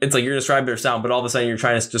it's like you're describing their sound, but all of a sudden you're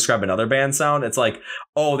trying to describe another band's sound. It's like,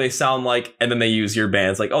 oh, they sound like, and then they use your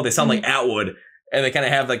band. It's like, oh, they sound like Atwood. And they kind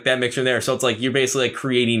of have like that mixture in there. So it's like you're basically like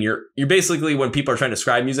creating you're basically, when people are trying to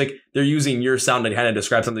describe music, they're using your sound to kind of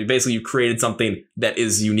describe something. Basically, you created something that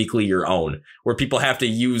is uniquely your own, where people have to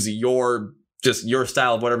use your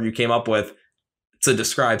style of whatever you came up with to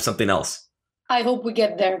describe something else. I hope we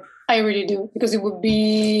get there. I really do, because it would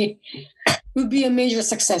be a major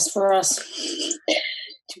success for us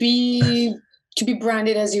to be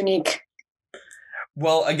branded as unique.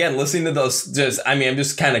 Well, again, listening to those, I'm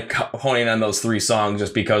just kind of honing on those three songs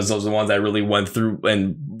just because those are the ones I really went through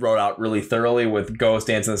and wrote out really thoroughly with Ghost,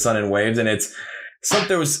 Dance in the Sun, and Waves. And it's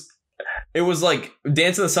something it was like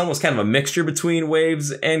Dance in the Sun was kind of a mixture between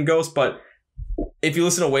Waves and Ghost. But if you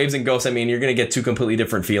listen to Waves and Ghost, you're going to get two completely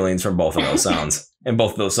different feelings from both of those sounds and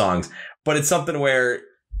both of those songs. But it's something where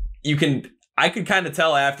I could kind of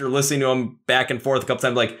tell after listening to them back and forth a couple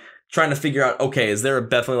times, like, trying to figure out, okay, is there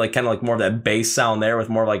definitely like kind of like more of that bass sound there with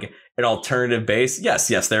more like an alternative bass? Yes,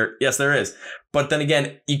 there is. But then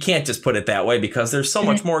again, you can't just put it that way because there's so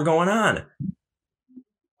much more going on.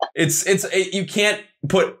 You can't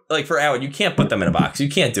put, like for Atwood, you can't put them in a box. You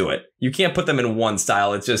can't do it. You can't put them in one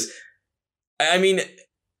style. It's just, I mean,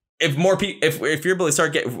 if more people, if you're able to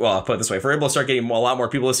start getting, well, I'll put it this way, if we're able to start getting a lot more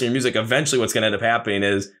people listening to music, eventually what's going to end up happening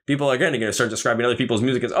is people are going to start describing other people's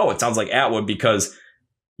music as, oh, it sounds like Atwood, because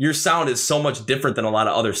your sound is so much different than a lot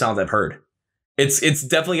of other sounds I've heard. It's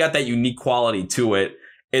definitely got that unique quality to it.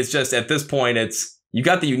 It's just at this point, you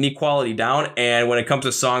got the unique quality down. And when it comes to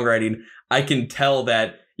songwriting, I can tell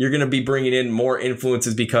that you're going to be bringing in more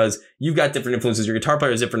influences because you've got different influences. Your guitar player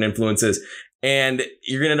has different influences. And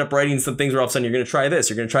you're going to end up writing some things where all of a sudden you're going to try this,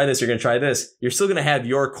 you're going to try this, you're going to try this. You're still going to have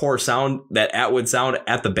your core sound, that Atwood sound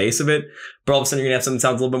at the base of it. But all of a sudden you're going to have something that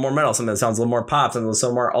sounds a little bit more metal, something that sounds a little more pop, something that's a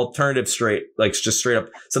little more alternative just straight up,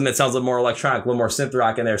 something that sounds a little more electronic, a little more synth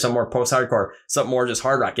rock in there, some more post-hardcore, something more just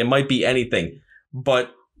hard rock. It might be anything,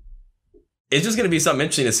 but it's just going to be something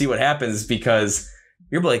interesting to see what happens, because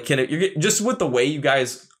you're like, you're just with the way you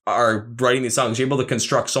guys are writing these songs, you're able to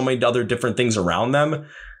construct so many other different things around them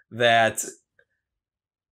that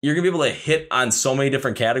you're going to be able to hit on so many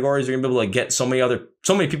different categories. You're going to be able to get so many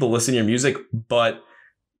people listening to your music. But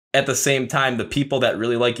at the same time, the people that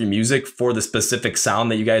really like your music for the specific sound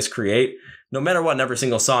that you guys create, no matter what, in every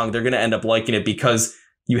single song, they're going to end up liking it because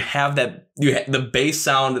you have the bass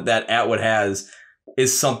sound that Atwood has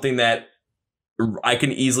is something that I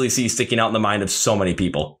can easily see sticking out in the mind of so many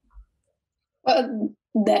people.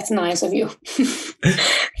 That's nice of you.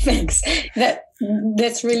 Thanks.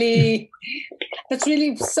 That's really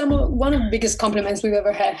one of the biggest compliments we've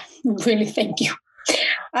ever had. Really, thank you.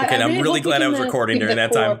 Okay, and I'm really glad I was recording during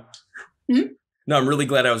that time. No, I'm really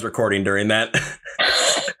glad I was recording during that.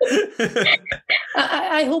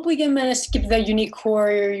 I hope we can manage to keep that unique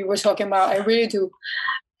core you were talking about. I really do.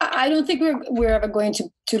 I don't think we're ever going to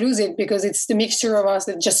lose it, because it's the mixture of us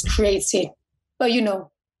that just creates it. But you never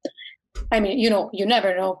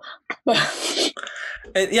know.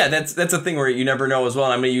 And yeah, that's a thing where you never know as well.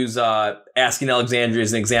 And I'm going to use Asking Alexandria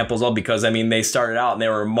as an example as well, because I mean, they started out and they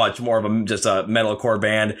were much more of just a metalcore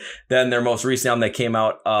band. Then their most recent album that came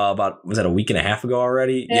out was that a week and a half ago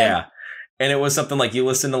already? Yeah. And it was something like, you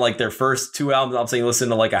listen to like their first two albums, I'm saying you listen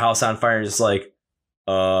to like A House on Fire and just like,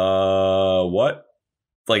 what?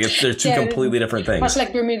 Like they're two completely different things. Much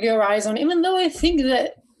like Bring Me the Horizon, even though I think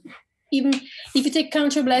that even if you take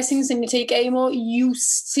Counter Blessings and you take Amo, you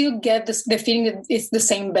still get the feeling that it's the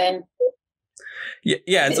same band.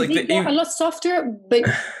 Yeah, it's like a lot softer, but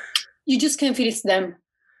you just can't feel it's them.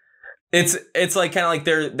 It's like kind of like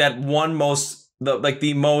they're that one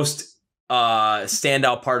the most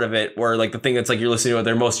standout part of it, where like the thing that's like you're listening to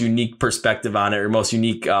their most unique perspective on it, or most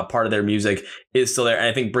unique part of their music is still there. And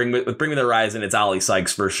I think Bring Me the Horizon, it's Ollie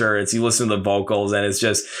Sykes for sure. It's, you listen to the vocals and it's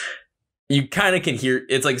just, you kind of can hear,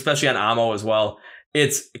 it's like, especially on Amo as well.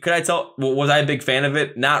 Could I tell, was I a big fan of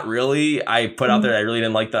it? Not really. I put out there I really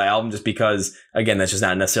didn't like the album just because, again, that's just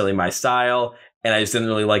not necessarily my style. And I just didn't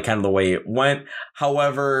really like kind of the way it went.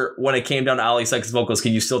 However, when it came down to Ollie Sykes' vocals,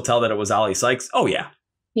 can you still tell that it was Ollie Sykes? Oh, yeah.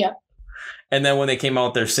 Yeah. And then when they came out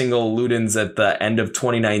with their single Ludens at the end of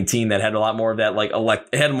 2019, that had a lot more of that, like,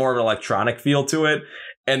 it had more of an electronic feel to it.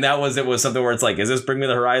 And it was something where it's like, is this Bring Me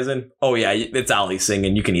the Horizon? Oh, yeah, it's Ollie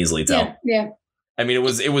singing. You can easily tell. Yeah. I mean,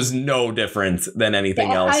 it was no different than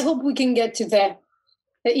anything else. I hope we can get to that.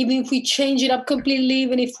 Even if we change it up completely,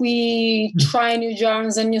 even if we try new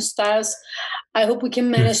genres and new styles, I hope we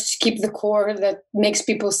can manage to keep the core that makes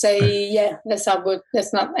people say, yeah, that's Atwood.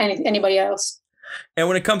 That's not anybody else. And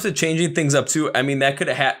when it comes to changing things up too, I mean, that could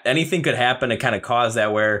anything could happen to kind of cause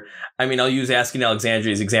that, where, I mean, I'll use Asking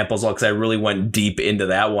Alexandria as example as well, because I really went deep into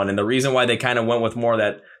that one. And the reason why they kind of went with more of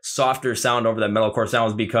that softer sound over that metalcore sound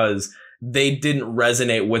was because they didn't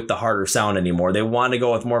resonate with the harder sound anymore. They wanted to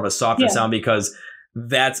go with more of a softer sound, because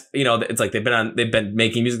that's, it's like they've been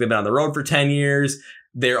making music. They've been on the road for 10 years.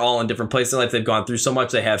 They're all in different places in life. They've gone through so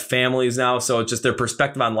much. They have families now. So it's just their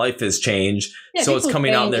perspective on life has changed. So it's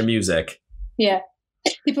coming out in their music. Yeah.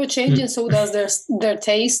 People change, and so does their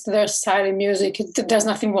taste, their style in music. There's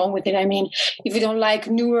nothing wrong with it. I mean, if you don't like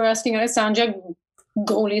newer Asking Alexandria,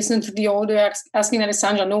 go listen to the older Asking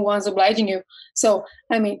Alexandria. No one's obliging you. So,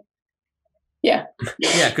 I mean, yeah.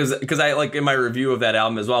 Yeah, because I, like, in my review of that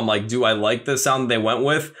album as well, I'm like, do I like the sound they went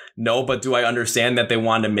with? No, but do I understand that they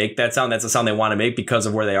wanted to make that sound? That's the sound they want to make because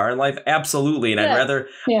of where they are in life? Absolutely. And I'd rather,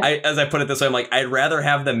 as I put it this way, I'm like, I'd rather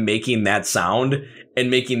have them making that sound and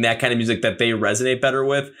making that kind of music that they resonate better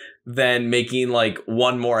with than making like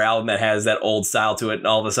one more album that has that old style to it. And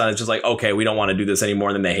all of a sudden it's just like, okay, we don't want to do this anymore.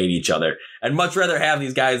 And then they hate each other. I'd much rather have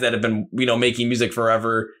these guys that have been, making music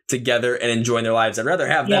forever together and enjoying their lives. I'd rather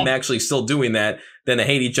have them actually still doing that than to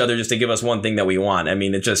hate each other just to give us one thing that we want. I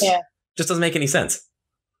mean, it just doesn't make any sense.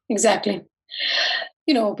 Exactly.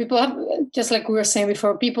 People have, just like we were saying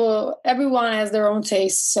before, everyone has their own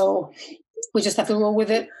taste. So we just have to roll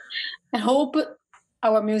with it and hope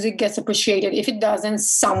our music gets appreciated. If it doesn't,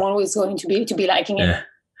 someone is going to be liking it. Yeah.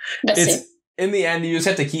 That's it. In the end, you just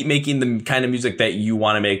have to keep making the kind of music that you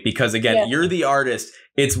want to make, because again, you're the artist.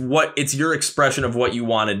 It's your expression of what you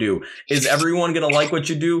want to do. Is everyone going to like what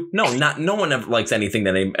you do? No, no one ever likes anything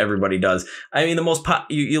that everybody does. I mean,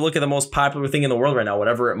 you look at the most popular thing in the world right now,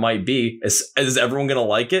 whatever it might be, is everyone going to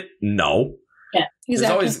like it? No. Yeah,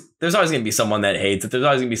 exactly. There's always going to be someone that hates it. There's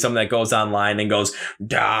always going to be someone that goes online and goes,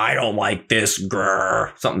 I don't like this,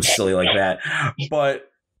 grr, something silly like that.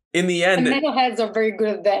 But in the end, and metalheads are very good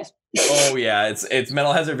at that. Oh yeah, it's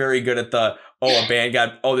metalheads are very good at this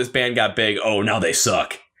band got big. Oh, now they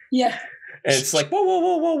suck. Yeah. And it's like, whoa.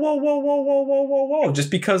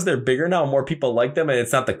 Just because they're bigger now, more people like them, and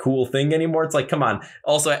it's not the cool thing anymore. It's like, come on.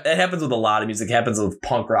 Also, it happens with a lot of music. It happens with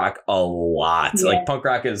punk rock a lot. Yeah. Like, punk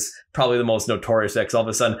rock is probably the most notorious, because all of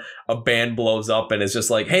a sudden a band blows up and it's just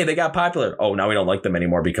like, hey, they got popular. Oh, now we don't like them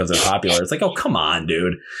anymore because they're popular. It's like, oh, come on,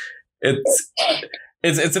 dude.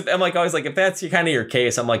 I'm like, always like, if that's your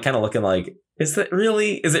case, I'm like kind of looking like, is that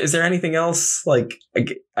really, is there anything else? Like,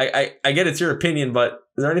 I get it's your opinion, but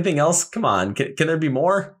is there anything else? Come on. Can there be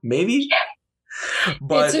more? Maybe.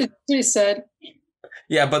 But it's pretty sad.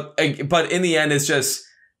 Yeah. But in the end, it's just,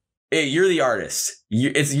 you're the artist.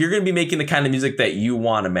 You're going to be making the kind of music that you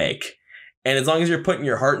want to make. And as long as you're putting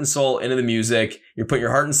your heart and soul into the music, you're putting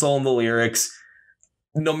your heart and soul in the lyrics,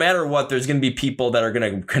 no matter what, there's going to be people that are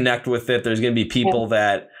going to connect with it. There's going to be people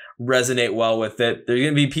that resonate well with it. There's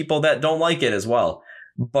going to be people that don't like it as well.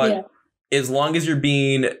 But as long as you're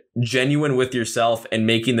being genuine with yourself and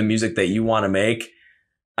making the music that you want to make,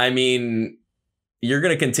 I mean, you're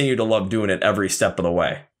going to continue to love doing it every step of the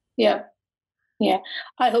way. Yeah. Yeah.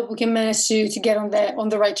 I hope we can manage to get on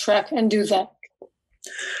the right track and do that.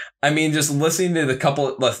 I mean, just listening to the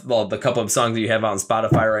couple of songs that you have on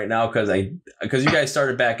Spotify right now, because you guys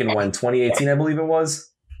started back in 2018, I believe it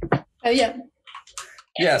was. Yeah.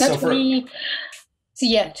 Yeah. So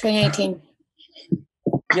 2018.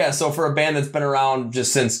 Yeah. So for a band that's been around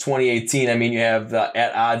just since 2018, I mean, you have the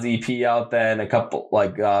At Odds EP out there, and a couple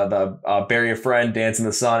like the Bury a Friend, Dance in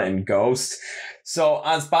the Sun, and Ghost. So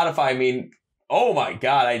on Spotify, I mean, oh my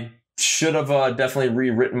God, I should have definitely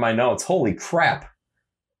rewritten my notes. Holy crap.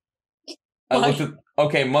 I looked at,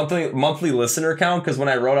 monthly listener count, because when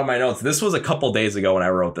I wrote on my notes, this was a couple days ago when I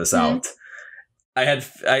wrote this out. I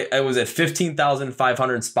was at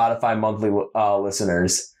 15,500 Spotify monthly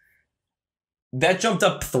listeners. That jumped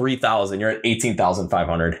up 3,000. You're at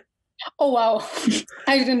 18,500. Oh wow.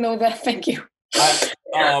 I didn't know that. Thank you.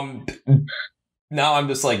 Now I'm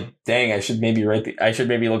just like, dang, I should maybe look at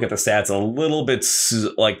the stats a little bit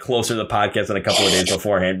like closer to the podcast than a couple of days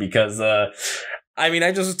beforehand, because I mean,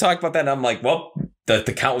 I just talked about that and I'm like, well,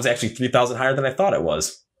 the count was actually 3,000 higher than I thought it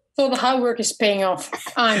was. So the hard work is paying off.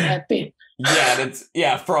 I'm happy.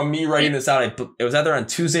 Yeah, from me writing this out, it was either on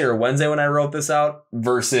Tuesday or Wednesday when I wrote this out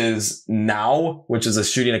versus now, which is a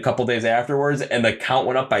shooting a couple days afterwards, and the count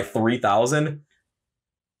went up by 3,000.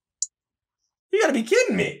 You gotta be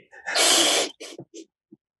kidding me.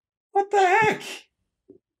 What the heck?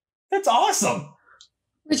 That's awesome.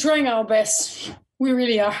 We're trying our best. We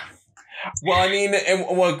really are. Well, I mean,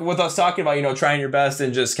 and with us talking about, trying your best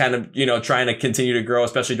and just kind of, trying to continue to grow,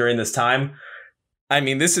 especially during this time. I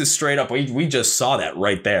mean, this is straight up. We just saw that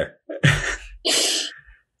right there.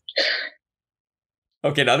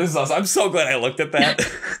 Okay, now this is awesome. I'm so glad I looked at that.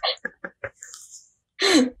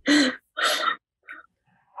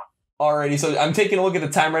 Alrighty, so I'm taking a look at the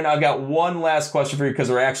time right now. I've got one last question for you, because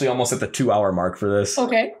we're actually almost at the 2-hour mark for this.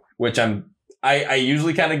 Okay. Which I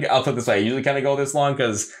usually kind of, I'll put it this way, I usually kind of go this long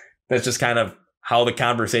because that's just kind of how the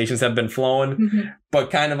conversations have been flowing. Mm-hmm. But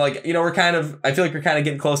kind of like, I feel like we're kind of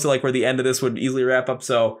getting close to like where the end of this would easily wrap up.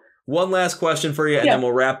 So one last question for you, and then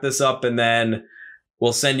we'll wrap this up, and then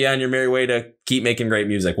we'll send you on your merry way to keep making great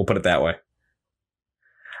music. We'll put it that way.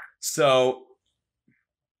 So,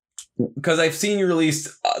 because I've seen you released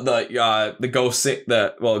the Ghost,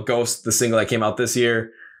 Ghost, the single that came out this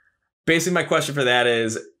year. Basically, my question for that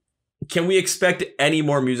is, can we expect any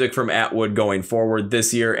more music from Atwood going forward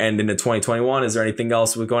this year and into 2021? Is there anything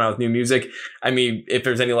else with going out with new music? I mean, if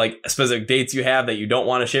there's any like specific dates you have that you don't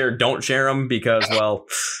want to share, don't share them, because, well,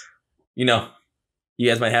 you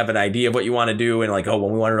guys might have an idea of what you want to do and like, oh,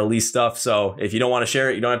 when we want to release stuff. So if you don't want to share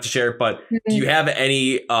it, you don't have to share it. But do you have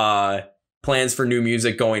any plans for new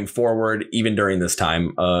music going forward, even during this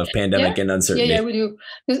time of pandemic and uncertainty? Yeah, we do.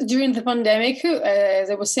 During the pandemic, as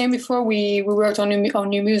I was saying before, we worked on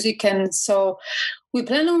new music, and so we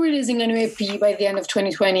plan on releasing a new EP by the end of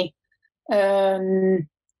 2020.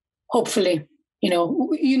 Hopefully,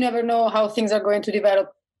 you never know how things are going to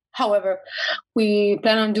develop. However, we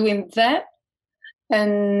plan on doing that.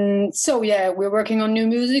 And so, we're working on new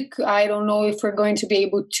music. I don't know if we're going to be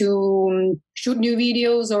able to shoot new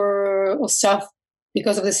videos or stuff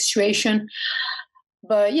because of the situation.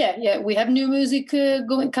 But we have new music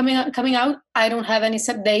coming out. I don't have any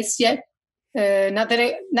set dates yet. Not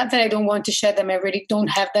that I don't want to share them. I really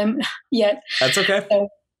don't have them yet. That's okay.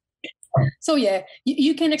 So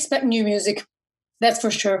you can expect new music. That's for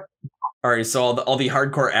sure. All right, so all the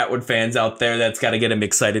hardcore Atwood fans out there, that's got to get them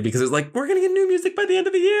excited because it's like, we're going to get new music by the end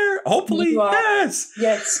of the year. Hopefully, yes.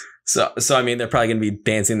 Yes. So I mean, they're probably going to be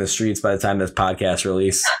dancing the streets by the time this podcast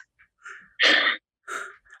release.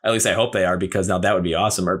 At least I hope they are, because now that would be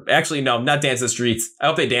awesome. Or actually, no, not dance the streets. I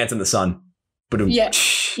hope they dance in the sun. Yeah,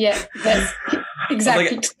 that's exactly.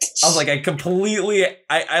 I was like, I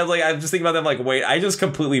was just thinking about them. Like, wait, I just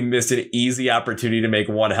completely missed an easy opportunity to make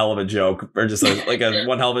one hell of a joke, or just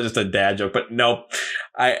one hell of just a dad joke. But nope,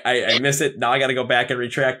 I missed it. Now I got to go back and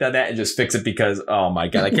retract on that and just fix it, because oh my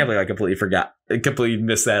god, I can't believe I completely forgot. I completely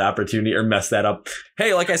missed that opportunity or messed that up.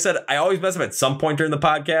 Hey, like I said, I always mess up at some point during the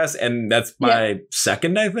podcast, and that's my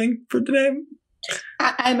second, I think, for today.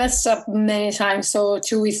 I messed up many times, so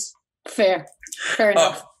 2 is fair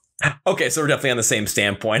enough. Okay, so we're definitely on the same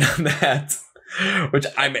standpoint on that, which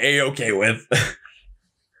I'm A-okay with.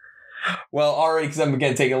 Well, already, because I'm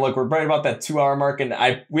again taking a look, we're right about that 2 hour mark, and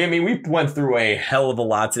we went through a hell of a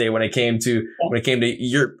lot today when it came to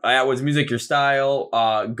your Atwood's music, your style,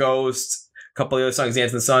 Ghost, a couple of other songs,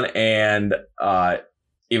 Dance in the Sun, and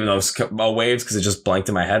even those waves, because it just blanked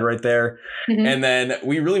in my head right there. Mm-hmm. And then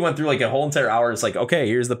we really went through like a whole entire hour. It's like, okay,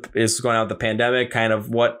 here's is going on with the pandemic, kind of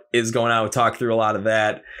what is going on. We talked through a lot of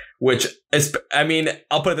that, which is, I mean,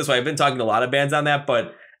 I'll put it this way. I've been talking to a lot of bands on that,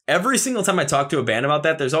 but every single time I talk to a band about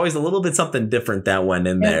that, there's always a little bit something different that went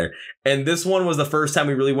in there. And this one was the first time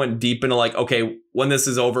we really went deep into like, okay, when this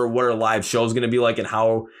is over, what are live shows going to be like, and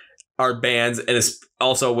how our bands, and it's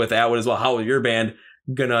also with Atwood as well, how is your band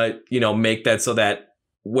gonna, make that so that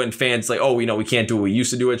when fans like, oh, we can't do what we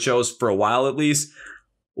used to do at shows for a while, at least,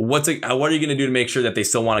 what are you going to do to make sure that they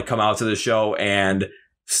still want to come out to the show and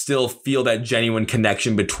still feel that genuine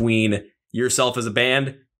connection between yourself as a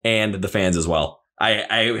band and the fans as well?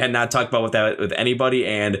 I had not talked about that with anybody.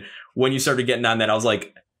 And when you started getting on that, I was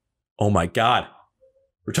like, oh my God,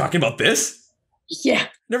 we're talking about this? Yeah.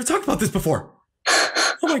 Never talked about this before.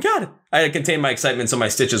 Oh my God. I had to contain my excitement so my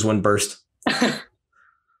stitches wouldn't burst.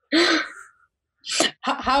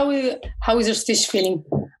 How is your stitch feeling?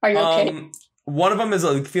 Are you okay? One of them is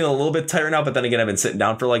feeling a little bit tired now, but then again, I've been sitting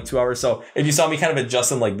down for like 2 hours. So if you saw me kind of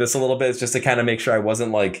adjusting like this a little bit, it's just to kind of make sure I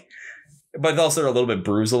wasn't like, but also a little bit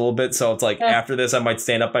bruised a little bit. So it's like after this, I might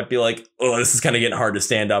stand up. I'd be like, oh, this is kind of getting hard to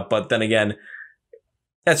stand up. But then again,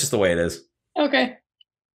 that's just the way it is. Okay.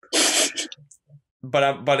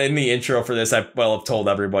 But in the intro for this, I've told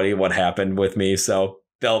everybody what happened with me. So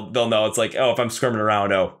they'll know. It's like, oh, if I'm squirming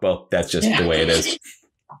around, oh, well, that's just the way it is.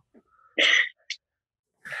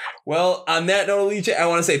 Well, on that note, Alicia, I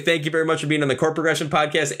want to say thank you very much for being on the Chord Progression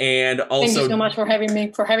podcast, and also thank you so much for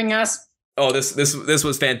having us. Oh, this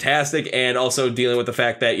was fantastic, and also dealing with the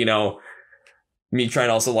fact that me trying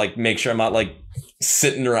to also like make sure I'm not like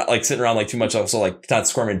sitting around like too much, also like not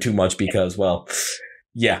squirming too much because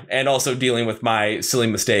yeah, and also dealing with my silly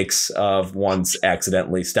mistakes of once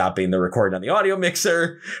accidentally stopping the recording on the audio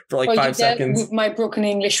mixer for like 5 seconds. With my broken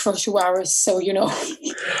English for 2 hours, so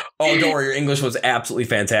Oh, don't worry, your English was absolutely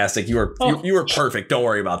fantastic. You were perfect. Don't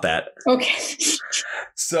worry about that. Okay.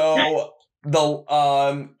 So,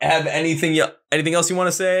 have anything else you want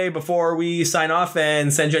to say before we sign off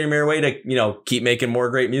and send you on your merry way to keep making more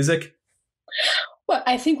great music? Well,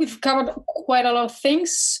 I think we've covered quite a lot of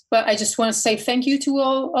things, but I just want to say thank you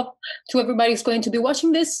to everybody who's going to be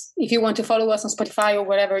watching this. If you want to follow us on Spotify or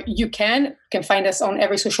whatever, you can find us on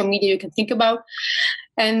every social media you can think about.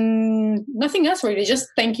 And nothing else really, just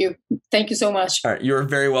thank you. Thank you so much. All right, you're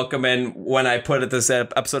very welcome. And when I put this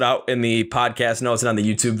episode out in the podcast notes and on the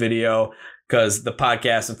YouTube video, because the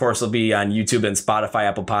podcast, of course, will be on YouTube and Spotify,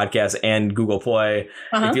 Apple Podcasts, and Google Play.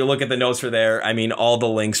 If you look at the notes for there, I mean, all the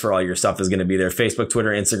links for all your stuff is going to be there. Facebook, Twitter,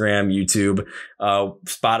 Instagram, YouTube,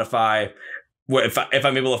 Spotify. If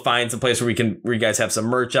I'm able to find some place where you guys have some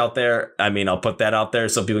merch out there, I mean, I'll put that out there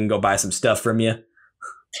so people can go buy some stuff from you.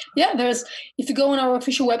 Yeah, if you go on our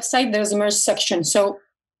official website, there's a merch section. So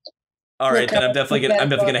all right, then I'm definitely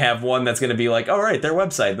gonna have one that's gonna be like, all right, their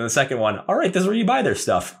website. And the second one, all right, this is where you buy their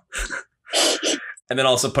stuff. And then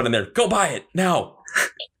also put in there, go buy it now.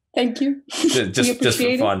 Thank you. Just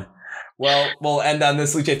for fun. Well, we'll end on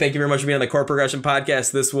this. Luce, thank you very much for being on the Chord Progression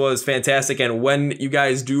Podcast. This was fantastic. And when you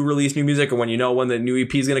guys do release new music, or when you know when the new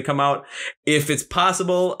EP is going to come out, if it's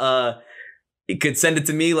possible, you could send it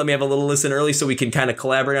to me. Let me have a little listen early so we can kind of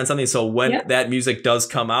collaborate on something. So when that music does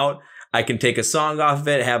come out, I can take a song off of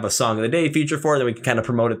it, have a song of the day feature for it, then we can kind of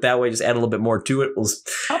promote it that way, just add a little bit more to it.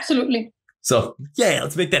 Absolutely. So, yeah,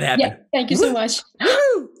 let's make that happen. Yeah, thank you so much.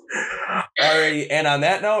 Alrighty, and on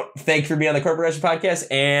that note, thank you for being on the Chord Progression Podcast,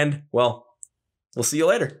 and, well, we'll see you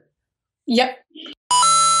later. Yep.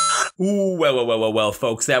 Ooh, well,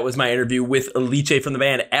 folks, that was my interview with Luce from the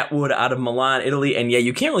band Atwood out of Milan, Italy. And yeah,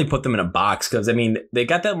 you can't really put them in a box because, I mean, they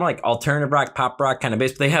got that like alternative rock, pop rock kind of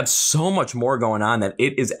bass, but they have so much more going on that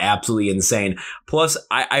it is absolutely insane. Plus,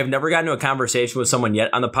 I've never gotten to a conversation with someone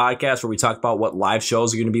yet on the podcast where we talk about what live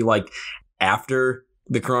shows are going to be like after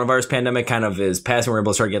the coronavirus pandemic kind of is passing. We're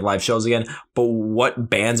able to start getting live shows again, but what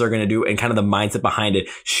bands are going to do and kind of the mindset behind it.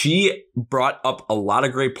 She brought up a lot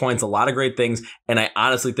of great points, a lot of great things. And I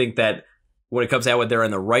honestly think that when it comes to Atwood, they're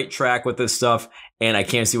on the right track with this stuff, and I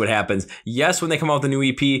can't see what happens. Yes, when they come out with a new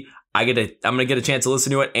EP, I'm going to get a chance to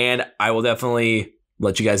listen to it, and I will definitely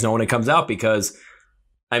let you guys know when it comes out because,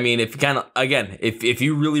 I mean, if you kind of, again, if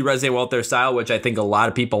you really resonate well with their style, which I think a lot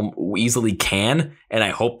of people easily can, and I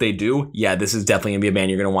hope they do, yeah, this is definitely going to be a band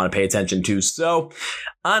you're going to want to pay attention to. So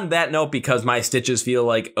on that note, because my stitches feel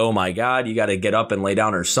like, oh my God, you got to get up and lay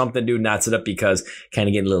down or something, dude, not sit up because kind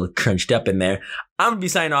of getting a little crunched up in there. I'm going to be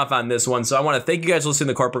signing off on this one. So I want to thank you guys for listening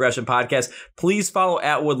to the Chord Progression Podcast. Please follow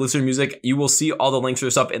Atwood Listener Music. You will see all the links for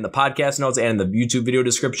stuff in the podcast notes and in the YouTube video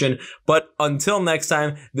description. But until next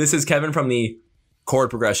time, this is Kevin from the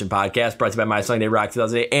Chord Progression Podcast, brought to you by My Sunday Rock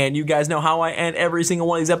 2008. And you guys know how I end every single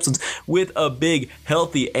one of these episodes with a big,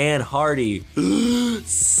 healthy, and hearty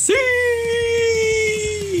see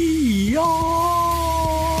ya!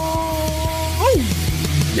 Oh,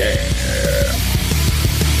 yeah.